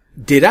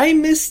 Did I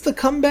miss the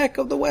comeback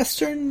of the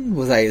Western?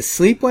 Was I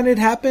asleep when it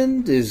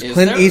happened? Is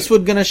Clint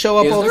Eastwood going to show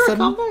up all of a sudden? Is there a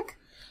comeback?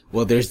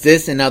 Well, there's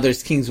this, and now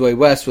there's Kingsway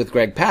West with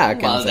Greg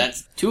Pak. Well,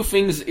 that's two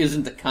things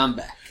isn't a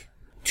comeback.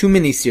 2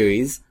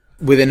 miniseries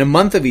within a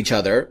month of each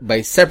other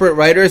by separate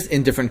writers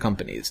in different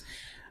companies.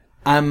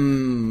 I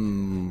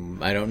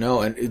don't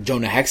know. And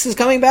Jonah Hex is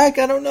coming back.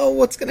 I don't know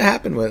what's going to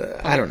happen with it.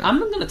 I don't know. I'm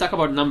not going to talk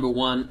about number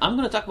 1. I'm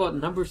going to talk about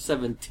number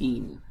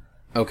 17.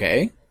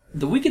 Okay.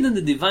 The Wicked and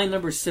the Divine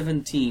number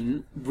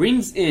 17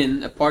 brings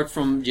in, apart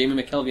from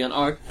Jamie McKelvey on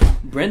art,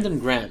 Brendan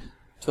Graham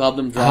to help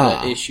them draw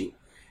that issue.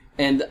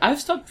 And I've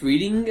stopped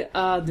reading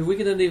The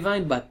Wicked and the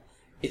Divine, but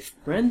if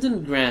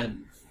Brendan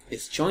Graham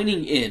is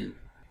joining in,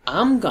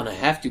 I'm going to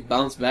have to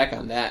bounce back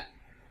on that.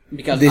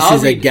 Because this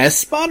is a guest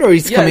spot, or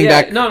he's coming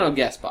back? No,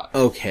 guest spot.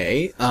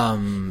 Okay.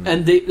 And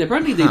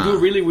apparently they do a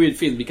really weird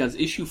thing, because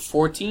issue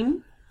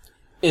 14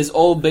 is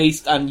all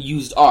based on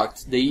used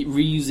art. They're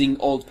reusing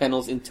old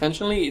panels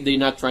intentionally. They're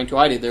not trying to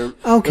hide it. They're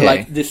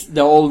like this.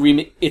 They're all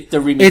it's the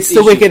remix. It's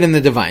the Wicked and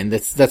the Divine.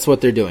 That's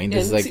what they're doing.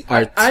 This is like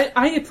art.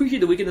 I appreciate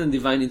the Wicked and the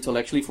Divine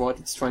intellectually for what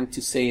it's trying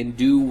to say and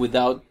do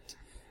without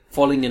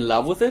falling in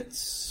love with it.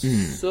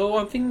 So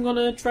I think I'm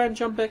gonna try and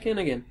jump back in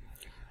again.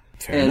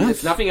 Fair enough.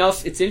 If nothing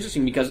else, it's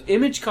interesting because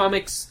Image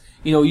Comics,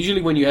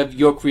 usually when you have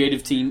your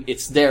creative team,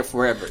 it's there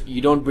forever.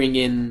 You don't bring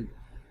in...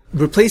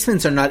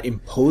 Replacements are not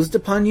imposed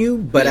upon you,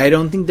 but I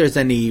don't think there's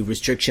any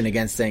restriction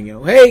against saying,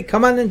 hey,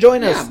 come on and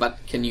join us. Yeah, but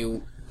can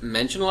you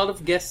mention a lot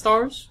of guest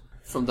stars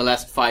from the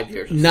last 5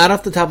 years? Not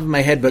off the top of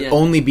my head, but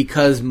only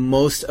because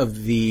most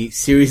of the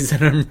series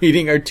that I'm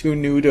reading are too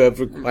new to have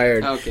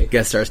required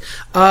guest stars.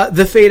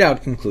 The Fade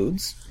Out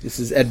concludes. This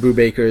is Ed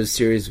Brubaker's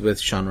series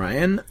with Sean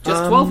Ryan.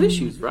 Just 12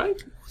 issues, right?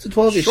 So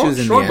 12 issues in the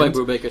end. Short by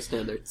Brubaker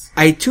standards.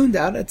 I tuned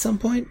out at some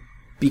point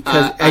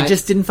because I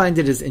just didn't find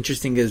it as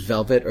interesting as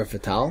Velvet or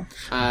Fatale.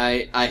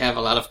 I have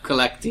a lot of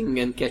collecting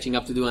and catching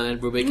up to do on Ed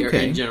Brubaker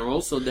in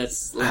general, so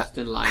that's left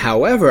in line.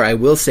 However, I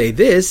will say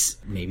this.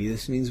 Maybe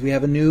this means we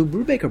have a new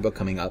Brubaker book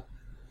coming up.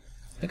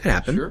 That could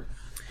happen. Sure.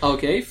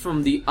 Okay,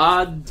 from the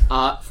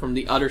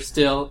other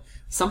still,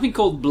 something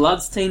called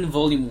Bloodstain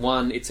Volume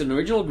 1. It's an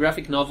original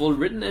graphic novel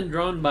written and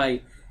drawn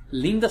by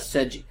Linda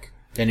Sejic.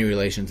 Any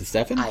relation to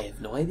Stefan? I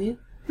have no idea.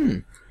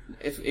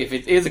 If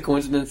it is a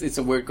coincidence, it's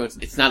a weird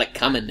coincidence. It's not a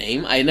common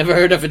name. I never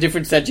heard of a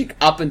different Sejic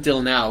up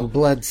until now.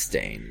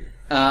 Bloodstain.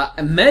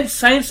 Mad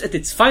science at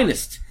its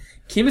finest.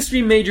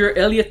 Chemistry major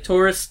Elliot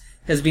Torres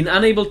has been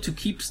unable to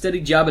keep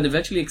steady job and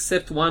eventually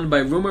accept one by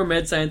rumor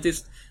mad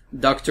scientist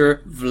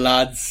Dr.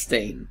 Vlad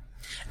Stain.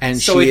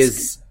 And so she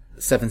is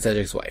Stefan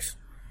Sejic's wife.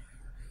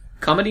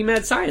 Comedy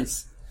mad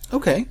science.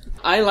 Okay.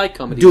 I like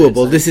comedy.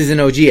 Doable. This is an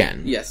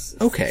OGN. Yes.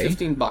 Okay.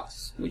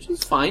 $15, which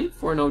is fine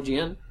for an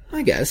OGN.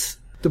 I guess.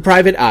 The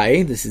Private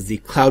Eye. This is the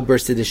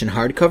Cloudburst Edition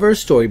hardcover.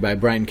 Story by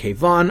Brian K.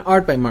 Vaughan.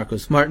 Art by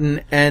Marcos Martin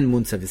and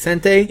Munsa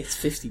Vicente. It's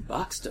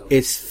 $50 though.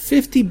 It's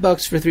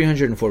 $50 for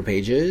 304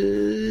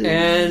 pages.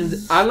 And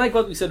I like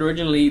what we said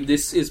originally.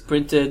 This is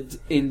printed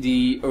in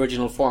the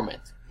original format.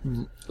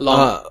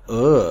 Why?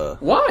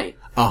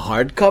 A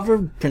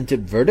hardcover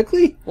printed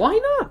vertically? Why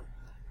not?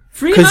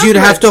 Because you'd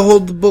have to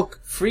hold the book.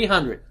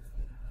 300.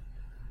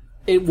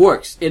 It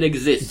works. It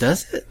exists.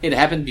 Does it? It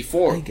happened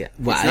before.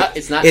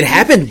 It's not. It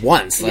happened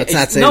once. Let's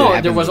not say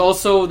no. There was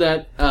also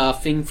that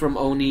thing from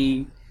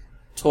Oni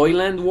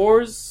Toyland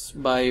Wars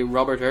by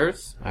Robert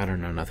Harris. I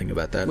don't know nothing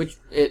about that.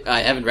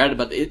 I haven't read it,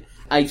 but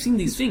I've seen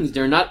these things.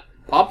 They're not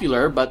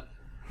popular, but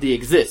they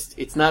exist.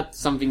 It's not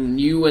something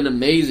new and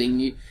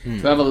amazing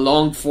to have a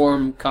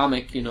long-form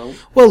comic, you know.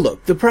 Well,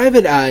 look, The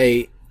Private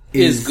Eye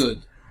is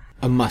good.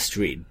 A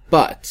must-read.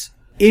 But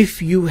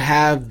if you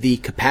have the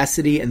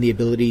capacity and the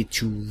ability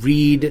to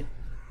read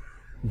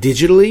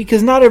digitally,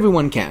 because not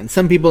everyone can.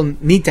 Some people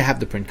need to have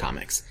the print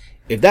comics.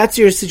 If that's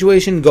your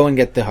situation, go and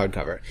get the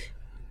hardcover.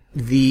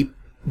 The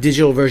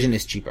digital version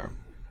is cheaper.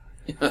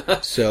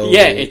 So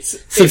yeah, it's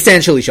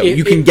substantially so.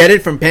 You can get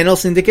it from Panel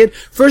Syndicate.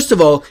 First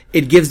of all,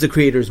 it gives the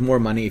creators more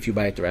money if you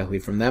buy it directly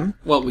from them.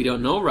 Well, we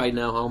don't know right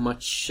now how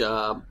much.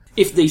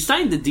 If they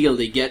sign the deal,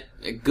 they get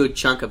a good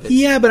chunk of it.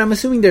 Yeah, but I'm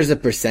assuming there's a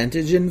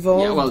percentage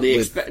involved. Yeah,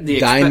 well,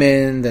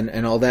 Diamond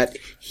and all that.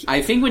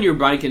 I think when you're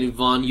Brian K.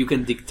 Vaughan, you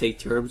can dictate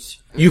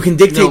terms. You can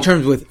dictate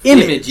terms with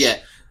Image. Yeah.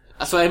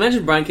 So I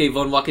imagine Brian K.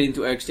 Vaughan walking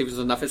into Eric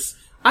Stapleton's office.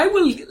 I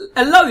will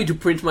allow you to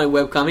print my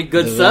webcomic,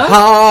 good sir.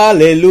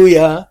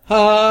 Hallelujah.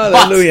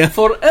 Hallelujah. But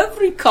for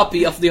every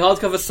copy of the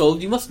hardcover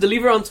sold, you must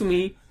deliver unto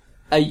me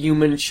a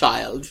human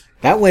child.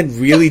 That went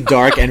really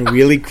dark and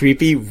really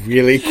creepy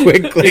really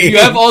quickly. If you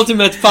have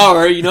ultimate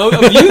power, you know,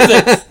 abuse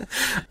it.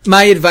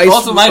 My advice...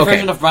 Also, my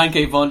version of Brian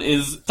K. Vaughan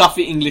is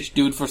stuffy English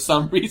dude for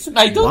some reason.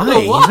 I don't know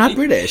why. He's not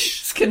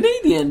British. He's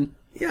Canadian.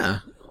 Yeah.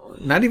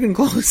 Not even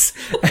close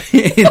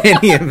in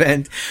any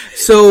event.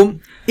 So...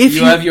 If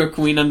you have your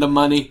queen and the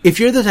money. If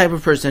you're the type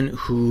of person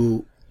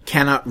who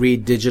cannot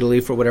read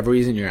digitally for whatever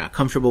reason, you're not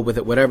comfortable with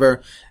it,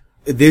 whatever,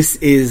 this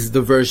is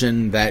the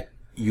version that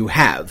you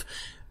have.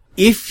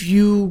 If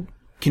you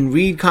can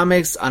read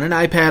comics on an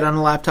iPad, on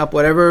a laptop,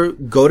 whatever,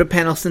 go to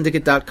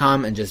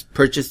panelsyndicate.com and just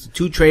purchase the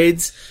 2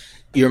 trades.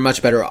 You're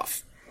much better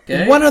off.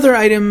 Okay. One other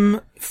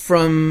item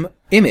from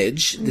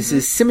Image. This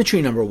is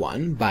Symmetry number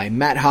 1 by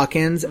Matt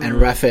Hawkins and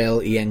Raphael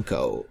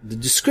Ienco. The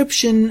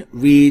description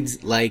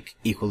reads like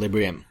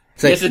Equilibrium.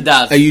 Like yes, it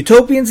does. A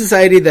utopian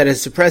society that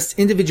has suppressed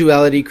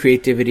individuality,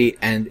 creativity,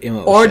 and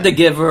emotion. Or The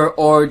Giver,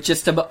 or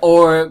just about,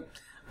 or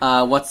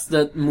what's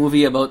that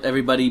movie about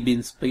everybody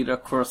being split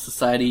across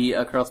society,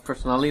 across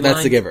personality lines?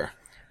 That's The Giver.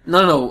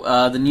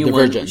 No, the new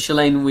Divergent. one.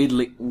 Shailene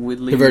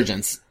Woodley.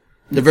 Divergence.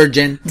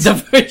 Divergent.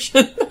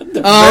 Divergent.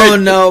 Oh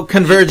no,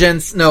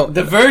 Convergence. No.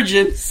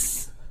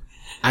 Divergence.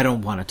 I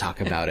don't want to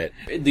talk about it.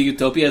 The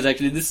utopia is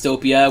actually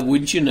dystopia,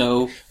 wouldn't you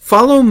know?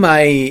 Follow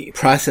my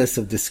process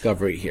of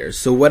discovery here.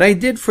 So what I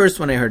did first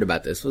when I heard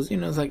about this was,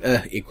 it's like,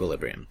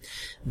 Equilibrium.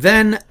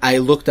 Then I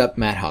looked up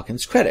Matt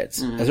Hawkins'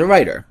 credits as a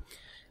writer.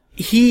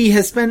 He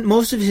has spent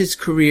most of his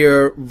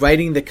career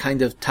writing the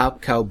kind of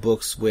Top Cow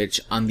books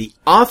which, on the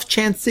off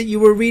chance that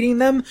you were reading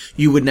them,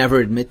 you would never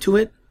admit to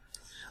it.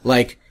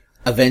 Like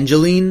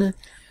Evangeline,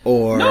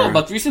 or no,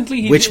 but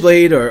recently he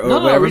Witchblade, or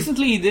whatever.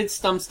 Recently he did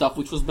some stuff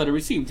which was better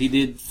received. He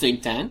did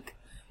Think Tank,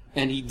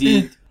 and he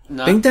did...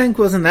 Think Tank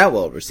wasn't that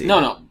well received.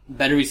 No,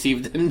 better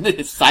received than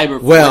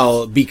Cyberforce.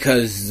 Well,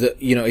 because, it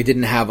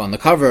didn't have on the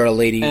cover a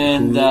lady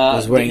who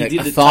was wearing like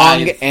a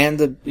thong and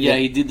a... Yeah,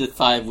 he did the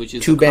Tithe, which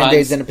is 2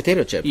 Band-Aids and a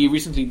potato chip. He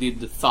recently did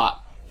the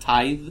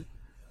Tithe,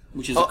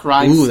 which is a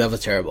crime. Ooh, that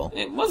was terrible.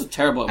 It wasn't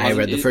terrible. I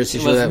read the first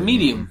issue of that. It was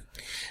medium.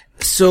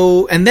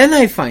 So, and then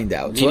I find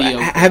out,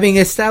 having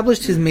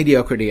established his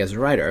mediocrity as a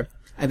writer,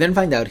 I then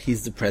find out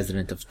he's the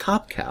president of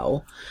Top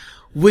Cow,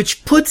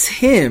 which puts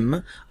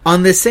him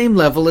on the same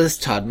level as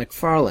Todd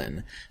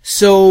McFarlane.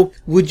 So,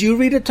 would you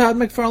read a Todd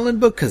McFarlane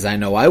book? Because I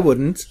know I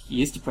wouldn't.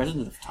 He is the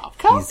president of Top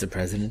Cow? He's the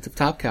president of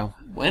Top Cow.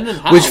 When and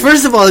how? Which,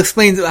 first of all,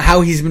 explains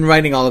how he's been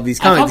writing all of these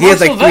comics. He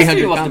has like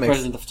 300 was comics. The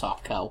president of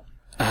Top Cow.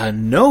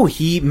 No,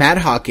 Matt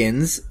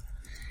Hawkins...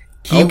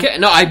 Okay,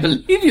 no, I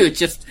believe you. It's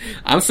just,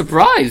 I'm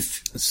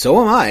surprised.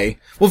 So am I.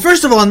 Well,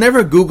 first of all,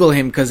 never Google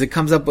him because it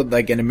comes up with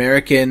like an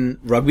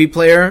American rugby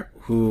player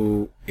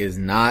who is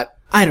not,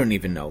 I don't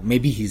even know.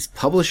 Maybe he's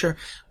publisher.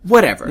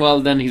 Whatever.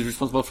 Well, then he's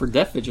responsible for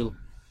Death Vigil.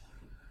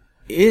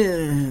 He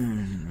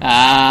didn't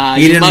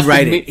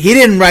write it. He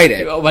didn't write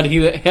it. But he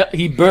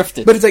birthed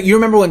it. But it's like, you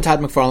remember when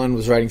Todd McFarlane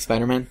was writing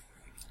Spider-Man?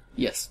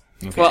 Yes.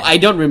 Okay. Well, I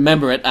don't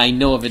remember it. I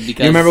know of it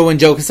because... You remember when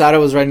Joe Quesada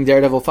was writing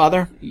Daredevil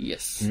Father?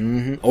 Yes.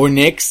 Mm-hmm. Or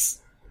Nyx?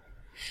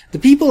 The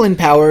people in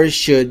power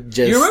should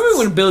just... You remember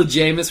when Bill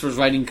Jamis was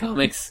writing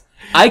comics?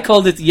 I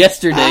called it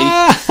yesterday.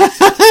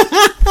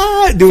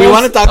 Do we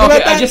want to talk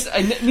about that?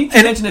 I need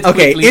to mention it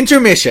quickly. Okay,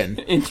 intermission.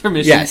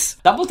 Yes.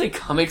 Double Take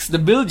Comics, the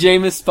Bill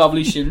Jamis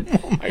publishing,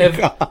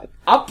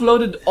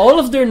 uploaded all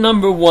of their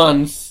number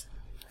ones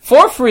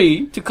for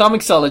free to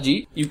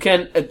Comixology. You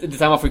can, at the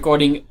time of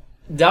recording,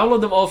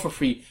 download them all for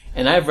free.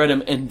 And I've read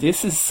them, and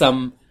this is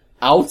some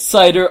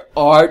outsider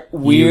art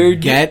weird...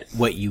 You get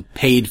what you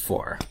paid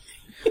for.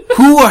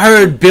 Who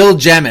heard Bill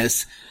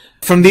Jamis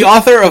from the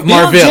author of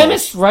Marvel? Bill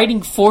Jamis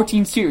writing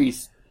 14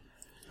 series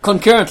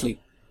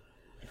concurrently.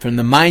 From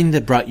the mind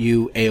that brought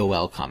you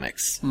AOL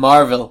Comics.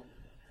 Marvel.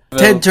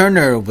 Ted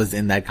Turner was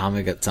in that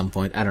comic at some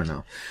point. I don't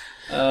know.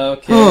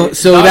 Okay.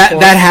 So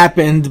that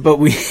happened, but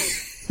we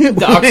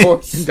Dark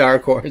Horse.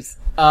 Dark Horse.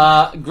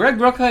 Greg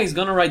Rucka is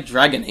gonna write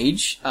Dragon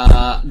Age.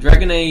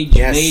 Dragon Age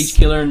Mage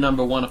Killer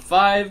number 1 of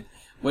 5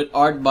 with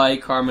art by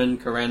Carmen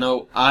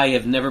Carreno. I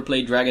have never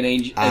played Dragon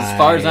Age as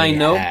far as I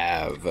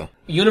know.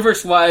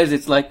 Universe-wise,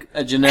 it's like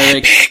a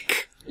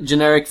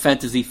generic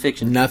fantasy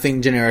fiction.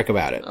 Nothing generic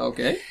about it.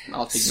 Okay,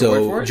 I'll take your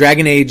word for it.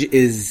 Dragon Age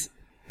is,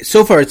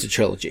 so far it's a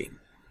trilogy.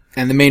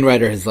 And the main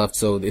writer has left,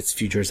 so its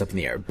future is up in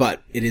the air.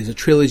 But it is a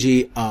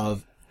trilogy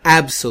of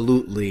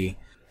absolutely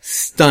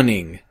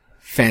stunning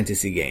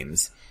fantasy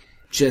games.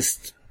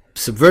 Just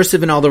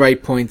subversive in all the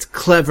right points,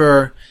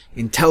 clever,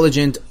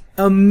 intelligent,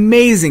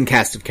 amazing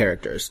cast of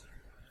characters.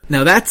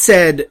 Now that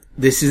said,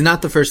 this is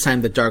not the first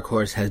time that Dark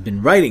Horse has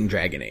been writing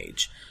Dragon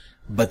Age.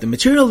 But the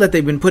material that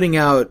they've been putting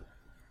out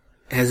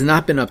has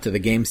not been up to the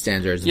game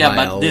standards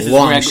by a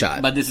long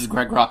shot. But this is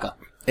Greg Rucka.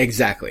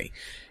 Exactly.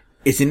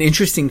 It's an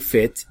interesting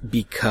fit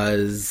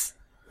because,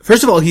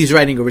 first of all, he's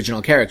writing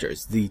original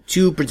characters. The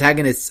two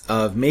protagonists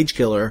of Mage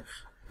Killer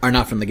are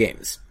not from the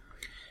games.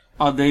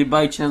 Are they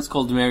by chance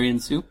called Mary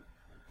and Sue?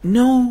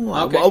 No.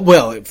 Okay.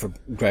 Well, for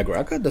Greg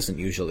Rucka, doesn't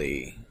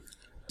usually...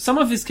 Some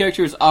of his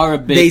characters are a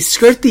bit... They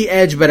skirt the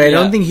edge, but I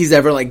don't think he's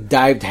ever,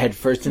 dived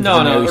headfirst into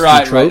the Mary Sue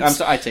tropes. Right. I'm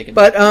sorry, I take it.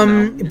 But,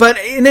 but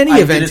in any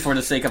event... I did it for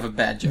the sake of a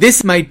bad joke.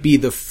 This might be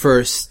the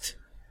first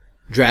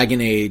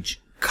Dragon Age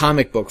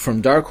comic book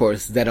from Dark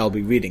Horse that I'll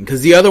be reading.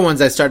 Because the other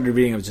ones I started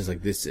reading, I was just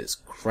like, this is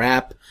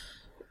crap.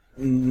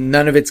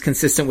 None of it's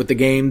consistent with the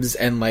games,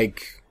 and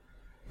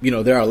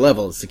there are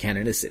levels to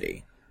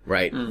canonicity,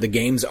 right? The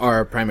games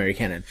are primary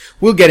canon.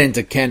 We'll get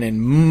into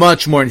canon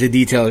much more into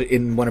detail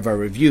in one of our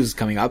reviews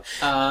coming up.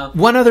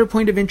 One other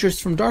point of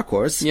interest from Dark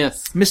Horse.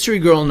 Yes. Mystery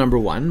Girl number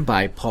 1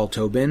 by Paul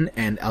Tobin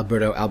and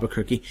Alberto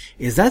Albuquerque.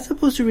 Is that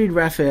supposed to read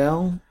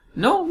Raphael?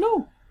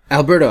 No.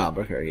 Alberto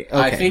Albuquerque. Okay.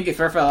 I think if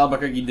Raphael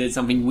Albuquerque did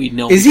something, we'd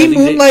know. Is he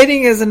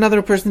moonlighting as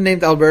another person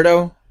named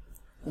Alberto?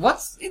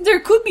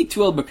 There could be two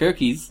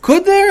Albuquerques.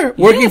 Could there?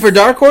 Working for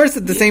Dark Horse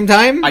at the same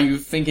time? Are you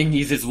thinking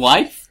he's his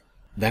wife?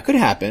 That could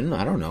happen.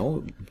 I don't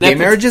know. Gay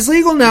marriage is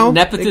legal now.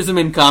 Nepotism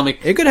in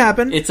comic. It could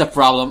happen. It's a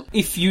problem.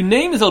 If your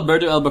name is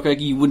Alberto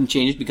Albuquerque, you wouldn't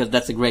change it because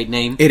that's a great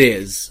name. It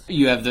is.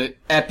 You have the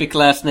epic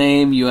last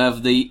name. You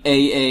have the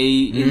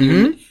AA in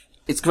your...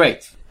 It's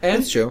great.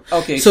 That's true.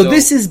 Okay, so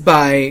this is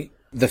by...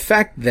 The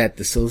fact that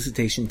the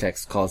solicitation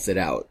text calls it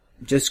out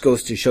just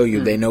goes to show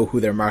you they know who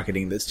they're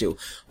marketing this to.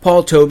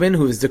 Paul Tobin,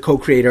 who is the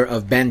co-creator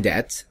of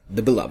Bandette,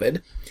 The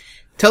Beloved,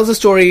 tells a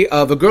story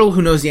of a girl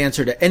who knows the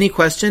answer to any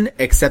question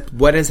except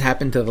what has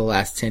happened to the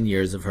last 10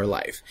 years of her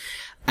life.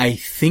 I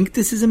think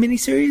this is a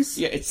miniseries?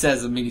 Yeah, it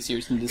says a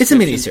miniseries in the description. It's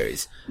a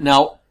miniseries.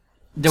 Now,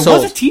 there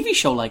was a TV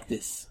show like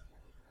this.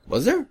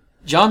 Was there?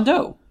 John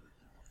Doe.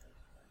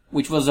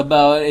 Which was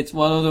it's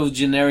one of those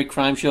generic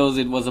crime shows.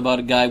 It was about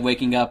a guy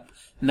waking up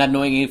not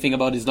knowing anything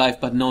about his life,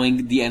 but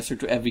knowing the answer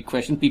to every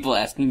question people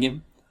asking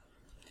him.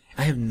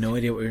 I have no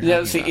idea what you're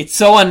talking about. It's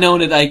so unknown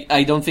that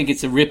I don't think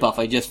it's a ripoff.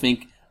 I just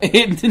think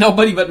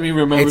nobody but me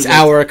remembers it's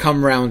our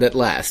come round at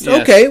last.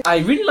 Yes. Okay. I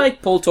really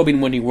like Paul Tobin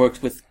when he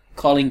works with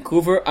Colin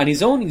Coover. On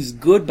his own, he's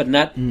good, but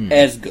not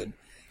as good.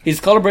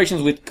 His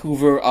collaborations with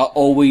Coover are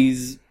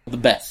always the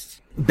best.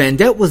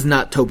 Bandette was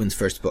not Tobin's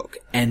first book.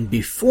 And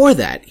before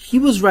that, he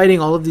was writing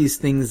all of these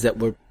things that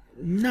were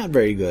not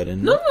very good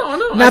and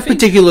not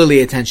particularly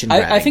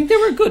attention-grabbing. I think they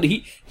were good.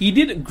 He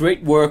did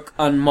great work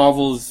on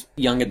Marvel's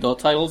young adult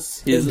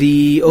titles.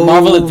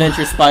 Marvel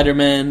Adventure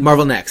Spider-Man.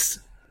 Marvel Next.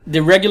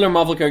 The regular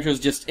Marvel characters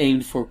just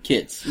aimed for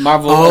kids.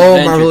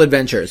 Marvel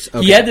Adventures.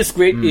 Okay. He had this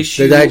great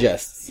issue. The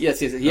digests. Yes.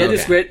 He had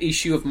this great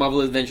issue of Marvel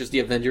Adventures,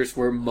 The Avengers,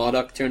 where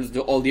MODOK turns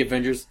all the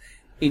Avengers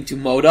into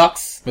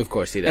MODOKs. Of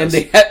course he does.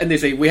 And they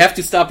say, we have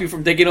to stop you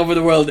from taking over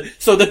the world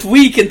so that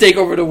we can take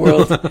over the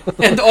world.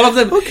 And all of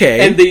them,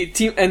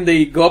 and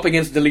they go up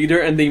against the leader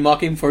and they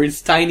mock him for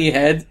his tiny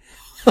head.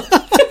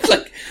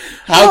 Like,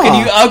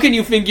 how can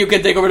you think you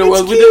can take over the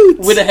world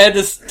with a head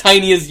as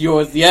tiny as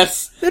yours?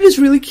 Yes. That is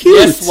really cute.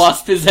 Yes,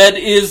 Wasp, his head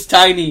is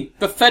tiny,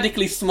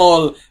 pathetically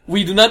small.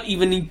 We do not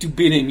even need to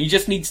beat him. He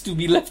just needs to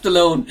be left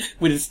alone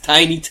with his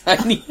tiny,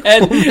 tiny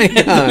head. Oh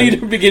and the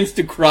leader begins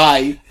to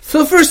cry.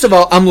 So first of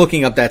all, I'm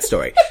looking up that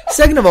story.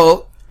 Second of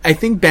all, I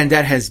think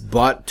Bandette has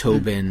bought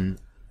Tobin.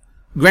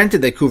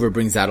 Granted that Coover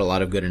brings out a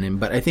lot of good in him,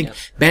 but I think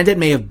Bandette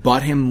may have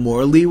bought him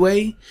more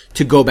leeway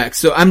to go back.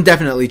 So I'm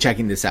definitely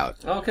checking this out.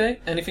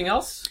 Okay. Anything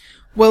else?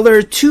 Well, there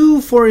are 2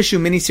 4-issue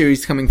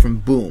miniseries coming from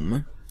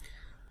Boom.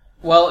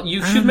 Well,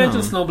 you should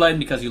mention Snowblind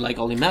because you like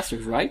Ollie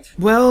Masters, right?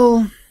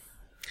 Well,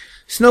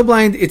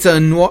 Snowblind, it's a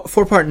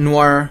 4-part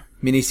noir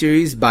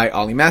miniseries by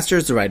Ollie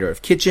Masters, the writer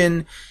of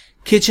Kitchen.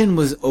 Kitchen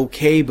was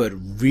okay, but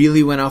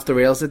really went off the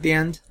rails at the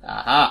end.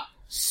 Aha.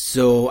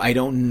 So, I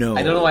don't know.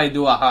 I don't know why I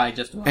do aha,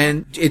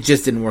 And it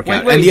just didn't work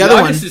out. Wait, and the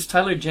other one is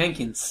Tyler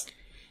Jenkins.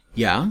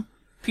 Yeah?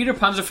 Peter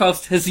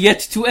Panzerfaust has yet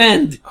to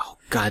end. Oh,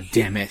 god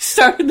damn it.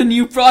 Started the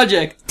new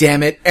project.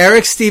 Damn it.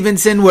 Eric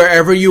Stevenson,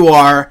 wherever you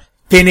are,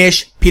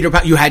 finish Peter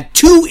Pan. You had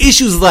 2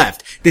 issues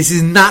left. This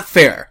is not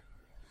fair.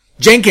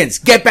 Jenkins,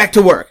 get back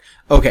to work.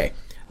 Okay.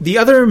 The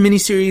other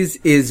miniseries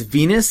is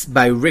Venus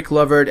by Rick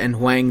Lovard and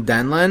Huang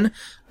Danlan.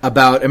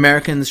 about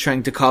Americans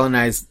trying to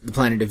colonize the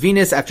planet of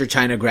Venus after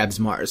China grabs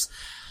Mars.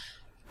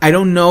 I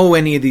don't know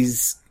any of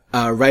these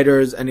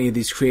writers, any of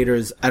these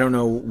creators. I don't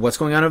know what's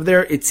going on over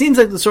there. It seems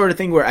like the sort of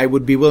thing where I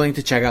would be willing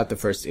to check out the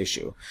first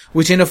issue,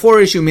 which in a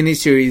 4-issue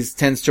miniseries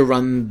tends to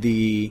run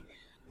the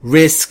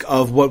risk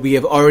of what we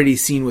have already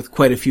seen with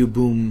quite a few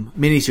Boom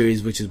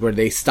miniseries, which is where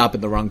they stop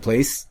in the wrong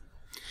place.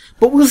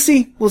 But we'll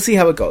see. We'll see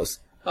how it goes.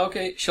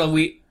 Okay, shall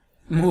we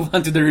move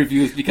on to the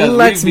reviews? Because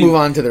let's move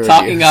on to the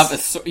talking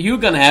reviews. You're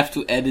gonna have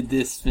to edit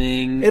this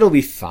thing. It'll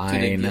be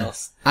fine.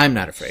 I'm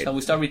not afraid. Shall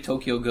we start with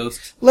Tokyo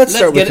Ghost? Let's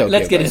start with Tokyo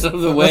Let's get it out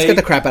of the way. Let's get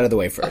the crap out of the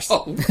way first.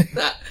 Oh,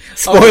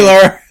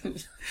 Spoiler!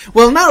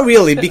 Well, not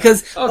really,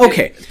 because...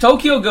 Okay.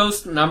 Tokyo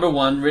Ghost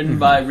 #1, written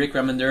by Rick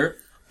Remender,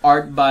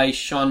 art by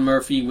Sean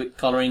Murphy, with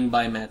coloring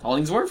by Matt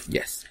Hollingsworth.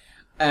 Yes.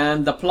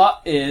 And the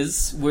plot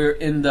is, we're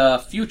in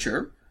the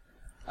future.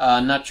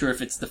 Not sure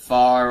if it's the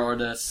far or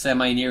the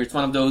semi-near. It's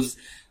one of those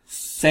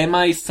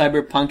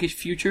semi-cyberpunkish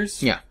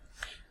futures. Yeah.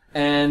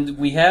 And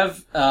we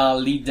have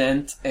Lee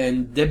Dent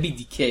and Debbie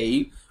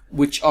Decay,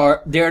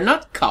 they're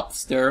not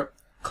cops, they're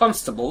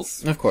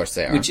constables. Of course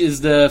they are. Which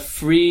is the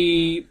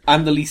free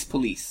Andalese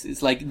police.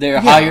 It's like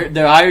they're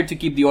hired to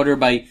keep the order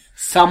by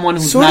someone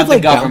who's sort not of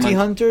like the government. bounty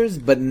hunters,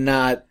 but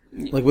not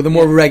like with a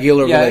more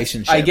regular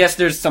relationship. I guess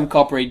there's some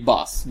corporate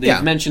boss.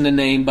 They've mentioned the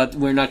name, but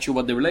we're not sure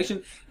what the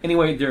relation.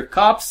 Anyway, they're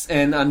cops,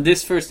 and on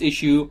this first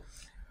issue,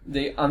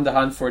 they on the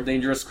hunt for a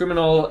dangerous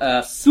criminal,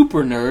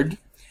 super nerd,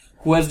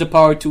 who has the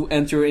power to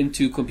enter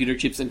into computer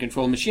chips and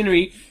control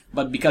machinery,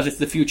 but because it's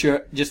the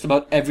future, just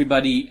about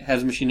everybody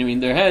has machinery in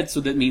their head, so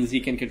that means he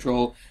can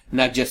control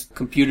not just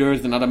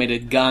computers and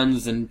automated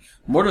guns and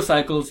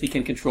motorcycles, he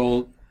can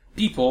control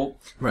people.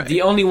 Right.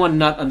 The only one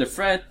not under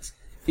threat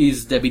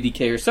is Debbie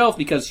Decay herself,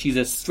 because she's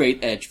a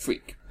straight-edge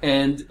freak.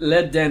 And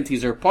Led Dent,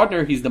 he's her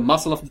partner, he's the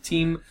muscle of the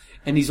team,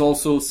 and he's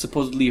also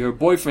supposedly her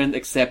boyfriend,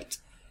 except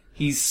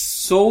he's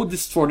so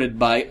distorted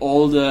by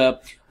all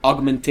the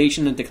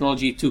augmentation and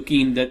technology it took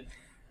in that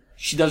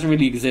she doesn't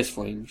really exist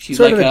for him. She's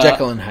sort like of a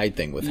Jekyll and Hyde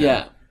thing with him.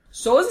 Yeah.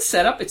 So as a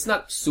setup, it's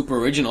not super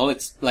original.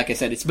 It's, like I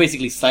said, it's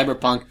basically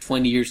Cyberpunk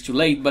 20 years too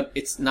late, but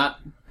it's not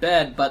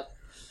bad. But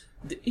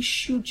the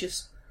issue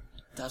just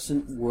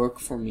doesn't work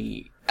for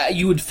me.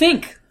 You would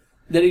think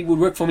that it would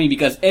work for me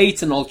because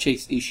it's an all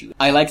chase issue.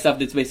 I like stuff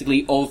that's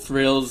basically all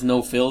thrills,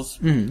 no fills.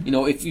 Mm-hmm. You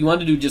know, if you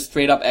want to do just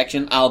straight up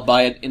action, I'll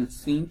buy it in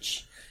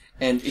cinch.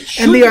 And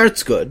the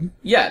art's good.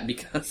 Yeah,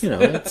 because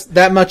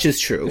that much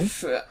is true.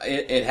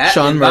 It has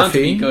Sean Murphy.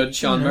 To be good.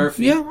 Sean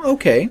Murphy. Yeah,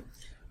 okay.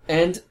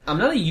 And I'm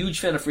not a huge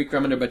fan of Rick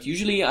Remender, but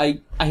usually I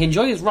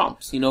enjoy his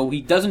romps. You know,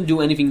 he doesn't do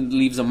anything that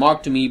leaves a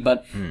mark to me,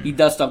 but he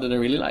does stuff that I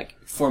really like.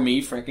 For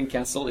me,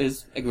 Frankencastle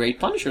is a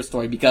great Punisher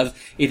story because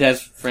it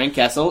has Frank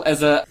Castle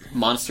as a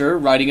monster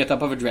riding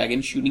atop of a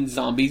dragon shooting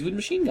zombies with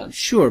machine guns.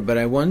 Sure, but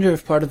I wonder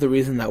if part of the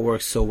reason that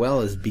works so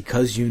well is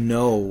because you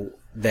know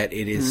that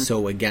it is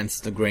so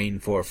against the grain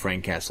for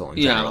Frank Castle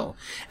in general.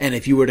 And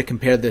if you were to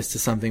compare this to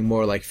something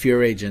more like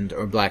Fear Agent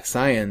or Black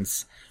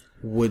Science,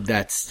 would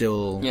that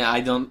still... Yeah,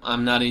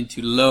 I'm not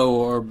into Low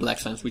or Black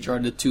Science, which are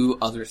the two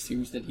other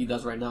series that he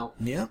does right now.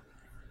 Yeah.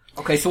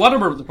 Okay, so what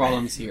are the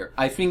problems here?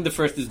 I think the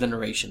first is the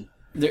narration.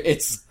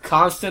 It's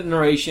constant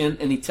narration,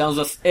 and he tells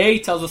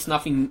us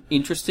nothing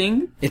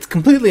interesting. It's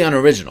completely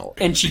unoriginal.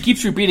 And she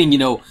keeps repeating,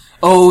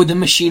 the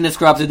machine has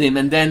corrupted him,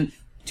 and then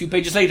 2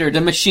 pages later,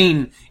 the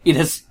machine,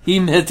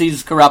 him that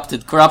is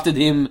corrupted. Corrupted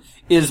him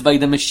is by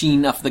the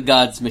machine of the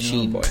God's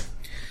machine. Oh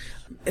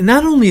boy.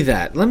 Not only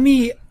that,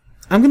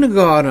 I'm gonna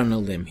go out on a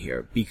limb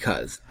here,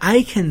 because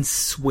I can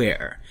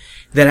swear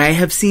that I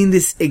have seen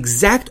this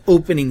exact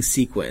opening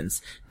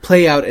sequence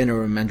play out in a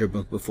Remender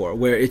book before,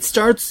 where it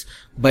starts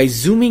by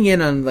zooming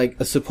in on like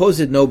a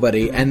supposed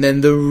nobody, and then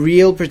the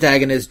real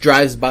protagonist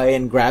drives by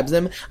and grabs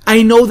him.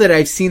 I know that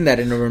I've seen that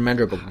in a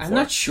Remender book before. I'm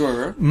not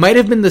sure. Might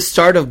have been the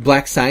start of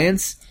Black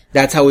Science.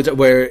 That's how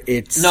where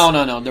it's... No,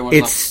 there was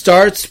it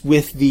starts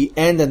with the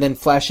end and then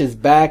flashes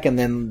back, and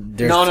then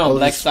there's... No,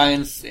 Black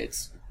Science,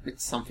 it's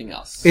something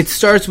else. It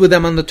starts with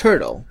them on the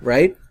turtle,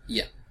 right?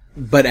 Yeah.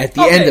 But at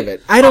the end of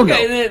it, I don't know.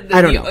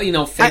 I don't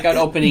know. Fake out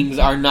openings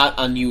are not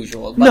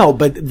unusual. But no,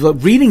 but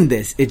reading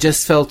this, it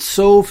just felt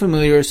so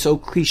familiar, so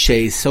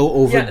cliche, so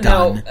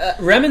overdone.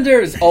 Remender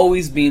has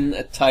always been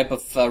a type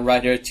of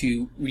writer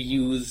to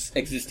reuse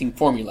existing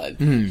formulas.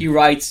 He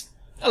writes,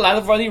 a lot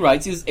of what he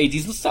writes is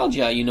 80s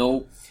nostalgia,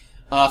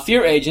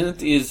 Fear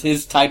Agent is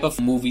his type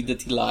of movie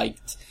that he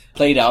liked,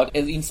 played out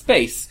in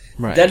space.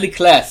 Right. Deadly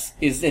Class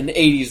is an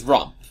 80s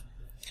romp.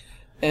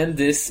 And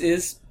this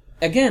is...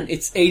 Again,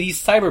 it's 80s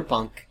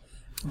cyberpunk,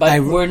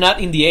 but we're not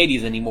in the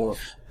 80s anymore.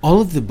 All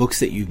of the books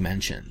that you've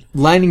mentioned,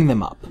 lining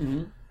them up.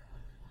 Mm-hmm.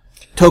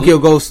 Tokyo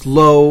Ghost,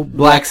 Low,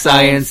 Black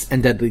Science,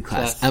 and Deadly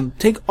Class.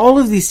 Take all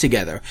of these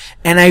together,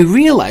 and I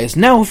realize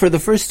now for the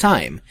first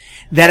time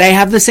that I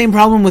have the same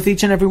problem with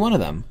each and every one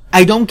of them.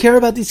 I don't care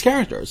about these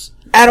characters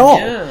at all.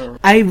 Yeah.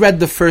 I read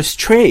the first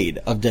trade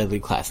of Deadly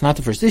Class, not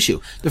the first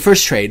issue. The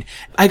first trade.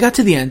 I got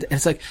to the end, and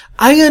it's like,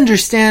 I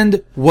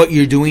understand what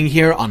you're doing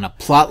here on a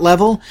plot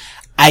level.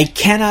 I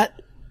cannot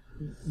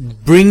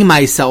bring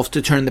myself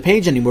to turn the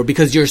page anymore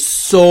because you're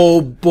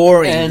so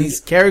boring. And these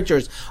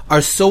characters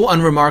are so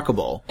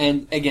unremarkable.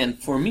 And again,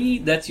 for me,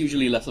 that's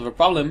usually less of a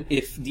problem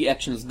if the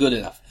action is good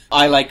enough.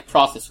 I like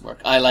process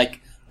work. I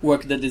like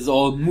work that is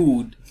all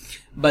mood.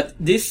 But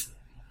this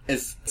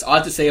is, it's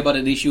odd to say about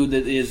an issue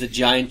that is a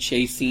giant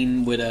chase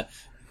scene with a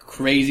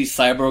crazy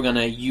cyborg on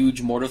a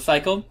huge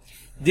motorcycle.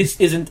 This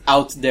isn't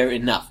out there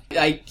enough.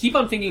 I keep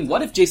on thinking,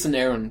 what if Jason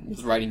Aaron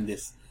was writing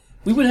this?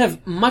 We would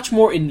have much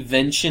more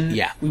invention.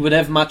 Yeah. We would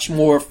have much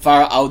more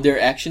far out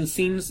there action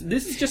scenes.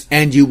 This is just...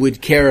 And you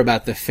would care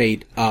about the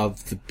fate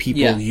of the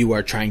people Yeah. you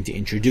are trying to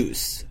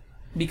introduce.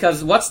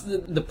 Because what's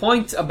the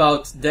point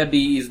about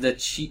Debbie is that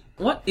she...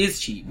 What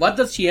is she? What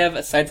does she have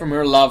aside from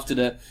her love to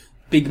the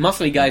big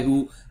muscly guy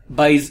who,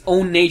 by his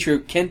own nature,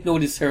 can't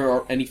notice her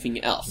or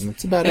anything else?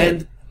 That's about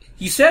and it.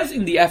 he says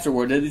in the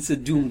afterword that it's a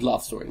doomed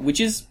love story, which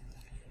is,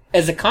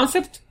 as a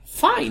concept,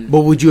 fine.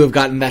 But would you have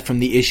gotten that from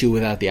the issue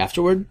without the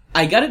afterword?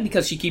 I got it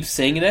because she keeps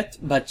saying it,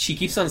 but she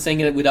keeps on saying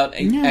it without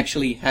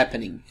actually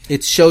happening.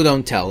 It's show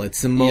don't tell.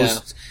 It's the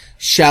most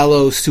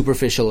shallow,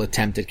 superficial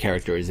attempt at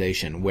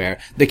characterization where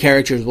the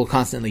characters will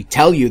constantly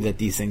tell you that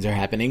these things are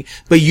happening,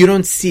 but you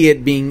don't see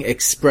it being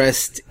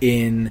expressed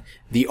in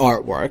the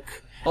artwork.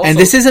 Also, and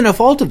this isn't a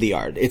fault of the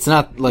art. It's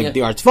not like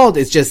the art's fault.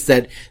 It's just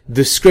that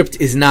the script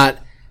is not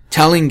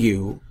telling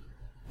you,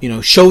 you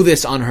know, show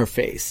this on her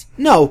face.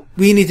 No,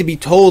 we need to be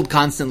told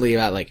constantly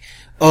about like,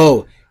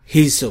 oh,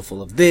 he's so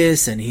full of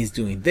this and he's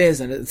doing this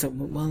and it's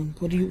well,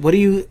 what are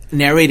you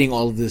narrating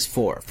all of this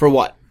for? For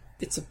what?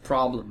 It's a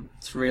problem.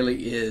 It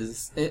really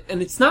is.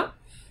 And it's not,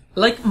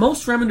 like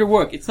most Remender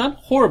work, it's not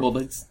horrible,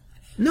 but it's...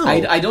 No.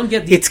 I don't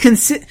get the... It's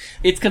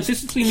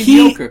consistently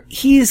mediocre.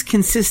 He is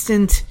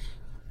consistent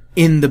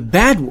in the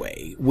bad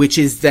way, which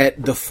is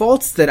that the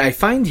faults that I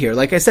find here,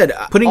 like I said,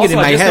 putting also, it in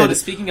my I just head...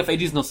 noticed, speaking of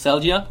 80s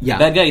nostalgia, Yeah.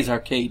 the bad guy is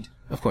Arcade.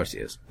 Of course he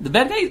is. The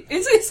bad guy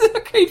is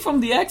Arcade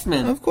from the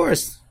X-Men. Of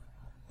course.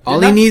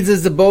 All he needs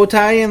is the bow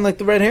tie and like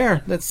the red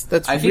hair. That's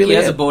I think really he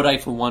has it. a bow tie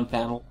for one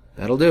panel.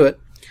 That'll do it.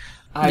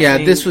 I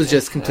think, this was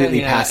just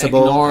completely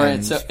passable. Ignore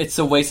and- it's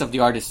a waste of the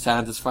artist's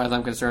hands as far as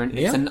I'm concerned.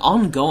 It's Yeah. an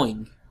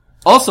ongoing.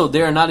 Also,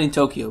 they are not in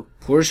Tokyo.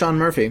 Poor Sean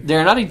Murphy.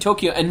 They're not in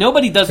Tokyo, and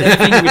nobody does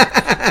anything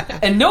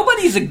and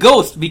nobody's a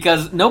ghost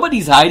because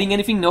nobody's hiding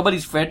anything,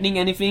 nobody's threatening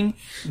anything.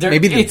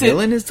 Maybe the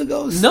villain is the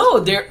ghost? No,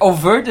 they're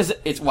overt as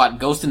it's what,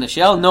 Ghost in the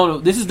Shell? No,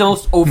 this is the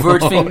most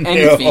overt thing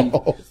anything.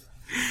 No.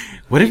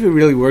 What if it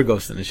really were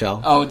Ghost in the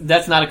Shell? Oh,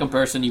 that's not a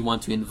comparison you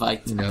want to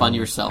invite No, upon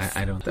yourself.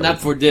 I don't. Not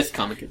for this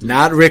comic. At least.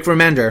 Not Rick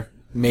Remender.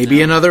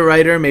 Maybe another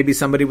writer, maybe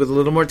somebody with a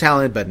little more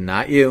talent, but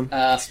not you.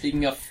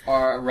 Speaking of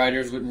our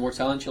writers with more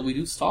talent, shall we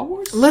do Star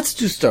Wars? Let's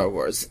do Star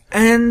Wars.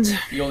 And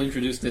You'll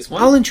introduce this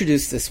one? I'll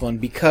introduce this one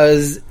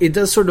because it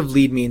does sort of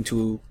lead me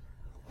into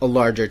a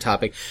larger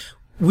topic.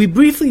 We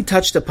briefly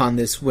touched upon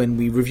this when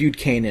we reviewed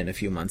Kanan a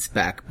few months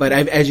back, but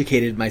I've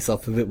educated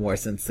myself a bit more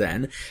since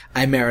then.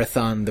 I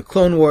marathoned the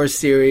Clone Wars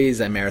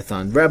series, I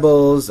marathoned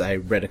Rebels, I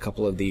read a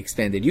couple of the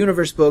Expanded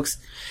Universe books.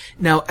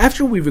 Now,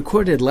 after we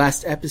recorded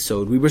last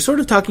episode, we were sort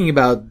of talking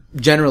about,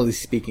 generally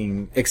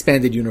speaking,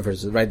 expanded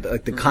universes, right?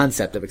 Like the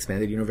concept of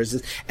expanded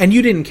universes, and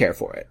you didn't care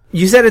for it.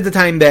 You said at the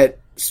time that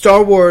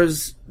Star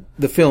Wars,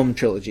 the film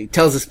trilogy,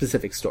 tells a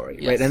specific story,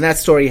 Yes. right? And that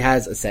story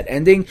has a set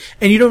ending,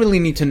 and you don't really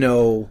need to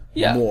know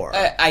more.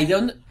 I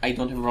don't have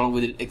a problem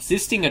with it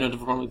existing. I don't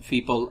have a problem with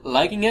people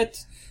liking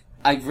it.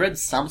 I've read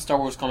some Star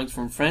Wars comics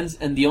from friends,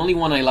 and the only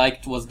one I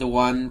liked was the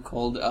one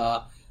called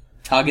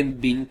Tug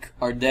and Bink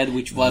Are Dead,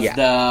 which was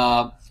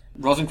the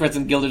Rosencrantz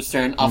and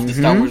Guildenstern of the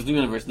Star Wars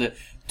universe. The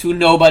two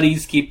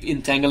nobodies keep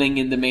entangling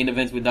in the main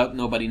events without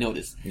nobody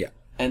notice. Yeah.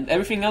 And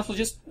everything else was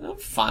just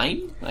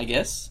fine, I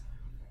guess.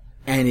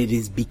 And it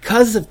is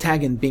because of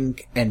Tag and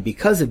Bink and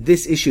because of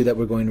this issue that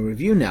we're going to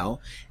review now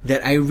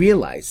that I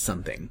realized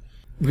something.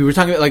 We were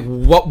talking about, like,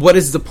 what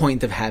is the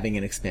point of having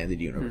an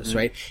expanded universe,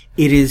 right?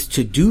 It is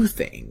to do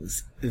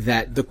things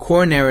that the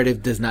core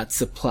narrative does not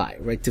supply,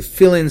 right? To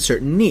fill in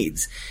certain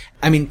needs.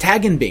 I mean,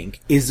 Tag and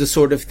Bink is the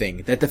sort of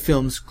thing that the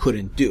films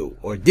couldn't do,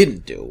 or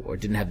didn't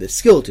have the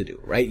skill to do,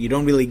 right? You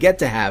don't really get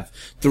to have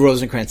the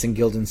Rosencrantz and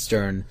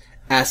Guildenstern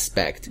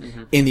aspect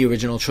in the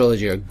original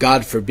trilogy, or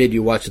God forbid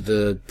you watch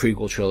the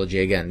prequel trilogy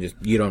again.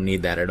 You don't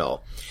need that at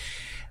all.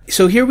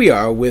 So here we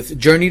are with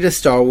Journey to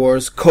Star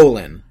Wars,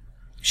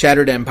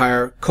 Shattered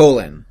Empire,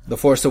 The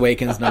Force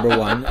Awakens,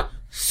 #1.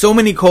 So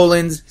many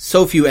colons,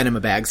 so few enema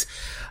bags.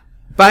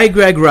 By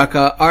Greg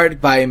Rucka,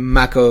 art by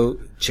Mako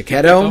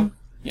Chiquetto.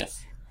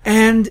 Yes.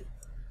 And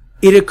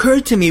it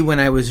occurred to me when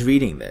I was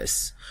reading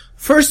this,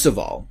 first of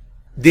all,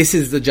 this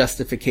is the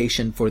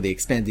justification for the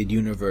expanded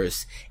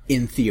universe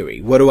in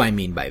theory. What do I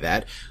mean by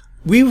that?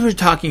 We were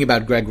talking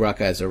about Greg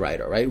Rucka as a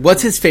writer, right?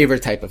 What's his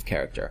favorite type of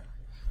character?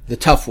 The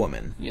tough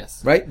woman.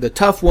 Yes. Right? The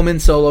tough woman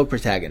solo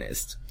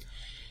protagonist.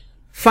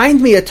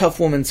 Find me a tough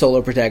woman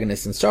solo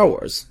protagonist in Star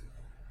Wars.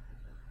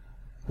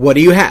 What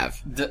do you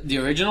have? The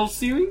original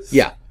series?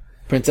 Yeah.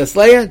 Princess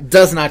Leia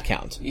does not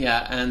count.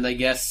 Yeah, and I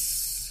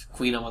guess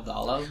Queen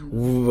Amidala?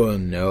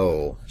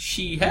 No.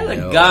 She had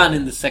a gun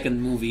in the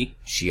second movie.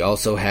 She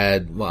also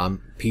had,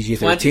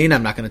 PG-13.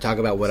 I'm not going to talk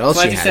about what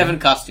else she had. 27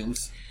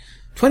 costumes.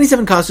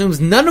 27 costumes,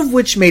 none of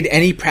which made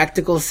any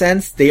practical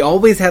sense. They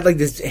always had like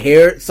this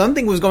hair.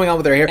 Something was going on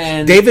with her hair.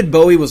 And David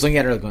Bowie was looking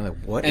at her going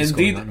like, what is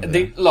going on with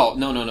her?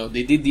 No.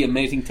 They did the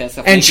amazing test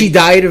of and she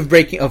died of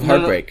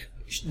heartbreak.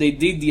 They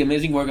did the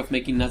amazing work of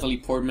making Natalie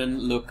Portman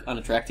look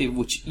unattractive,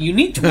 which you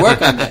need to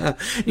work on that.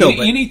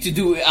 You need to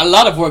do a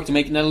lot of work to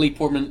make Natalie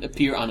Portman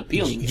appear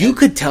unappealing. You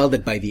could tell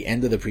that by the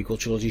end of the prequel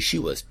trilogy, she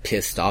was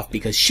pissed off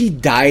because she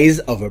dies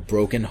of a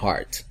broken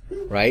heart.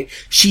 Right?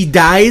 She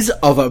dies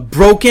of a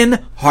broken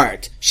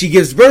heart. She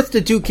gives birth to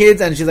 2 kids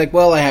and she's like,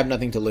 well, I have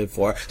nothing to live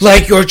for.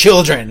 Like your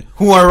children,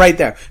 who are right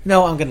there.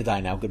 No, I'm gonna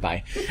die now.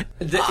 Goodbye.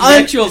 The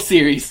actual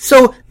series.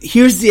 So,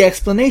 here's the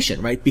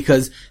explanation, right?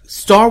 Because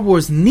Star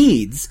Wars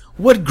needs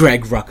what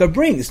Greg Rucka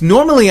brings.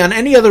 Normally, on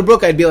any other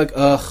book, I'd be like,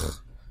 ugh,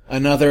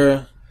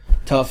 another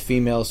tough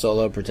female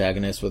solo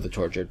protagonist with a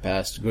tortured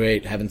past.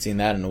 Great. Haven't seen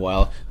that in a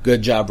while.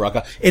 Good job,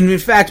 Rucka. And in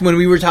fact, when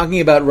we were talking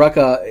about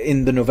Rucka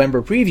in the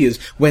November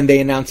previews, when they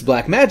announced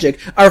Black Magic,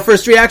 our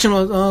first reaction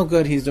was, oh,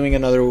 good, he's doing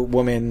another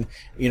woman,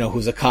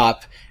 who's a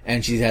cop,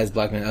 and she has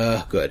black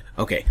men. Good.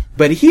 Okay.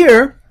 But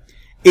here,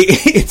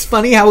 it's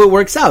funny how it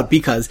works out,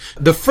 because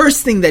the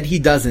first thing that he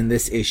does in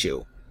this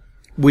issue,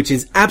 which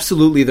is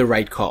absolutely the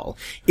right call,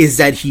 is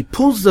that he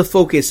pulls the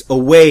focus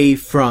away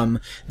from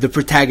the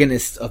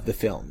protagonists of the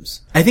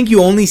films. I think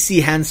you only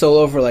see Han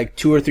Solo for like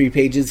 2 or 3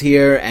 pages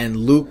here, and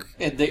Luke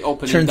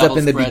turns up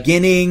in the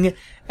beginning.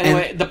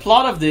 Anyway, the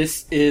plot of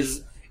this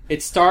is,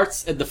 it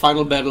starts at the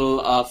final battle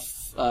of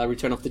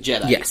Return of the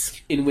Jedi.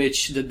 Yes. In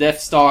which the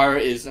Death Star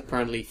is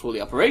apparently fully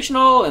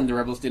operational, and the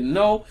rebels didn't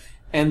know.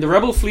 And the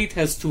rebel fleet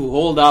has to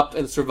hold up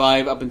and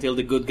survive up until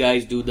the good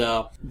guys do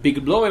the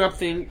big blowing up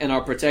thing. And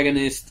our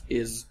protagonist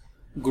is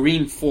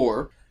Green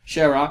 4,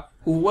 Shara,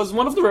 who was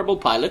one of the rebel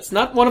pilots,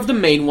 not one of the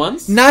main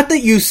ones. Not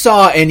that you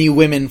saw any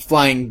women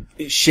flying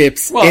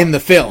ships in the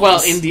film.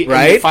 Well, in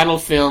the final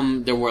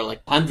film, there were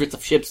like hundreds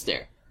of ships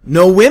there.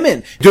 No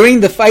women.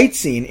 During the fight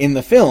scene in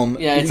the film,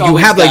 you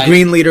have like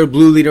green leader,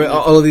 blue leader,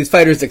 all of these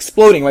fighters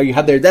exploding, right? You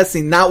have their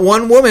destiny. Not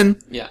one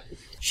woman. Yeah.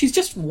 She's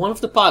just one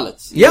of the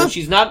pilots. You know,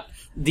 she's not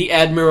the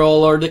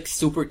admiral or the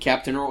super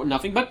captain or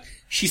nothing, but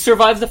she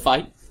survives the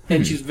fight,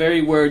 and she's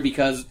very worried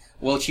because,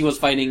 well, she was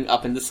fighting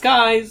up in the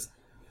skies,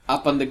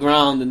 up on the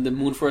ground in the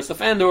Moonforest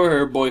of Endor.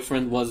 Her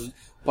boyfriend was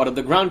part of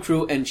the ground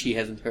crew, and she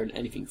hasn't heard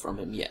anything from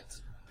him yet.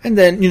 And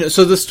then,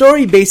 so the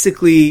story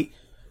basically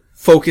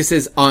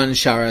focuses on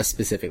Shara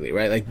specifically,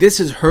 right? Like,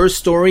 this is her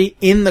story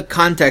in the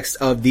context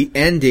of the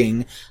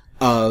ending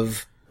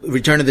of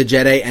Return of the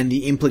Jedi and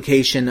the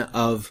implication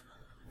of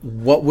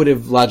what would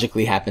have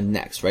logically happened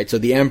next, right? So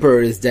the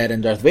Emperor is dead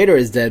and Darth Vader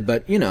is dead,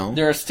 but,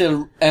 there are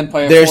still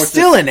Empire There's forces.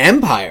 still an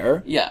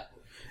Empire. Yeah.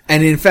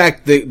 And in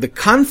fact, the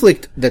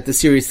conflict that the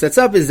series sets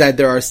up is that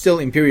there are still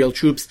Imperial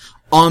troops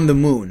on the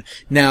moon.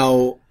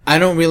 Now, I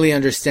don't really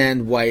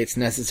understand why it's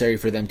necessary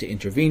for them to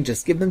intervene.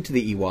 Just give them to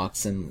the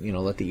Ewoks and,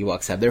 let the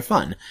Ewoks have their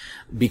fun.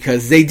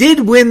 Because they did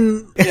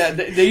win. Yeah,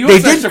 the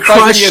Ewoks they did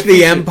crush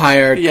the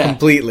Empire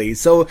completely.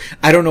 So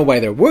I don't know why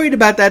they're worried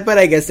about that, but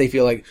I guess they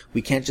feel like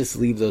we can't just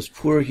leave those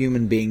poor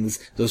human beings,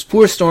 those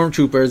poor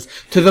stormtroopers,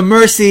 to the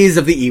mercies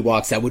of the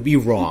Ewoks. That would be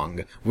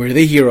wrong. We're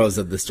the heroes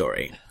of the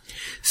story.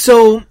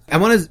 So I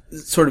want to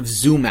sort of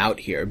zoom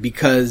out here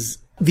because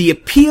the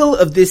appeal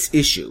of this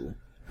issue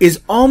is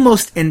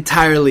almost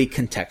entirely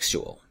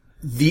contextual.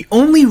 The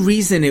only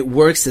reason it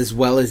works as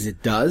well as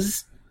it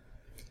does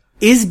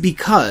is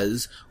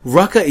because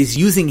Rucka is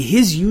using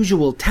his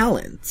usual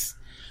talents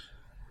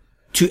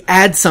to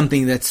add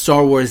something that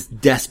Star Wars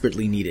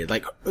desperately needed.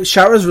 Like,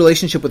 Shara's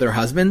relationship with her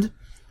husband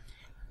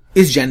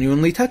is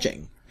genuinely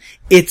touching.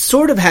 It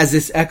sort of has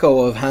this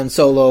echo of Han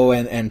Solo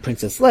and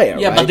Princess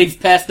Leia, Yeah, right? but they've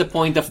passed the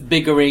point of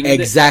bickering.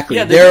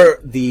 Exactly. They're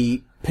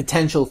the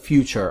potential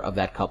future of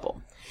that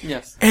couple.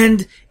 Yes.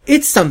 And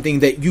it's something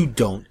that you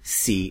don't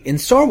see in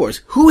Star Wars.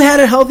 Who had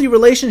a healthy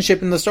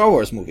relationship in the Star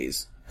Wars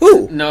movies?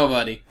 Who?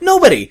 Nobody.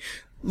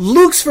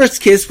 Luke's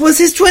first kiss was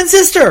his twin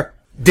sister.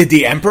 Did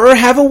the Emperor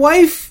have a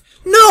wife?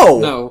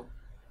 No.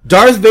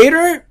 Darth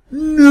Vader?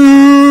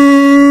 No.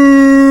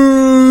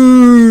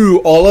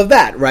 All of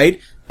that,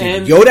 right?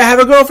 Did Yoda have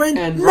a girlfriend?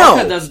 And no.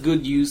 Rucka does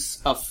good use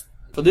of...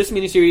 For this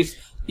miniseries,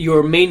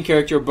 your main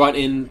character brought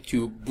in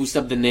to boost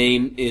up the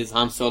name is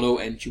Han Solo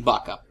and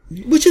Chewbacca.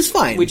 Which is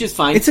fine.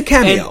 It's a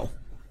cameo. And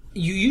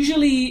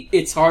usually,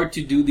 it's hard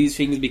to do these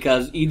things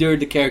because either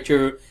the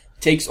character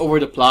takes over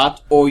the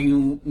plot or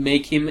you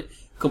make him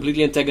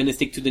completely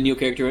antagonistic to the new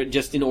character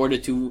just in order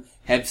to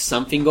have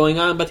something going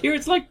on. But here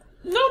it's like,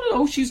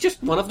 no, she's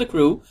just one of the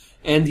crew.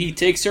 And he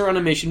takes her on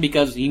a mission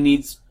because he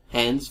needs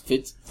hands,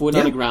 foot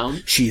on the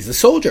ground. She's a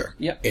soldier.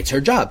 Yeah. It's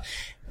her job.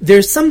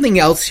 There's something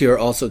else here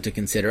also to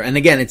consider. And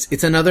again,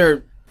 it's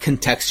another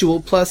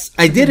contextual plus.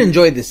 I did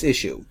enjoy this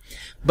issue.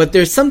 But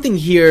there's something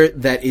here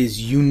that is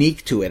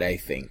unique to it, I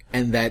think,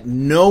 and that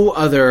no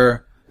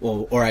other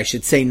or I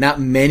should say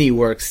not many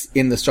works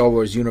in the Star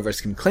Wars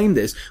universe can claim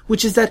this,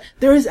 which is that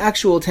there is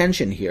actual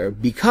tension here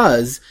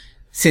because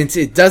since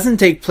it doesn't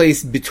take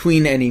place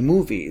between any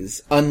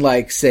movies,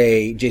 unlike,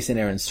 say, Jason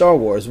Aaron's Star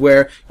Wars,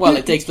 where... Well,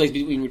 it takes place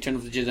between Return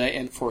of the Jedi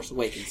and Force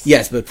Awakens.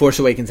 Yes, but Force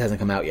Awakens hasn't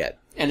come out yet.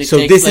 And it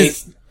takes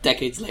place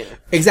decades later.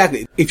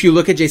 Exactly. If you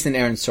look at Jason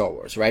Aaron's Star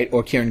Wars, right,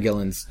 or Kieran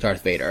Gillen's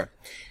Darth Vader...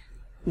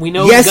 We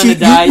know he's gonna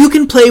die. You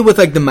can play with,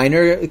 like, the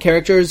minor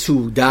characters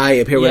who die,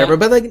 appear, whatever,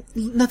 but, like,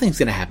 nothing's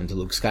gonna happen to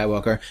Luke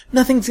Skywalker.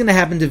 Nothing's gonna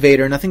happen to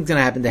Vader. Nothing's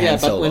gonna happen to Han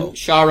Solo. Yeah, but when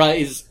Shara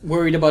is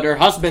worried about her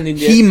husband in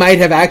the... He might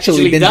have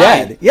actually been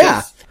dead. Yeah.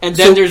 Yes. And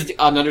then there's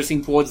another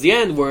scene towards the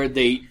end where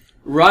they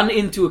run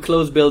into a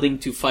closed building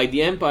to fight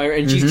the Empire,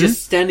 and she's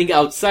just standing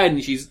outside,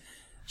 and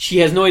she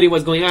has no idea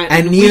what's going on.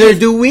 And neither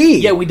do we.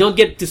 Yeah, we don't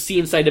get to see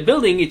inside the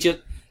building. It's just...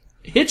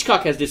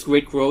 Hitchcock has this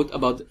great quote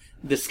about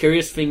the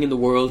scariest thing in the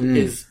world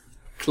is...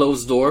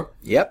 closed door.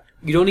 Yep.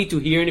 You don't need to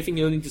hear anything,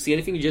 you don't need to see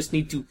anything, you just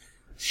need to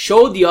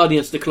show the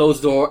audience the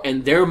closed door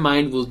and their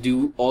mind will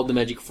do all the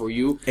magic for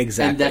you.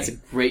 Exactly. And that's a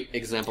great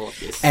example of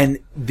this. And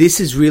this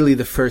is really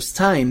the first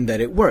time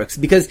that it works.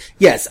 Because,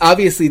 yes,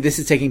 obviously this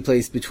is taking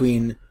place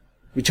between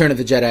Return of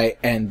the Jedi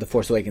and The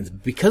Force Awakens.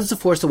 Because The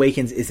Force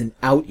Awakens isn't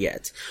out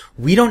yet,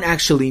 we don't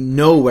actually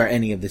know where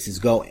any of this is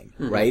going,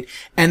 right?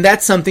 And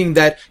that's something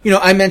that,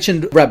 I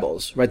mentioned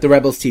Rebels, right? The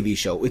Rebels TV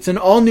show. It's an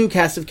all-new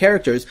cast of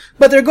characters,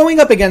 but they're going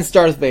up against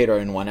Darth Vader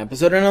in one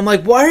episode, and I'm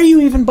like, why are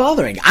you even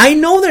bothering? I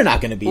know they're not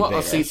going to beat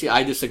Vader. See,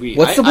 I disagree.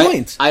 What's the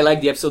point? I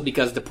like the episode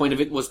because the point of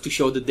it was to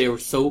show that they were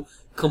so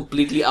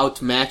completely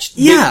outmatched.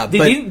 Yeah,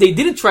 they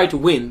didn't try to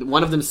win.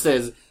 One of them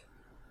says,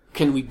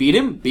 can we beat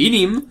him? Beat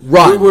him.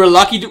 Run. We're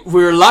lucky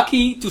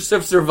to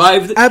have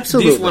survived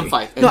Absolutely. this one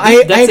fight. And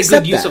I that's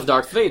accept a good use that. of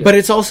Darth Vader. But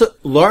it's also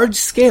large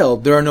scale.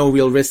 There are no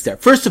real risks there.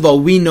 First of all,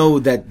 we know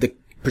that the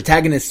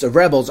protagonists of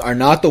Rebels are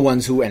not the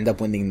ones who end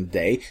up winning the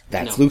day.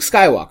 That's Luke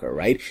Skywalker,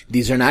 right?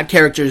 These are not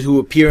characters who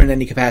appear in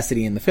any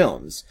capacity in the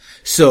films.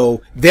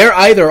 So they're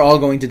either all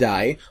going to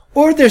die,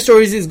 or their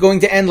stories is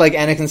going to end like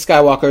Anakin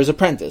Skywalker's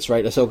apprentice,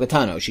 right? Ahsoka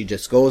Tano. She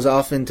just goes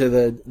off into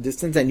the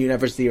distance and you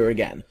never see her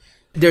again.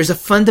 There's a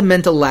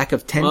fundamental lack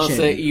of tension. I'll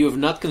say you have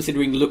not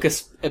considering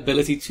Lucas'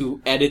 ability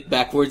to edit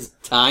backwards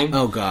time.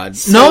 Oh God!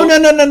 So,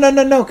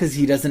 No! Because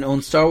he doesn't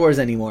own Star Wars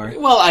anymore.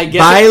 Well, I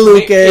guess Bye,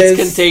 Lucas.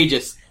 It's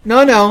contagious.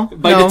 No.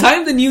 By the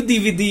time the new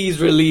DVD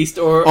is released,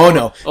 or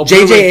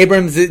J.J.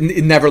 Abrams,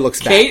 it never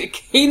looks back.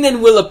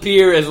 Kanan will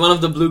appear as one of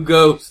the blue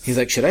ghosts. He's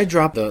like, should I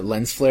drop the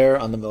lens flare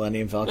on the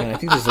Millennium Falcon? I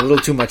think there's a little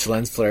too much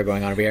lens flare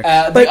going on over here.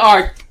 But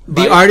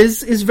the art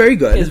is very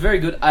good. It's very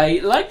good. I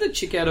like that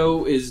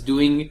Chiquetto is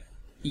doing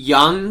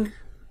young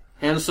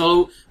Han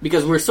Solo,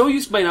 because we're so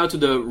used by now to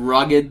the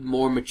rugged,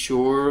 more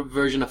mature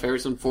version of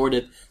Harrison Ford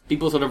that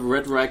people sort of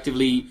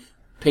retroactively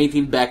paint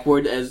him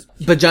backward as...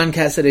 But John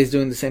Cassaday's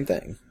doing the same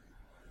thing.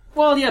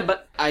 Well, yeah,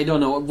 but I don't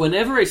know.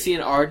 Whenever I see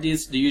an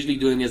artist, they're usually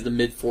doing as the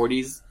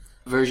mid-40s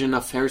version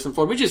of Harrison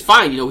Ford, which is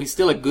fine, he's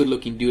still a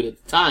good-looking dude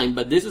at the time,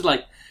 but this is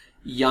like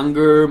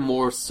younger,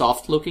 more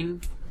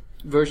soft-looking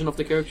version of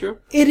the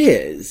character. It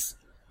is.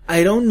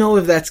 I don't know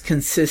if that's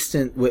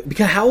consistent with...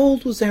 Because how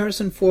old was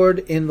Harrison Ford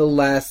in the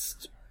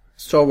last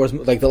Star Wars,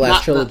 like the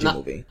last trilogy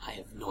movie? I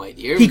have no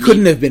idea. He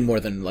couldn't have been more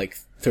than like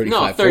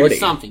 35, 40.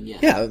 30-something,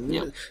 yeah.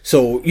 Yeah.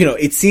 So,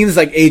 it seems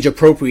like age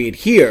appropriate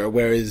here,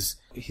 whereas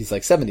he's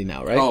like 70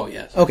 now, right? Oh,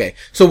 yes. Okay.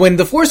 So when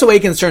The Force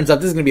Awakens turns up,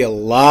 there's going to be a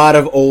lot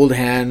of old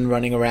Han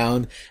running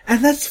around,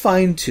 and that's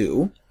fine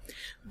too.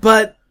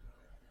 But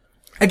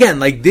again,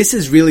 like, this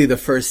is really the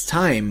first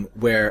time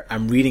where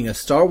I'm reading a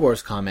Star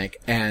Wars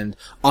comic, and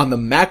on the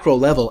macro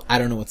level, I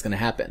don't know what's going to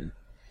happen.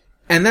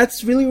 And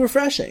that's really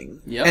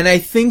refreshing. Yep. And I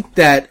think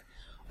that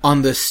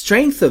on the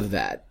strength of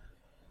that,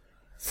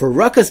 for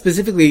Rucka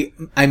specifically,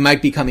 I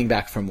might be coming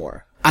back for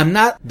more. I'm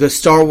not the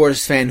Star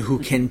Wars fan who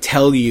can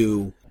tell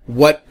you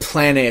what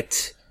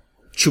planet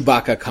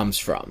Chewbacca comes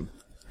from.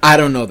 I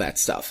don't know that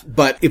stuff.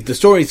 But if the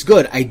story's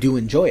good, I do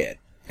enjoy it.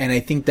 And I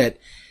think that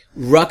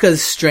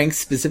Rucka's strength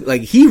specifically,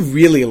 like, he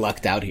really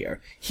lucked out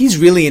here. He's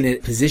really in a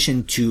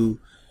position to,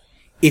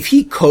 if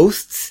he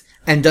coasts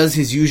and does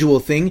his usual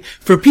thing,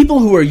 for people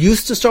who are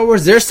used to Star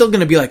Wars, they're still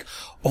gonna be like,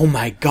 oh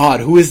my God,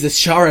 who is this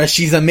Shara?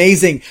 She's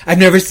amazing. I've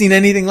never seen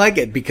anything like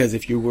it. Because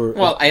if you were...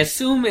 Well, I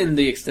assume in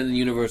the extended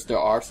universe there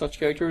are such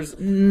characters.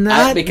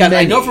 Not because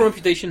many. I know from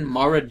reputation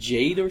Mara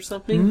Jade or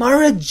something.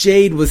 Mara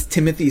Jade was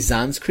Timothy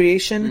Zahn's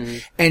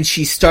creation, and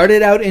she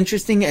started out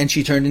interesting, and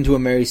she turned into a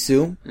Mary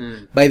Sue.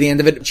 By the end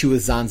of it, she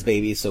was Zahn's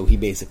baby, so he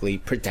basically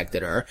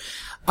protected her.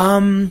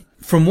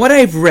 From what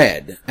I've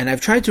read, and I've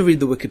tried to read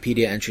the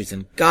Wikipedia entries,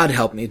 and God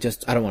help me,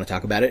 I don't want to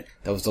talk about it.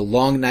 That was a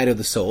long night of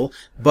the soul,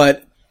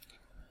 but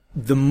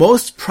the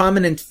most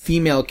prominent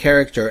female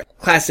character,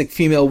 classic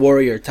female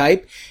warrior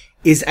type,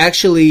 is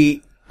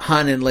actually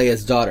Han and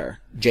Leia's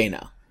daughter,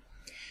 Jaina.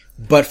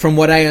 But from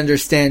what I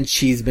understand,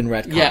 she's been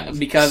retconned. Yeah,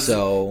 because...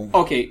 So...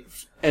 Okay,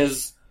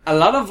 as a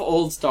lot of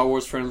old Star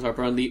Wars fans are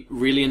apparently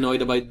really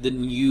annoyed about the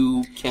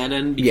new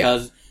canon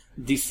because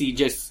DC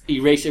just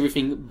erased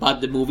everything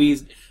but the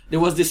movies. there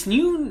was this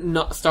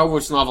new Star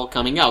Wars novel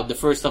coming out, the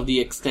first of the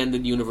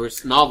extended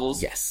universe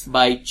novels. Yes.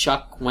 By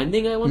Chuck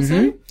Wendig, I want to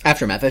say.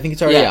 Aftermath, I think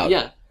it's already out.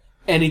 Yeah.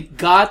 And it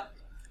got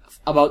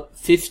about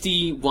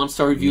 50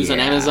 one-star reviews on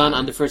Amazon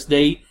on the first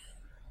day.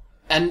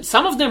 And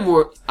some of them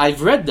were,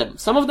 I've read them,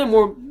 some of them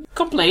were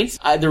complaints.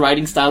 The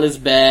writing style is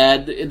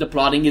bad, the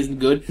plotting isn't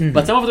good,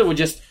 but some of them were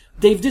just,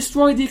 they've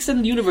destroyed the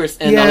extended universe,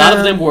 and a lot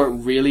of them were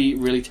really,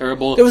 really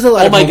terrible. There was a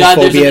lot of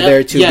homophobia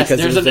there too, because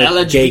there's an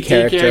LGBT gay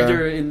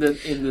character in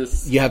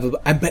this. You have,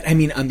 but I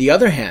mean, on the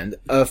other hand,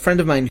 a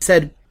friend of mine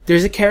said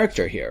there's a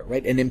character here,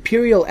 right? An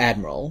Imperial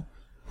Admiral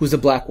who's a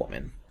black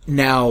woman.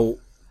 Now,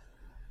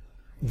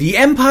 the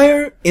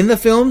Empire in the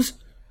films,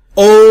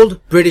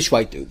 old British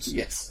white dudes.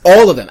 Yes.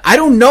 All of them. I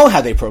don't know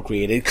how they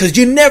procreated, because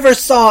you never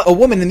saw a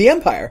woman in the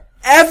Empire.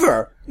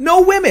 Ever.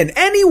 No women.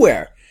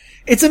 Anywhere.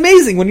 It's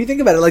amazing when you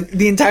think about it. Like,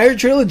 the entire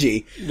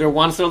trilogy. They're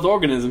one-celled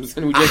organisms,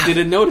 and we just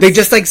didn't notice. They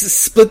just, like,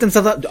 split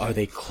themselves up. Are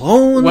they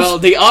clones? Well,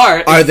 they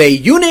are. Are they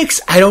eunuchs?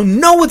 I don't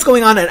know what's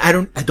going on, and I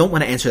don't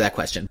want to answer that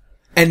question.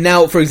 And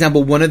now, for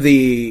example, one of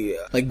the,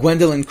 like,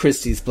 Gwendolyn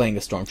Christie's playing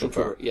a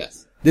stormtrooper.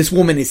 Yes. This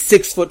woman is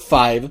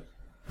 6'5",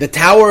 the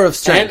Tower of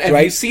Strength, and right?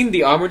 Have you seen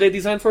the armor they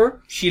designed for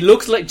her? She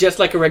looks just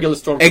like a regular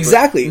stormtrooper.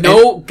 Exactly.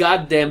 No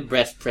goddamn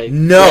breastplate.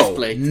 No,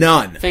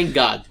 none. Thank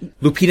God.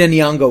 Lupita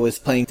Nyong'o is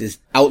playing this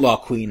outlaw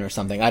queen or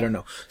something. I don't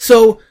know.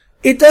 So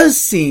it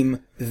does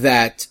seem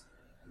that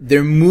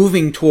they're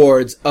moving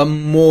towards a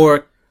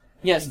more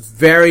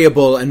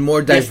variable and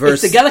more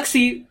diverse. It's a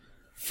galaxy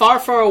far,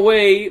 far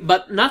away,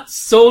 but not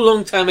so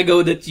long time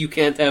ago that you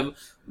can't have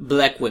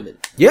black women.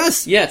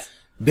 Yes. Yes.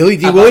 Billy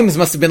D. Williams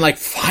must have been like,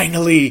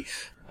 finally.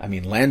 I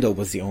mean, Lando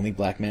was the only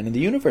black man in the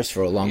universe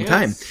for a long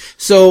time.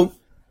 So,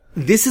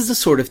 this is the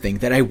sort of thing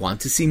that I want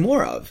to see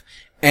more of.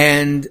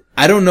 And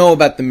I don't know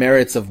about the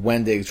merits of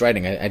Wendig's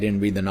writing. I didn't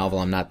read the novel.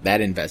 I'm not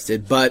that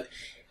invested. But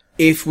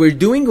if we're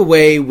doing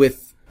away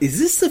with... Is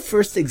this the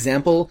first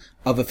example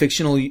of a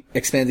fictional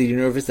expanded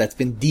universe that's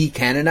been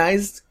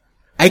decanonized?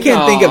 I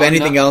can't think of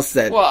anything else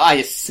that... Well, I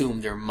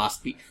assume there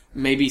must be.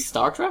 Maybe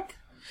Star Trek?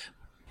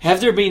 Have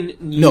there been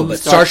new No, but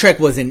Star Trek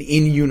was an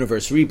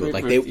in-universe reboot.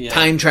 Like, they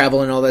time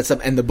travel and all that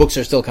stuff, and the books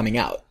are still coming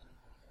out.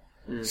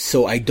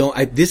 So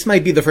this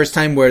might be the first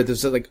time where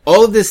there's like,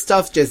 all of this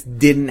stuff just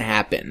didn't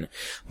happen.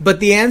 But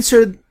the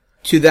answer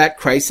to that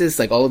crisis,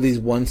 like all of these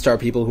one-star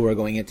people who are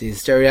going into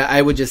hysteria,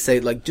 I would just say,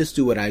 like, just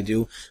do what I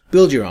do.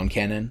 Build your own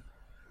canon.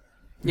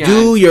 Yeah.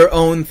 Do your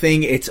own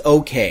thing. It's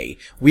okay.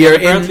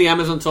 Apparently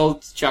Amazon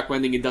told Chuck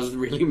Wendig it doesn't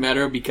really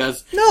matter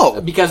because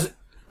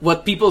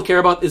what people care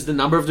about is the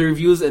number of the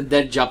reviews, and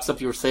that jumps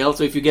up your sales.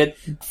 So if you get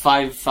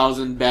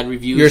 5,000 bad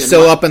reviews... You're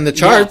still up in the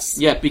charts.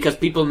 Yeah, because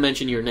people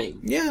mention your name.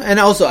 Yeah, and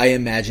also I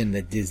imagine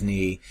that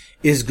Disney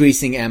is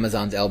greasing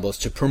Amazon's elbows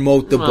to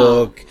promote the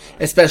book,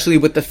 especially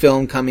with the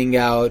film coming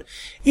out.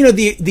 You know,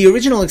 the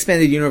original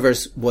Expanded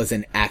Universe was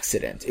an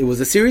accident. It was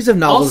a series of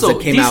novels that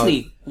came out...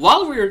 Disney,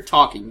 while we're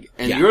talking,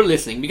 and you're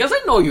listening, because I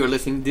know you're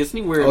listening,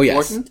 Disney, we're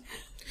important.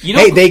 Yes. You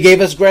know, they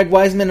gave us Greg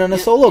Weisman on a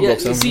solo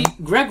book. You see,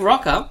 Greg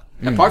Rucka...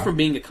 apart from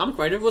being a comic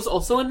writer, was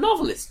also a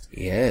novelist.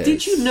 Yes.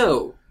 Did you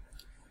know?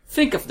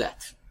 Think of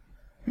that.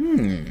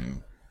 Greg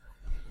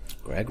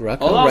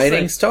Rucka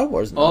writing Star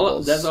Wars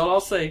novels. That's all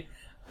I'll say.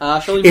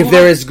 If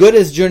they're as good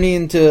as Journey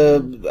into...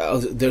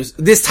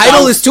 this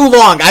title is too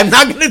long. I'm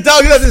not going to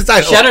talk about this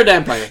title. Shattered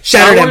Empire.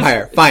 Shattered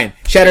Empire. Fine.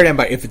 Shattered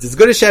Empire. If it's as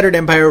good as Shattered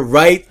Empire,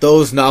 write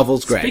those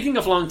novels, Greg. Speaking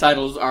of long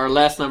titles, our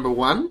last number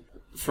one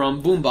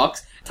from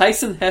Boombox,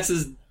 Tyson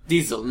Hesse's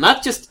Diesel.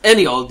 Not just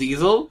any old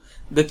Diesel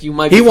that you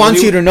might... He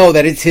wants you to know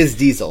that it's his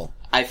Diesel.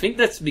 I think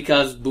that's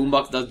because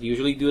Boombox doesn't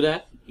usually do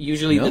that.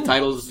 Usually the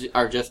titles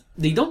are just...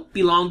 They don't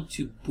belong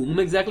to Boom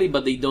exactly,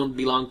 but they don't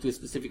belong to a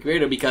specific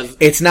creator because...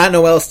 It's not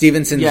Noelle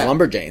Stevenson's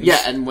Lumberjanes. Yeah,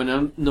 and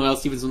when Noelle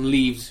Stevenson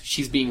leaves,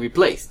 she's being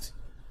replaced.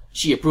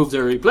 She approves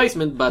her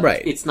replacement, but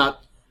it's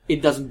not...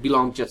 It doesn't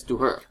belong just to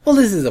her. Well,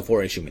 this is a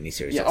 4-issue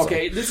miniseries. Yeah,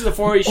 okay, this is a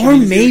 4-issue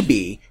miniseries. Or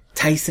maybe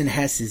Tyson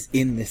Hesse is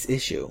in this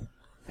issue,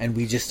 and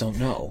we just don't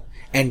know.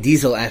 And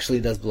Diesel actually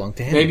does belong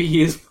to him. Maybe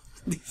he is...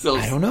 Diesel.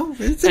 I don't know.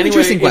 It's an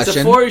interesting question.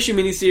 It's a 4-issue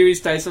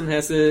miniseries. Tyson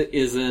Hesse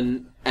is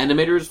an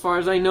animator as far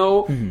as I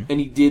know, and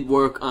he did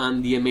work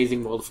on The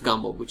Amazing World of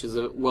Gumball, which is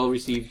a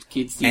well-received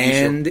kids TV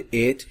show. And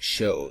it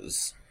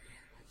shows.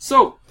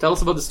 So, tell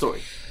us about the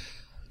story.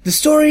 The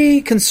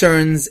story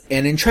concerns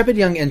an intrepid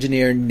young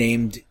engineer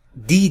named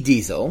D.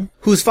 Diesel,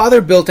 whose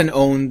father built and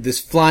owned this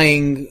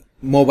flying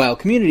mobile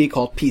community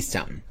called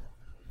Peacetown.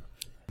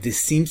 This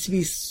seems to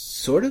be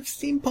sort of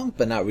steampunk,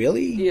 but not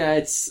really. Yeah,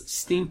 it's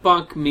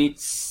steampunk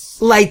meets...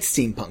 Light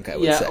steampunk, I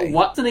would say. Yeah,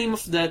 what's the name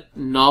of that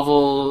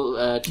novel?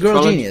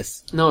 Girl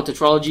Genius. No,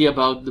 tetralogy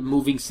about the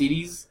moving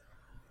cities.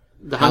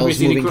 The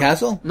Howl's Moving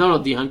Castle? No,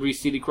 The Hungry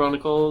City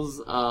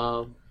Chronicles.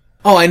 Oh,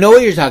 I know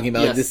what you're talking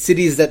about. Yes. The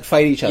cities that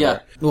fight each other. Yeah.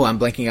 Oh, I'm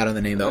blanking out on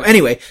the name, though.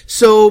 Anyway,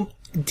 so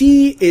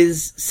Dee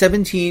is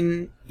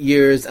 17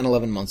 years and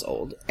 11 months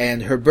old,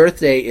 and her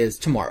birthday is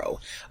tomorrow,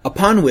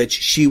 upon which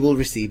she will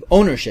receive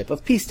ownership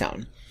of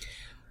Peacetown.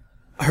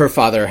 Her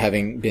father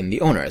having been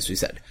the owner, as we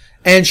said.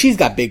 And she's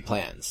got big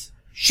plans.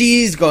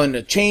 she's going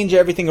to change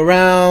everything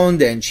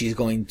around, and she's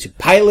going to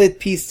pilot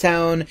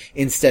Peacetown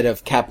instead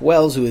of Cap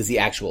Wells, who is the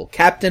actual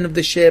captain of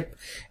the ship,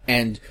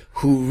 and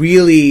who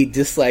really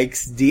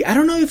dislikes Dee. I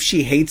don't know if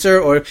she hates her,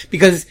 or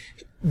because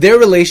their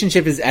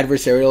relationship is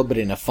adversarial, but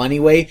in a funny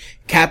way.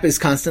 Cap is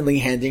constantly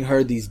handing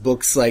her these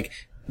books, like,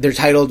 they're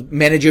titled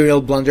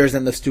Managerial Blunders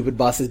and the Stupid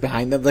Bosses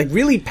Behind Them, like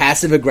really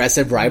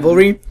passive-aggressive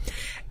rivalry.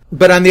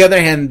 But on the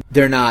other hand,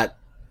 they're not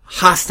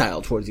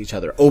hostile towards each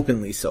other,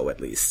 openly so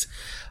at least.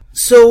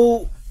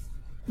 So,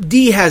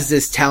 Dee has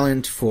this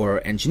talent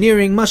for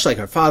engineering, much like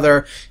her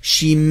father.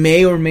 She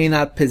may or may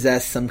not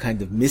possess some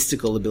kind of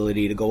mystical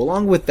ability to go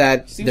along with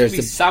that. Seems to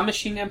be some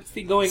machine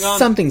empathy going on.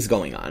 Something's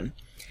going on.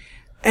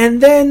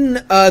 And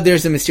then,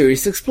 there's a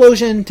mysterious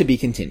explosion to be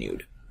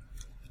continued.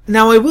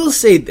 Now, I will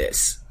say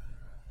this.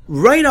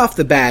 Right off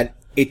the bat,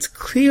 it's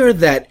clear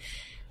that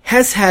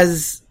Hess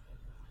has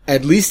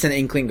at least an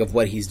inkling of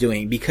what he's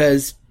doing,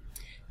 because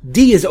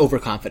Dee is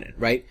overconfident,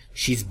 right?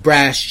 She's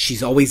brash,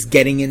 she's always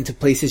getting into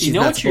places she's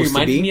not supposed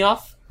to be. You know what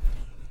she reminds me of?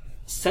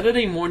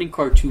 Saturday morning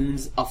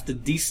cartoons of the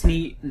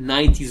Disney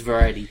 90s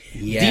variety.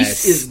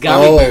 Yes. This is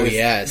Gummy Bears.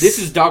 Yes. This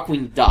is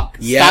Darkwing Duck.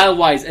 Yep.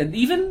 Style-wise, and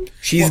even...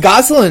 She's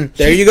Gosselin.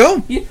 There you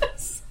go.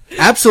 Yes.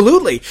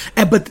 Absolutely.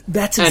 But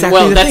that's exactly and,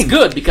 well, the that's thing.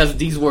 good, because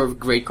these were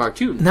great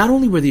cartoons. Not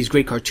only were these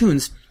great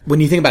cartoons, when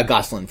you think about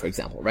Gosselin, for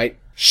example, right?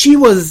 She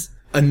was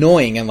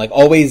annoying and like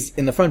always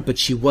in the front, but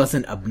she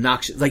wasn't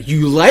obnoxious. Like,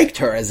 you liked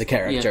her as a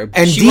character.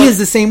 Yeah. And Dee is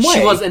the same way.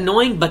 She was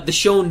annoying, but the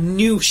show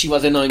knew she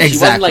was annoying.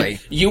 Exactly. She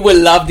wasn't like, you will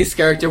love this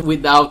character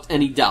without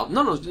any doubt.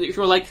 No, you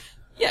were like,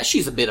 yeah,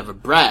 she's a bit of a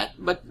brat,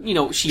 but, you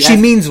know, she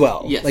means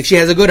well. Yes. Like, she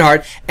has a good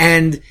heart,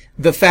 and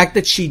the fact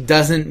that she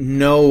doesn't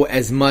know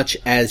as much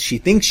as she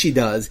thinks she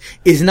does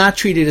is not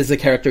treated as a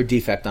character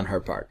defect on her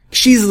part.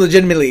 She's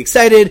legitimately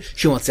excited,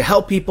 she wants to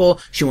help people,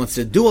 she wants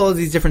to do all of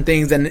these different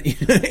things, and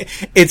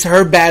it's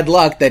her bad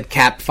luck that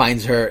Cap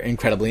finds her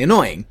incredibly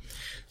annoying.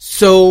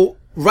 So,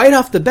 right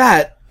off the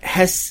bat,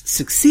 Hess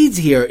succeeds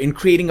here in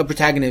creating a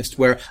protagonist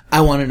where I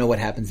want to know what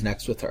happens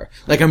next with her.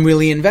 Like, I'm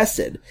really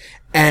invested.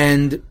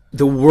 And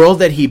the world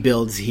that he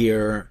builds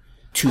here,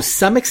 to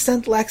some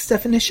extent, lacks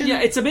definition.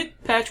 Yeah, it's a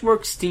bit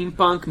patchwork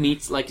steampunk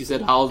meets, like you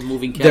said, Howl's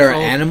Moving Castle. There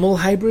are animal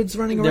hybrids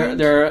running around?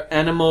 There are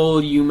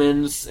animal,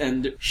 humans,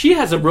 and she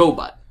has a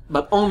robot.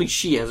 But only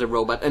she has a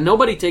robot. And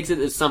nobody takes it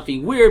as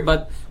something weird,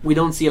 but we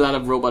don't see a lot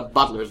of robot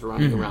butlers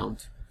running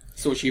around.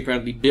 So she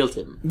apparently built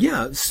him.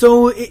 Yeah,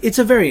 so it's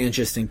a very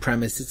interesting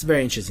premise. It's a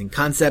very interesting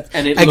concept.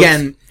 And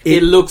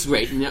it looks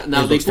great.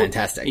 Now it looks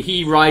fantastic.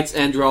 He writes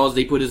and draws.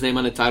 They put his name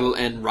on the title,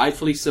 and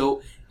rightfully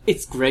so.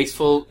 It's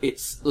graceful.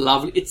 It's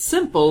lovely. It's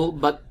simple,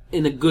 but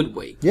in a good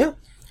way. Yeah.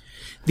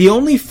 The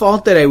only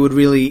fault that I would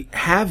really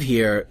have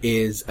here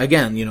is,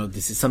 again, you know,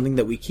 this is something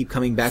that we keep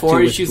coming back to.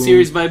 4-issue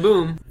series by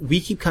Boom. We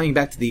keep coming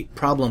back to the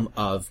problem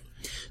of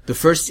the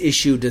first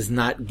issue does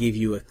not give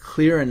you a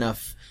clear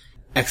enough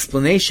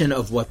explanation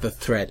of what the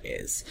threat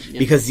is. Yep.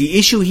 Because the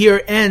issue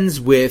here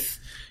ends with,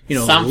 you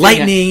know,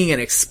 lightning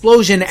and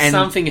explosion, and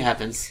something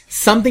happens.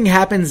 Something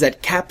happens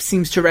that Cap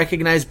seems to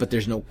recognize, but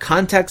there's no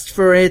context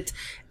for it.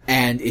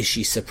 And is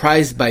she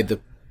surprised by the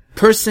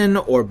person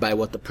or by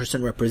what the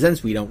person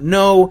represents? We don't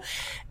know.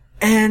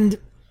 And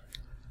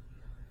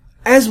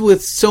as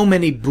with so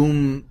many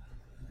Boom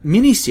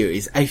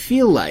miniseries, I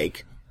feel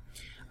like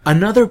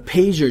another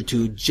page or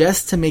two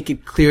just to make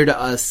it clear to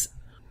us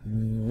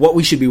what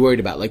we should be worried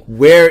about. Like,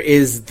 where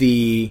is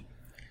the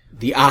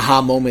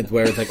aha moment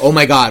where it's like, oh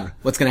my god,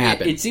 what's going to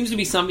happen? It seems to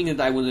be something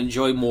that I would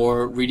enjoy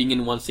more reading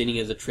in one sitting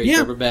as a trade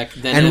paperback.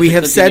 And we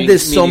have said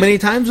this so many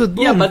times with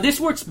Boom. Yeah, but this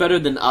works better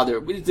than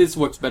this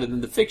works better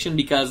than the fiction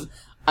because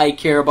I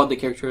care about the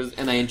characters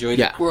and I enjoy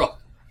the world.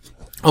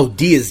 Oh,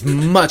 Dee is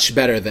much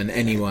better than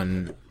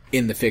anyone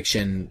in the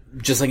fiction,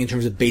 just like in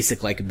terms of basic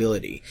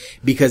likability.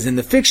 Because in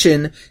the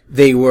fiction,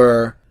 they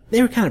were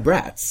kind of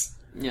brats.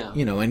 Yeah.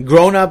 You know, and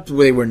grown up,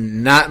 they were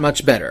not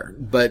much better.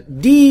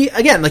 But Dee,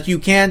 again, like, you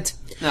can't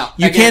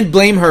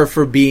blame her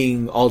for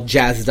being all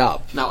jazzed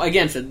up. Now,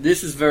 again, so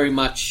this is very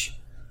much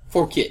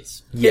for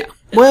kids. Yeah.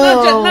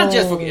 Well, not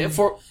just for kids,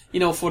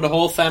 for the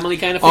whole family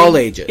kind of thing. All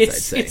ages, I'd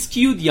say. It's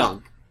skewed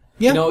young.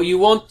 Yeah. You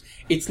know,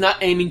 it's not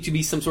aiming to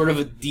be some sort of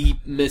a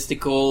deep,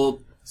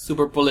 mystical,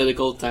 super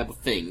political type of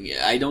thing.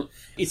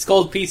 It's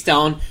called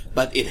Peacetown,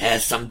 but it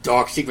has some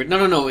dark secret.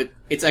 No.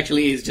 It's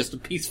actually is just a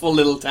peaceful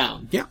little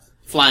town. Yeah.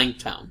 Flying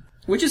town.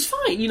 Which is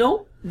fine,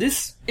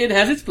 it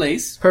has its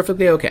place.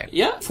 Perfectly okay.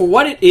 Yeah. For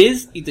what it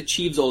is, it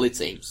achieves all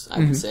its aims, I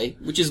would say,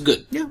 which is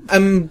good. Yeah.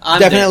 I'm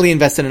definitely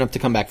invested enough to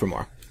come back for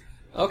more.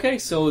 Okay,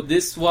 so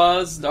this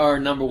was our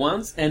number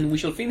ones, and we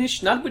shall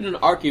finish not with an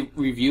arc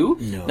review,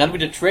 not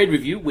with a trade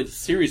review, with a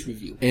series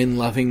review. In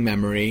loving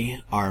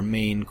memory, our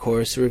main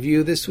course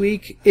review this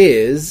week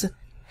is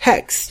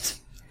Hexed.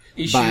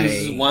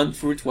 Issues 1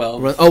 through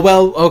 12. Oh,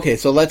 well, okay,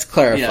 so let's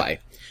clarify. Yeah.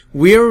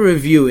 We're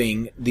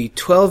reviewing the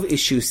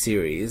 12-issue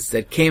series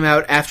that came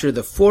out after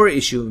the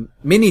 4-issue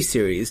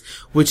miniseries,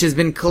 which has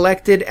been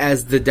collected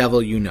as The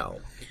Devil You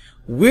Know.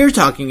 We're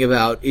talking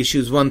about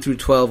issues 1 through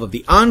 12 of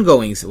the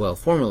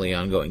formerly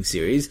ongoing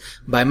series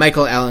by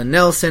Michael Allen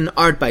Nelson,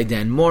 art by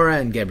Dan Mora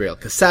and Gabriel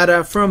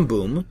Casada from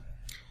Boom.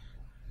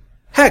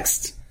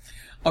 Hext!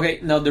 Okay,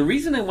 now the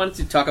reason I wanted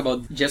to talk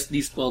about just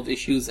these 12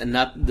 issues and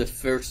not the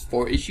first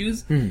 4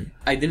 issues,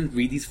 I didn't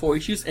read these 4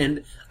 issues,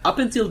 and up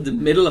until the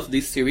middle of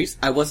this series,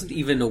 I wasn't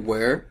even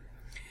aware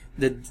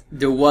that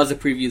there was a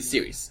previous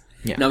series.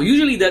 Yeah. Now,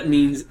 usually that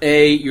means,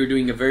 A, you're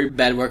doing a very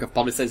bad work of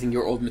publicizing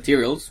your old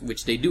materials,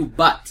 which they do,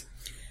 but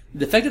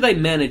the fact that I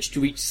managed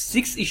to reach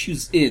 6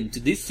 issues into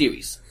this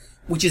series,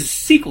 which is a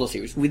sequel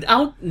series,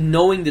 without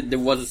knowing that there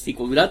was a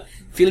sequel, without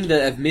feeling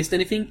that I've missed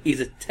anything, is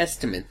a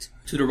testament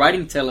to the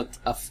writing talent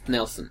of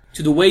Nelson.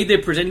 To the way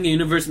they're presenting a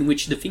universe in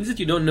which the things that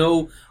you don't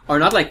know are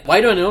not like,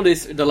 why don't I know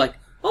this? They're like,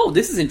 oh,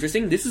 this is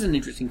interesting. This is an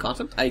interesting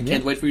concept. I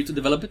can't wait for you to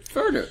develop it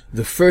further.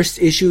 The first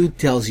issue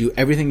tells you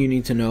everything you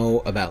need to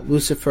know about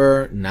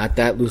Lucifer, not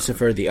that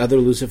Lucifer, the other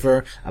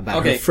Lucifer,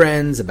 about her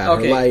friends,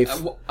 about her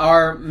life.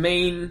 Our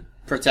main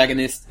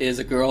protagonist is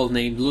a girl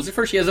named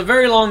Lucifer. She has a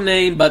very long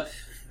name, but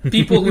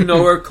people who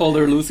know her call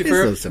her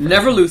Lucifer.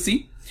 Never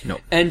Lucy. No.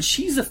 And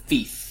she's a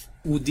thief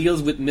who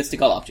deals with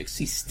mystical objects.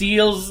 She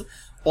steals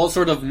all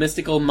sort of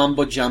mystical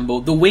mumbo-jumbo,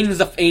 the wings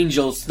of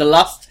angels, the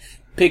lost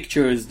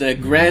pictures, the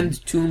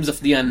grand tombs of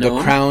the unknown.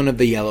 The crown of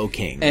the Yellow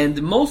King.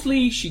 And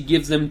mostly she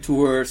gives them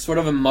to her sort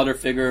of a mother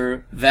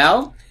figure,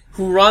 Val,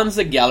 who runs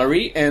a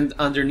gallery, and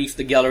underneath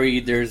the gallery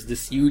there's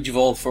this huge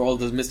vault for all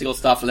this mystical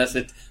stuff, lest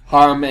it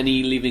harm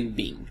any living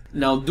being.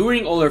 Now,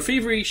 during all her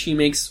thievery, she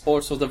makes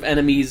all sorts of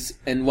enemies,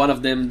 and one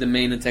of them, the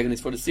main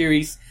antagonist for the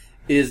series,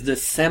 is the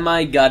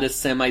semi-goddess,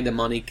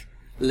 semi-demonic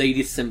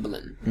Lady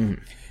Cymbeline.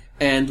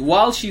 And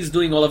while she's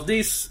doing all of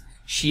this,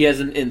 she has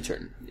an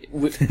intern.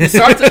 It's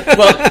that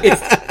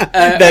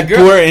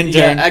poor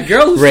intern. Yeah, a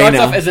girl who starts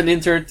off as an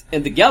intern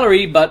in the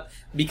gallery, but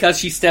because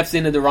she steps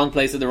in at the wrong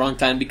place at the wrong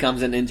time,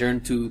 becomes an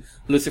intern to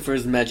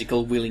Lucifer's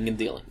magical wheeling and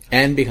dealing.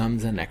 And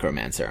becomes a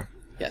necromancer.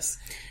 Yes.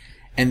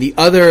 And the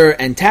other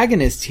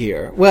antagonist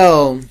here,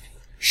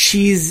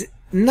 she's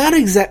not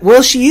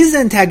she is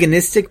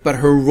antagonistic, but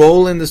her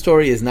role in the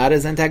story is not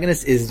as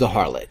antagonist, is the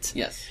harlot.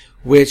 Yes.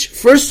 Which,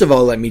 first of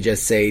all, let me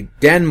just say,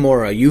 Dan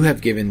Mora, you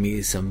have given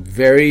me some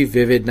very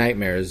vivid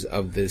nightmares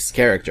of this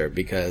character,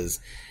 because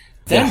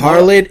the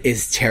harlot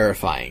is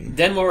terrifying.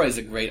 Dan Mora is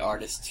a great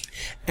artist.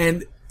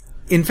 And,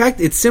 in fact,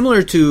 it's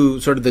similar to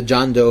sort of the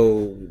John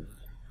Doe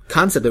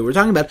concept that we're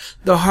talking about.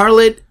 The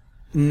harlot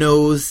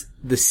knows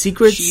the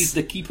secrets. She's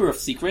the keeper of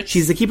secrets.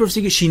 She's the keeper of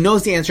secrets. She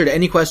knows the answer to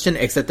any question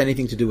except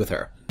anything to do with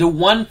her. The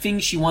one thing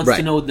she wants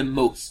to know the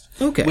most.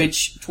 Okay.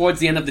 Which, towards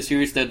the end of the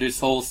series, there's this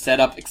whole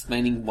setup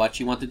explaining what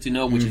she wanted to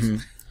know, which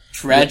is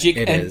tragic.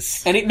 It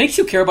is. And it makes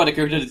you care about a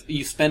character that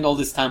you spend all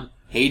this time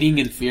hating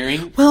and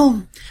fearing.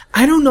 Well,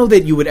 I don't know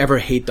that you would ever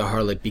hate the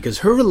harlot, because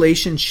her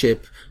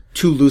relationship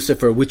to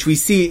Lucifer, which we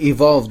see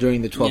evolve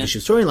during the 12-issue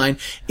storyline,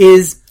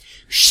 is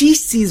she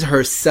sees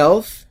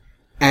herself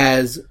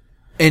as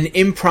an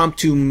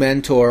impromptu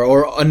mentor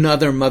or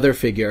another mother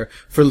figure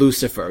for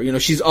Lucifer. You know,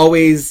 she's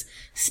always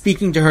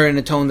speaking to her in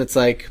a tone that's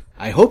like,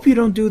 I hope you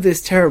don't do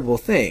this terrible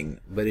thing,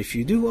 but if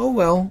you do, oh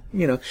well,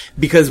 you know,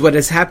 because what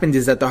has happened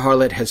is that the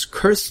harlot has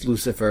cursed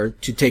Lucifer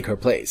to take her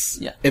place.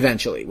 Yeah.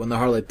 Eventually. When the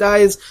harlot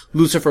dies,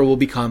 Lucifer will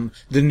become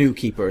the new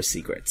keeper of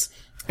secrets.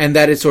 And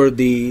that is sort of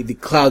the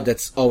cloud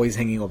that's always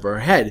hanging over her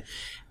head.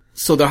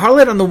 So the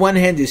harlot, on the one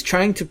hand, is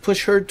trying to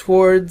push her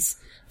towards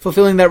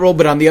fulfilling that role,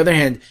 but on the other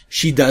hand,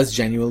 she does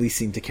genuinely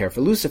seem to care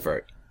for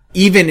Lucifer,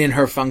 even in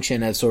her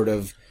function as sort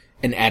of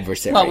an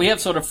adversary. Well, we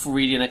have sort of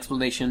Freudian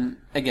explanation,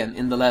 again,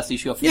 in the last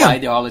issue of why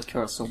the harlot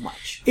cares so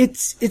much.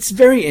 It's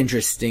very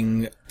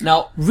interesting.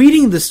 Now,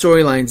 reading the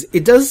storylines,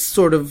 it does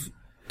sort of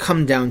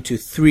come down to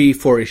 3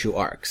 4-issue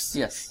arcs.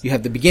 Yes. You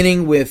have the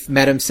beginning with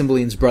Madame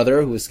Cymbeline's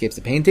brother, who escapes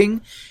the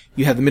painting.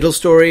 You have the middle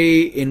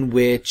story in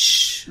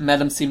which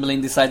Madame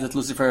Cymbeline decides that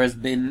Lucifer has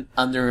been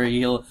under her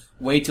heel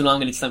way too long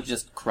and it's time to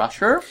just crush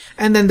her.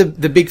 And then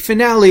the big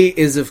finale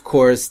is, of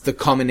course, the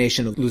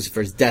culmination of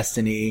Lucifer's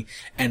destiny,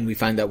 and we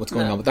find out what's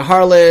going on with the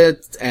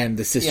harlot and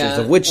the Sisters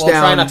of Witchdown.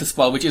 Well, try not to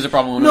spoil, which is a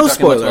problem when No we're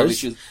talking about 12 spoilers.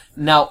 issues.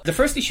 Now, the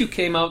first issue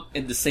came out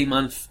in the same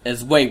month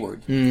as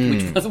Wayward,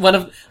 which was one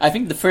of, I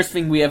think, the first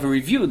thing we ever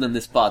reviewed on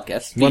this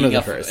podcast. One of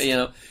the first. You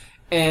know,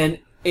 and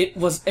it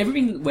was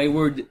everything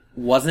Wayward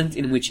wasn't,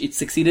 in which it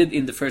succeeded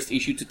in the first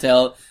issue to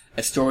tell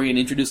a story and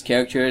introduce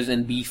characters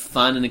and be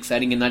fun and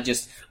exciting and not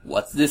just,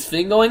 what's this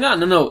thing going on?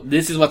 No,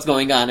 this is what's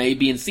going on, A,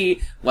 B, and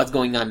C, what's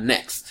going on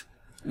next,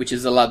 which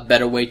is a lot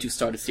better way to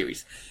start a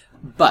series.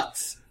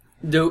 But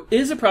there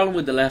is a problem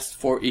with the last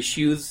 4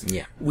 issues,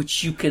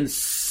 which you can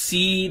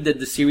see that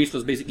the series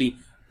was basically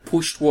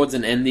pushed towards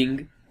an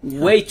ending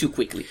way too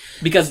quickly.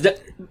 Because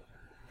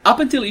up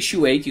until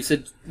issue 8, you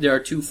said there are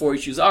 2 4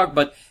 issues arc,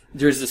 but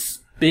there's this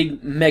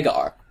big mega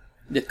arc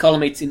that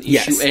culminates in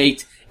issue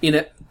 8 in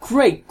a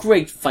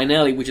great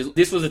finale, which is,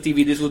 this was a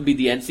TV, this would be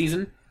the end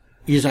season.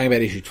 You're talking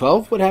about issue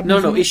 12? What happened?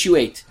 No, issue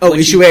 8. Oh,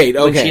 issue 8,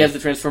 okay. When she has the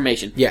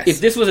transformation. Yes.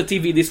 If this was a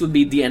TV, this would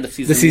be the end of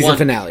season 1. The season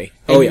finale.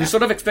 And you're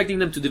sort of expecting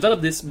them to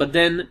develop this, but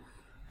then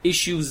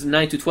issues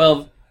 9 to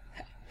 12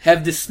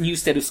 have this new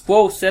status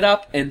quo set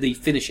up, and they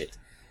finish it.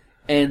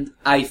 And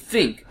I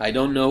think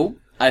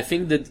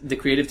that the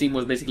creative team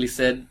was basically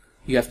said,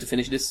 you have to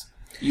finish this.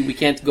 We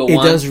can't go on. It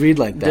does read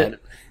like that.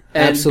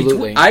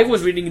 Absolutely. I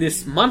was reading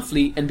this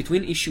monthly, and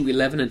between issue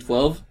 11 and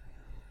 12,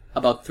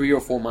 about 3 or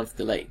 4 months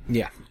delay.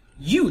 Yeah.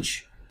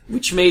 Huge.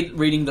 Which made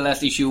reading the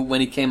last issue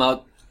when it came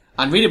out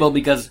unreadable,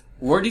 because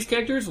were these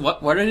characters?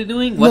 What are they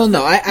doing?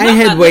 I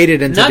had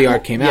waited until the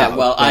arc came out. Yeah,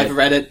 well, I've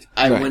read it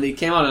when it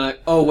came out, and I'm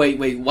like, oh,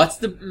 wait, what's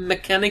the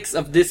mechanics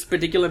of this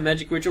particular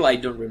magic ritual? I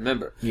don't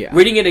remember. Yeah.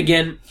 Reading it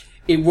again,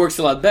 it works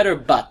a lot better,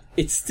 but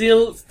it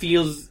still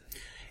feels...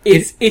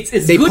 It's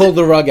they good. pulled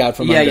the rug out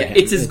from under him.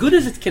 It's as good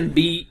as it can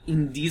be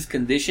in these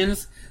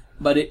conditions,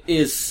 but it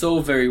is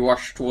so very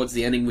rushed towards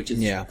the ending, which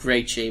is a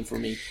great shame for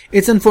me.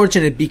 It's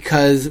unfortunate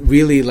because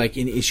really, like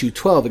in issue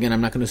 12, again, I'm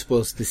not going to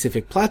spoil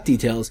specific plot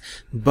details,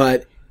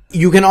 but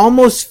you can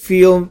almost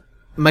feel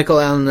Michael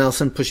Allen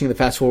Nelson pushing the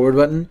fast forward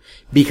button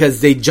because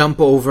they jump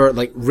over,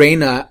 like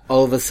Reyna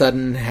all of a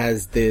sudden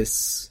has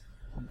this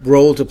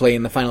role to play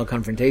in the final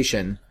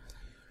confrontation,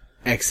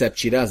 except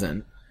she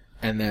doesn't.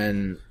 And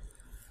then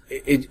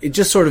it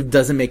just sort of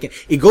doesn't make it.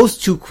 It goes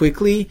too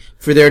quickly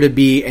for there to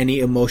be any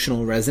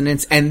emotional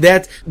resonance, and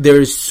that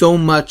there's so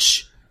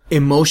much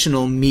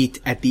emotional meat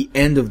at the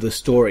end of the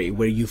story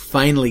where you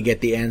finally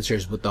get the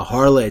answers with the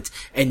harlot,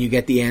 and you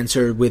get the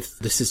answer with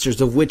the Sisters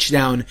of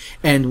Witchdown,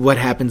 and what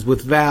happens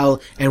with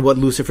Val, and what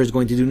Lucifer's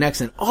going to do next,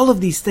 and all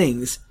of these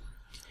things.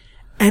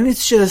 And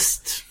it's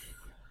just...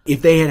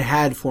 If they had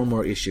had 4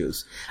 more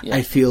issues,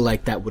 I feel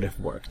like that would have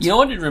worked. You know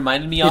what it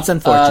reminded me of? It's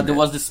unfortunate. There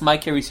was this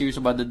Mike Carey series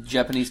about the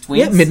Japanese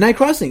twins. Yeah, Midnight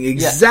Crossing.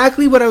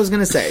 Exactly what I was going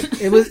to say.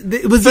 It was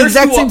the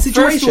exact same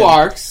situation. First 2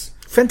 arcs.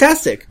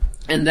 Fantastic.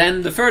 And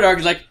then the 3rd arc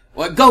is like,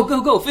 well,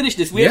 go, finish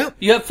this.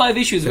 You have 5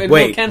 issues.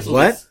 Wait, cancel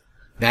what? This.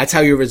 That's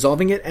how you're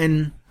resolving it?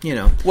 And, you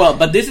know. Well,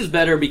 but this is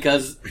better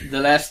because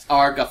the last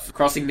arc of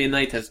Crossing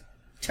Midnight has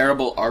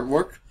terrible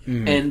artwork.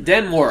 And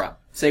Dan Mora.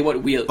 Say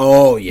what will.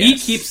 Oh,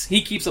 yes.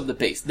 He keeps up the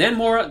pace. Dan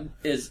Mora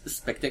is a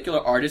spectacular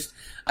artist.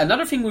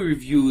 Another thing we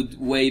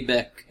reviewed way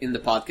back in the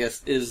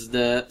podcast is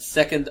the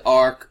 2nd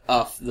arc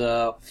of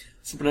the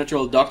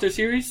Supernatural Doctor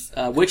series,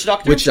 Witch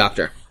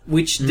Doctor.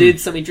 Which did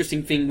some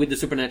interesting thing with the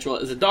Supernatural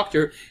as a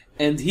doctor.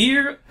 And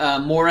here,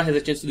 Mora has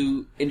a chance to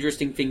do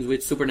interesting things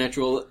with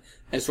Supernatural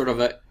as sort of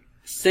a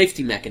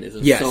safety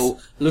mechanism. Yes. So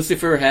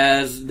Lucifer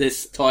has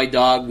this toy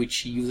dog which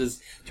he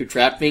uses to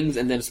trap things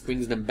and then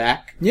springs them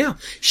back. Yeah.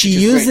 She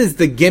uses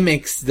the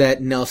gimmicks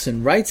that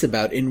Nelson writes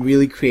about in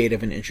really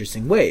creative and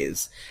interesting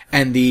ways.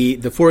 And the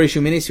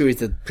 4-issue miniseries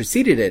that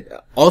preceded it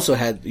also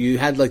had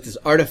like this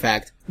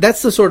artifact.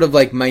 That's the sort of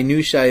like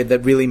minutiae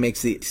that really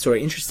makes the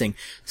story interesting.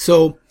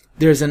 So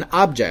there's an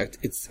object.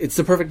 It's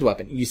the perfect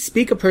weapon. You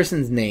speak a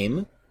person's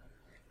name,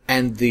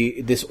 and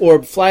this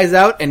orb flies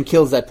out and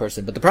kills that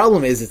person. But the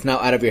problem is it's now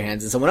out of your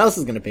hands, and someone else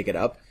is going to pick it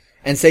up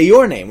and say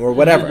your name or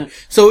whatever.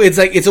 So it's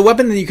like, it's a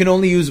weapon that you can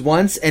only use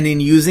once, and in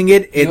using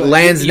it, it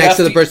lands next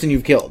to the person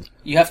you've killed.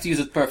 You have to use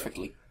it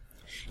perfectly.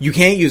 You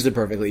can't use it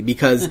perfectly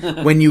because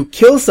when you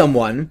kill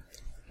someone,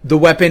 the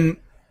weapon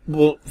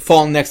will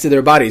fall next to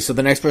their body. So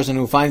the next person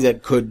who finds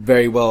it could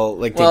very well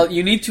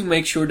you need to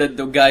make sure that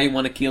the guy you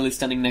want to kill is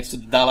standing next to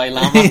the Dalai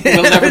Lama.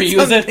 He'll never use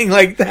it. Something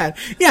like that.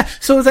 Yeah.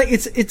 So it's like,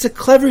 it's a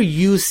clever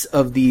use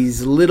of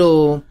these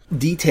little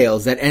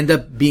details that end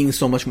up being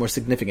so much more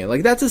significant.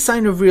 Like, that's a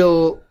sign of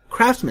real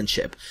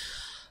craftsmanship.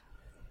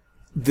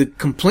 The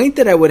complaint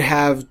that I would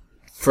have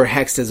for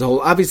Hext as a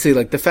whole, obviously,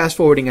 like, the fast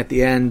forwarding at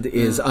the end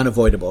is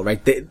unavoidable,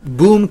 right?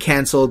 Boom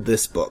canceled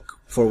this book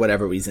for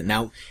whatever reason.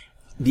 Now,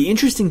 the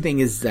interesting thing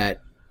is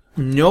that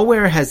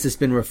nowhere has this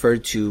been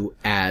referred to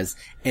as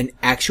an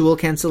actual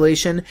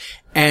cancellation.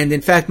 And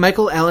in fact,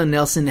 Michael Allen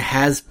Nelson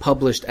has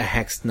published a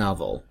Hext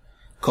novel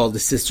called The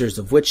Sisters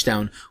of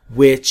Witchdown,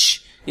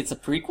 which... It's a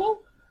prequel?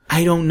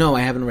 I don't know.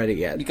 I haven't read it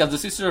yet. Because the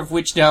Sisters of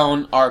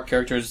Witchdown are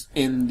characters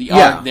in the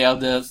arc. They are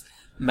the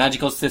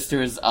magical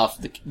sisters of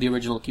the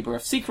original Keeper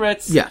of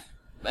Secrets. Yeah.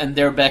 And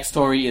their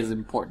backstory is an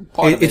important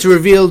part of it. It's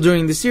revealed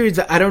during the series.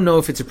 I don't know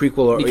if it's a prequel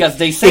or... Because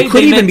they say it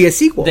could even be a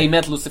sequel. They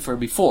met Lucifer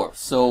before,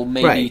 so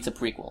maybe it's a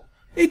prequel.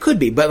 It could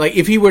be, but like,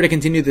 if he were to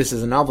continue this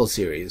as a novel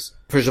series,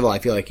 first of all, I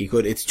feel like he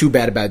could. It's too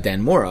bad about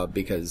Dan Mora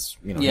because,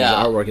 his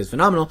artwork is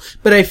phenomenal.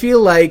 But I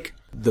feel like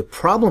the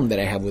problem that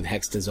I have with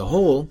Hext as a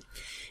whole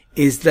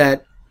is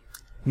that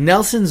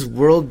Nelson's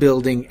world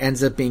building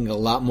ends up being a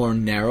lot more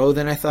narrow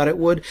than I thought it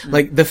would.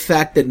 Like, the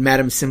fact that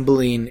Madame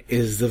Cymbeline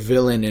is the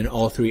villain in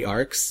all 3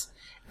 arcs,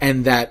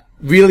 and that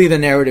really the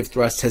narrative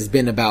thrust has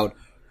been about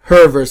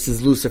her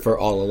versus Lucifer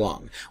all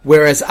along.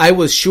 Whereas I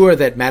was sure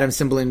that Madame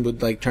Cymbeline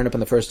would, like, turn up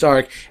in the first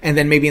arc, and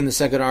then maybe in the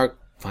second arc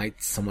fight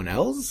someone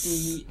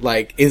else?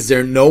 Like, is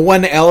there no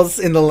one else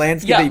in the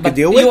landscape that you could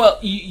deal with?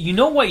 You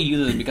know why you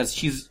use it? Because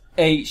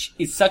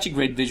it's such a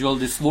great visual.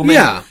 This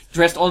woman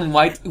dressed all in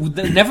white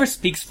never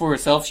speaks for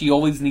herself. She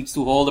always needs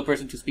to hold the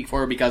person to speak for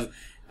her because,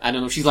 I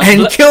don't know, she's like...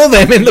 And kill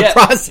them in the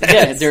process.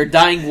 Yeah, they're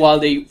dying while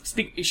they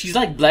speak. She's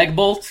like Black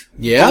Bolt.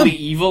 Yeah. Only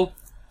evil.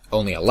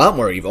 only a lot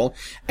more evil.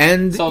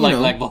 And, So like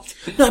Black Bolt.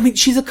 no, I mean,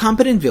 she's a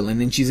competent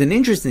villain, and she's an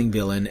interesting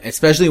villain,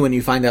 especially when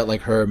you find out,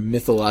 like, her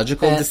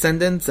mythological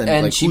descendants and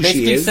like, she who she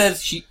basically is.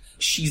 says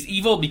she's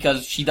evil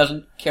because she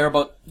doesn't care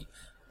about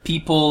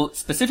people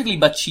specifically,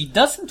 but she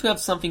does seem to have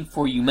something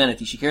for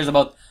humanity. She cares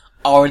about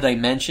our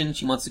dimension.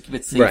 She wants to keep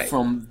it safe Right.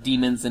 from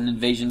demons and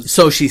invasions.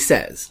 So she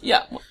says.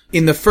 Yeah.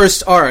 In the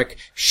first arc,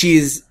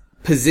 she's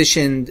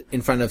positioned in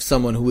front of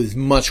someone who is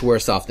much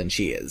worse off than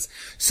she is.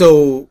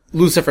 So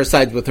Lucifer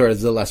sides with her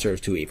as the lesser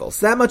of two evils.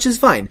 That much is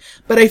fine.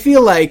 But I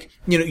feel like,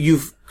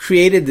 you've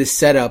created this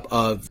setup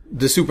of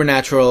the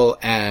supernatural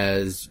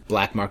as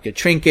black market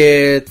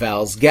trinket,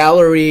 Val's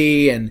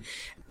gallery, and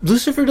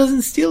Lucifer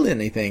doesn't steal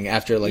anything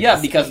after Yeah,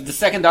 because the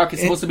second arc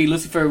is supposed to be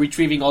Lucifer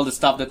retrieving all the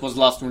stuff that was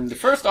lost during the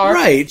first arc.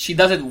 Right. She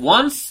does it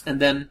once, and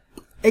then...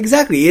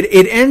 Exactly.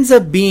 It ends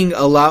up being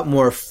a lot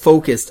more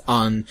focused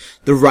on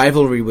the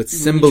rivalry with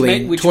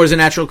Cymbeline towards a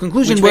natural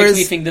conclusion. Which whereas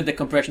makes me think that the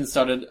compression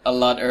started a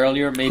lot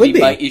earlier. Could Maybe be.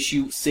 by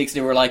issue 6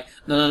 they were like,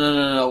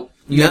 no.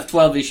 You have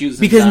 12 issues.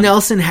 and because done.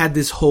 Nelson had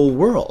this whole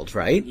world,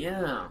 right?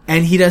 Yeah.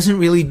 And he doesn't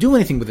really do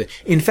anything with it.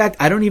 In fact,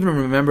 I don't even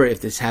remember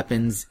if this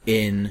happens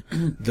in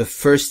the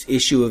first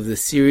issue of the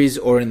series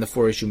or in the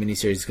 4-issue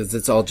miniseries, because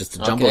it's all just a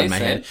jumble Okay, in my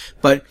same. head.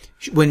 But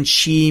when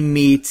she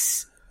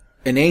meets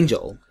an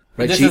angel,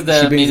 right? This she, is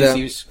the she brings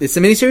miniseries. It's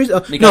the miniseries? Oh,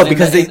 Because no, in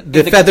because the- the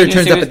in the feather continuing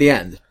turns up series- at the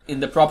end. In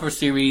the proper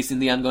series, in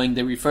the ongoing,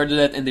 they refer to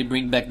that and they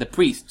bring back the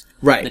priest.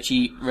 Right. That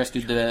she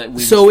rescued the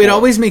wings So it for.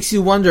 always makes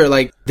you wonder,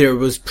 like, there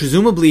was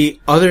presumably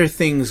other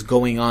things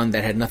going on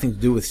that had nothing to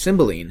do with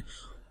Cymbeline.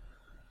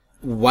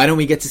 Why don't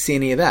we get to see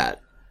any of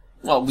that?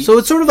 Well, So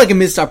it's sort of like a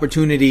missed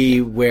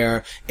opportunity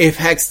where if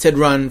Hext had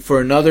run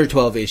for another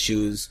 12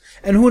 issues,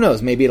 and who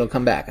knows, maybe it'll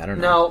come back, I don't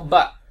know. Now,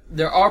 but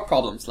there are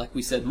problems, like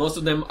we said. Most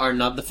of them are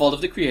not the fault of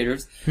the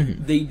creators.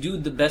 They do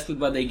the best with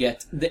what they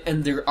get,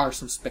 and there are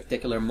some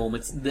spectacular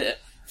moments. The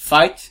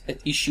fight at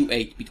issue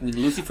 8 between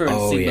Lucifer and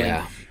Oh, Cymbeline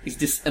yeah. is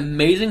this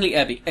amazingly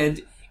epic,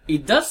 and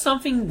it does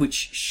something which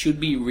should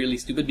be really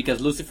stupid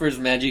because Lucifer's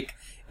magic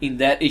in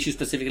that issue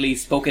specifically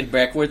is spoken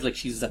backwards like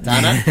she's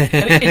Zatanna.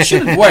 And it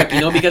shouldn't work,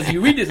 because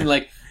you read this and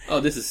like, oh,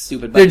 this is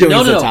stupid. But They're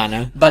doing no.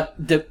 Zatanna. But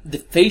the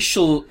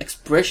facial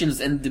expressions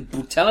and the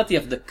brutality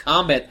of the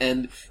combat,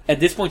 and at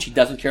this point she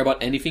doesn't care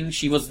about anything.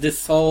 She was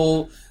this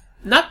whole,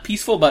 not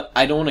peaceful, but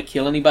I don't want to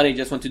kill anybody, I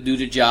just want to do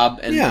the job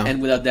and, Yeah.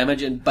 and without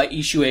damage. And by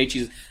issue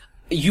 8,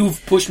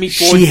 you've pushed me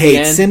towards She the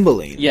hates end.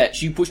 Cymbeline. Yeah,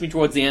 she pushed me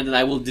towards the end and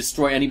I will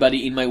destroy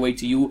anybody in my way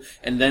to you,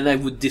 and then I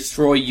would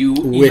destroy you.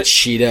 Which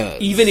she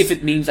does. Even if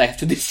it means I have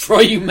to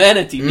destroy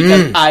humanity,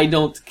 because I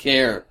don't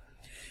care.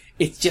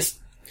 It's just,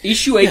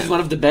 issue 8 is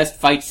one of the best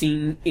fight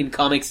scene in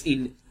comics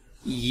in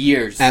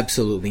years.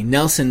 Absolutely.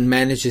 Nelson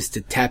manages to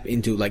tap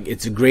into, like,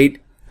 it's a great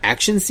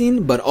action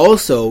scene, but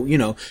also,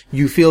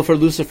 you feel for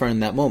Lucifer in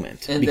that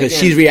moment. And because again-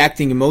 she's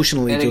reacting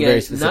emotionally And to a again, very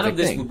specific none of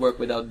this thing. would work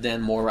without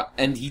Dan Mora,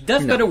 and he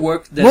does better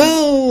work than...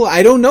 Well,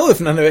 I don't know if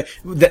none of it.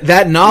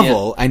 That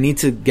novel, I need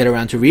to get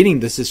around to reading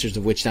The Sisters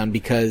of Witchtown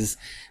because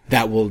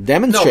that will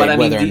demonstrate no, but I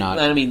mean, whether or not.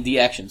 I mean the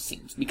action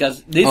scenes,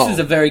 because this Oh. is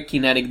a very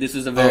kinetic, this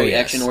is a very yes.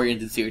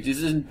 action-oriented series. This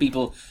isn't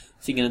people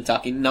singing and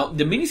talking. Now,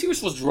 the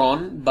miniseries was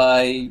drawn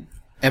by...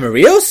 Emma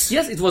Rios?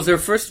 Yes, it was their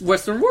first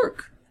Western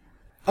work.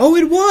 Oh,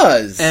 it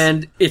was.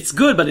 And it's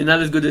good, but it's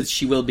not as good as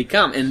She Will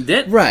Become. And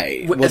then...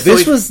 Right. Well, so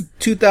this if- was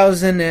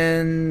 2000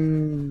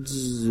 and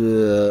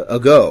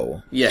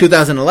ago. Yeah.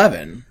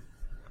 2011.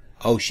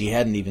 Oh, she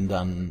hadn't even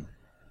done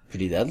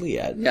Pretty Deadly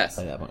yet. Yes.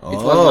 By that point. It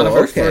was one of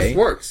her first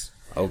works.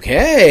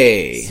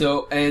 Okay.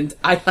 So, and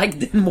I like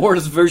Dan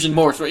Mora's version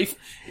more.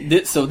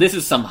 So this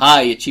is some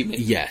high achievement.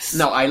 Yes.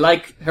 Now, I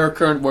like her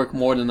current work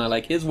more than I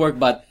like his work,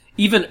 but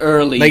even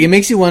early... Like, it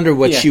makes you wonder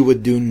what Yeah. she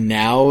would do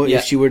now Yeah.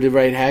 if she were to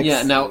write Hex.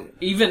 Yeah, now,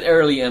 even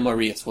early Emma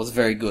Rios was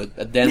very good.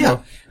 But Dan Yeah.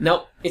 Mora...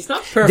 Now, it's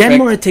not perfect. Dan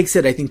Mora takes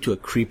it, I think, to a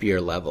creepier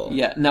level.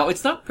 Yeah, now,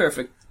 it's not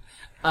perfect.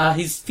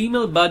 His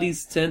female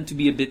bodies tend to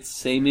be a bit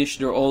sameish.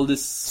 They're all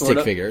this sort Stick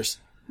of... figures.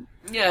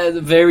 Yeah,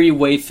 very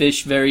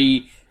wayfish,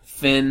 very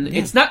thin.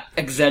 It's not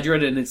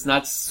exaggerated and it's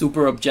not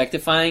super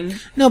objectifying.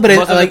 No, but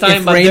most of the like time,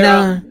 if but there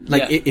Reyna, are-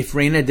 yeah. if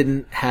Reyna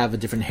didn't have a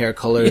different hair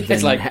color It's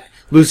than like-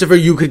 Lucifer,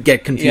 you could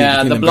get confused.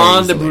 Yeah, between the them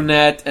blonde, the very easily.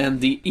 brunette,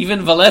 and even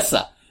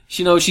Valessa.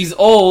 She's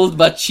old,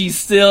 but she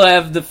still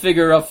have the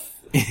figure of...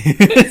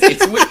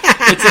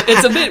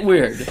 it's a bit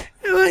weird.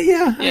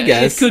 Yeah, I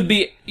guess.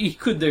 He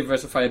could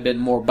diversify a bit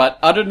more, but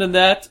other than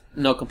that,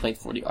 no complaint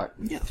for the art.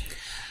 Yeah.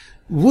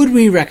 Would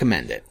we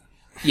recommend it?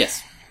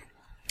 Yes.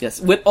 Yes,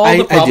 with all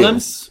the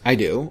problems, I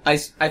do. I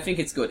think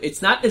it's good.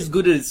 It's not as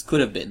good as it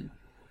could have been,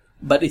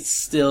 but it's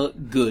still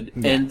good.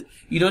 Yeah. And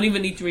you don't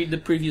even need to read the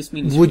previous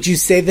miniseries. Would you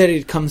say that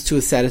it comes to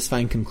a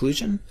satisfying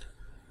conclusion?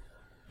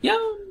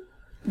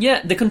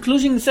 Yeah, the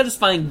conclusion is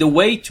satisfying. The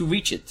way to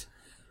reach it,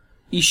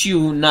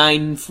 issue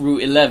 9 through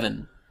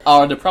 11,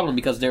 are the problem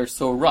because they're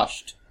so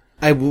rushed.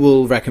 I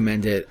will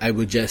recommend it. I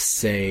would just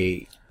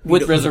say...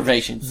 With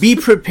reservations. Be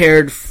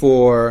prepared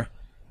for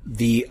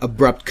the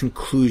abrupt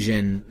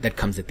conclusion that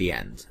comes at the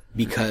end.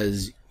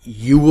 Because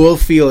you will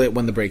feel it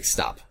when the breaks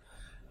stop.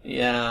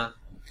 Yeah.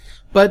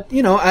 But,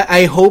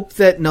 I hope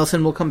that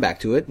Nelson will come back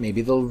to it.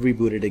 Maybe they'll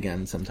reboot it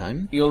again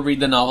sometime. You'll read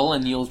the novel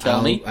and you'll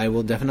tell me. I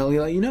will definitely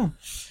let you know.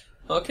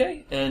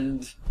 Okay,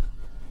 and...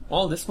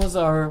 Well, this was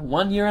our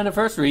 1 year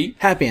anniversary.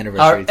 Happy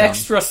anniversary, Our Tom.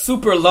 extra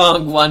super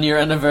long 1 year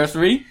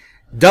anniversary.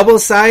 Double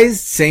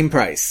sized, same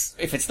price.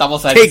 If it's double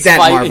sized, Take that,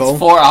 Marvel. It's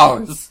 4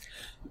 hours.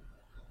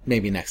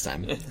 Maybe next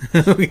time.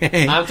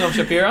 Okay. I'm Tom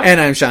Shapiro.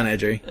 And I'm Sean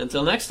Edgery.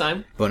 Until next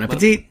time. Bon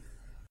appetit.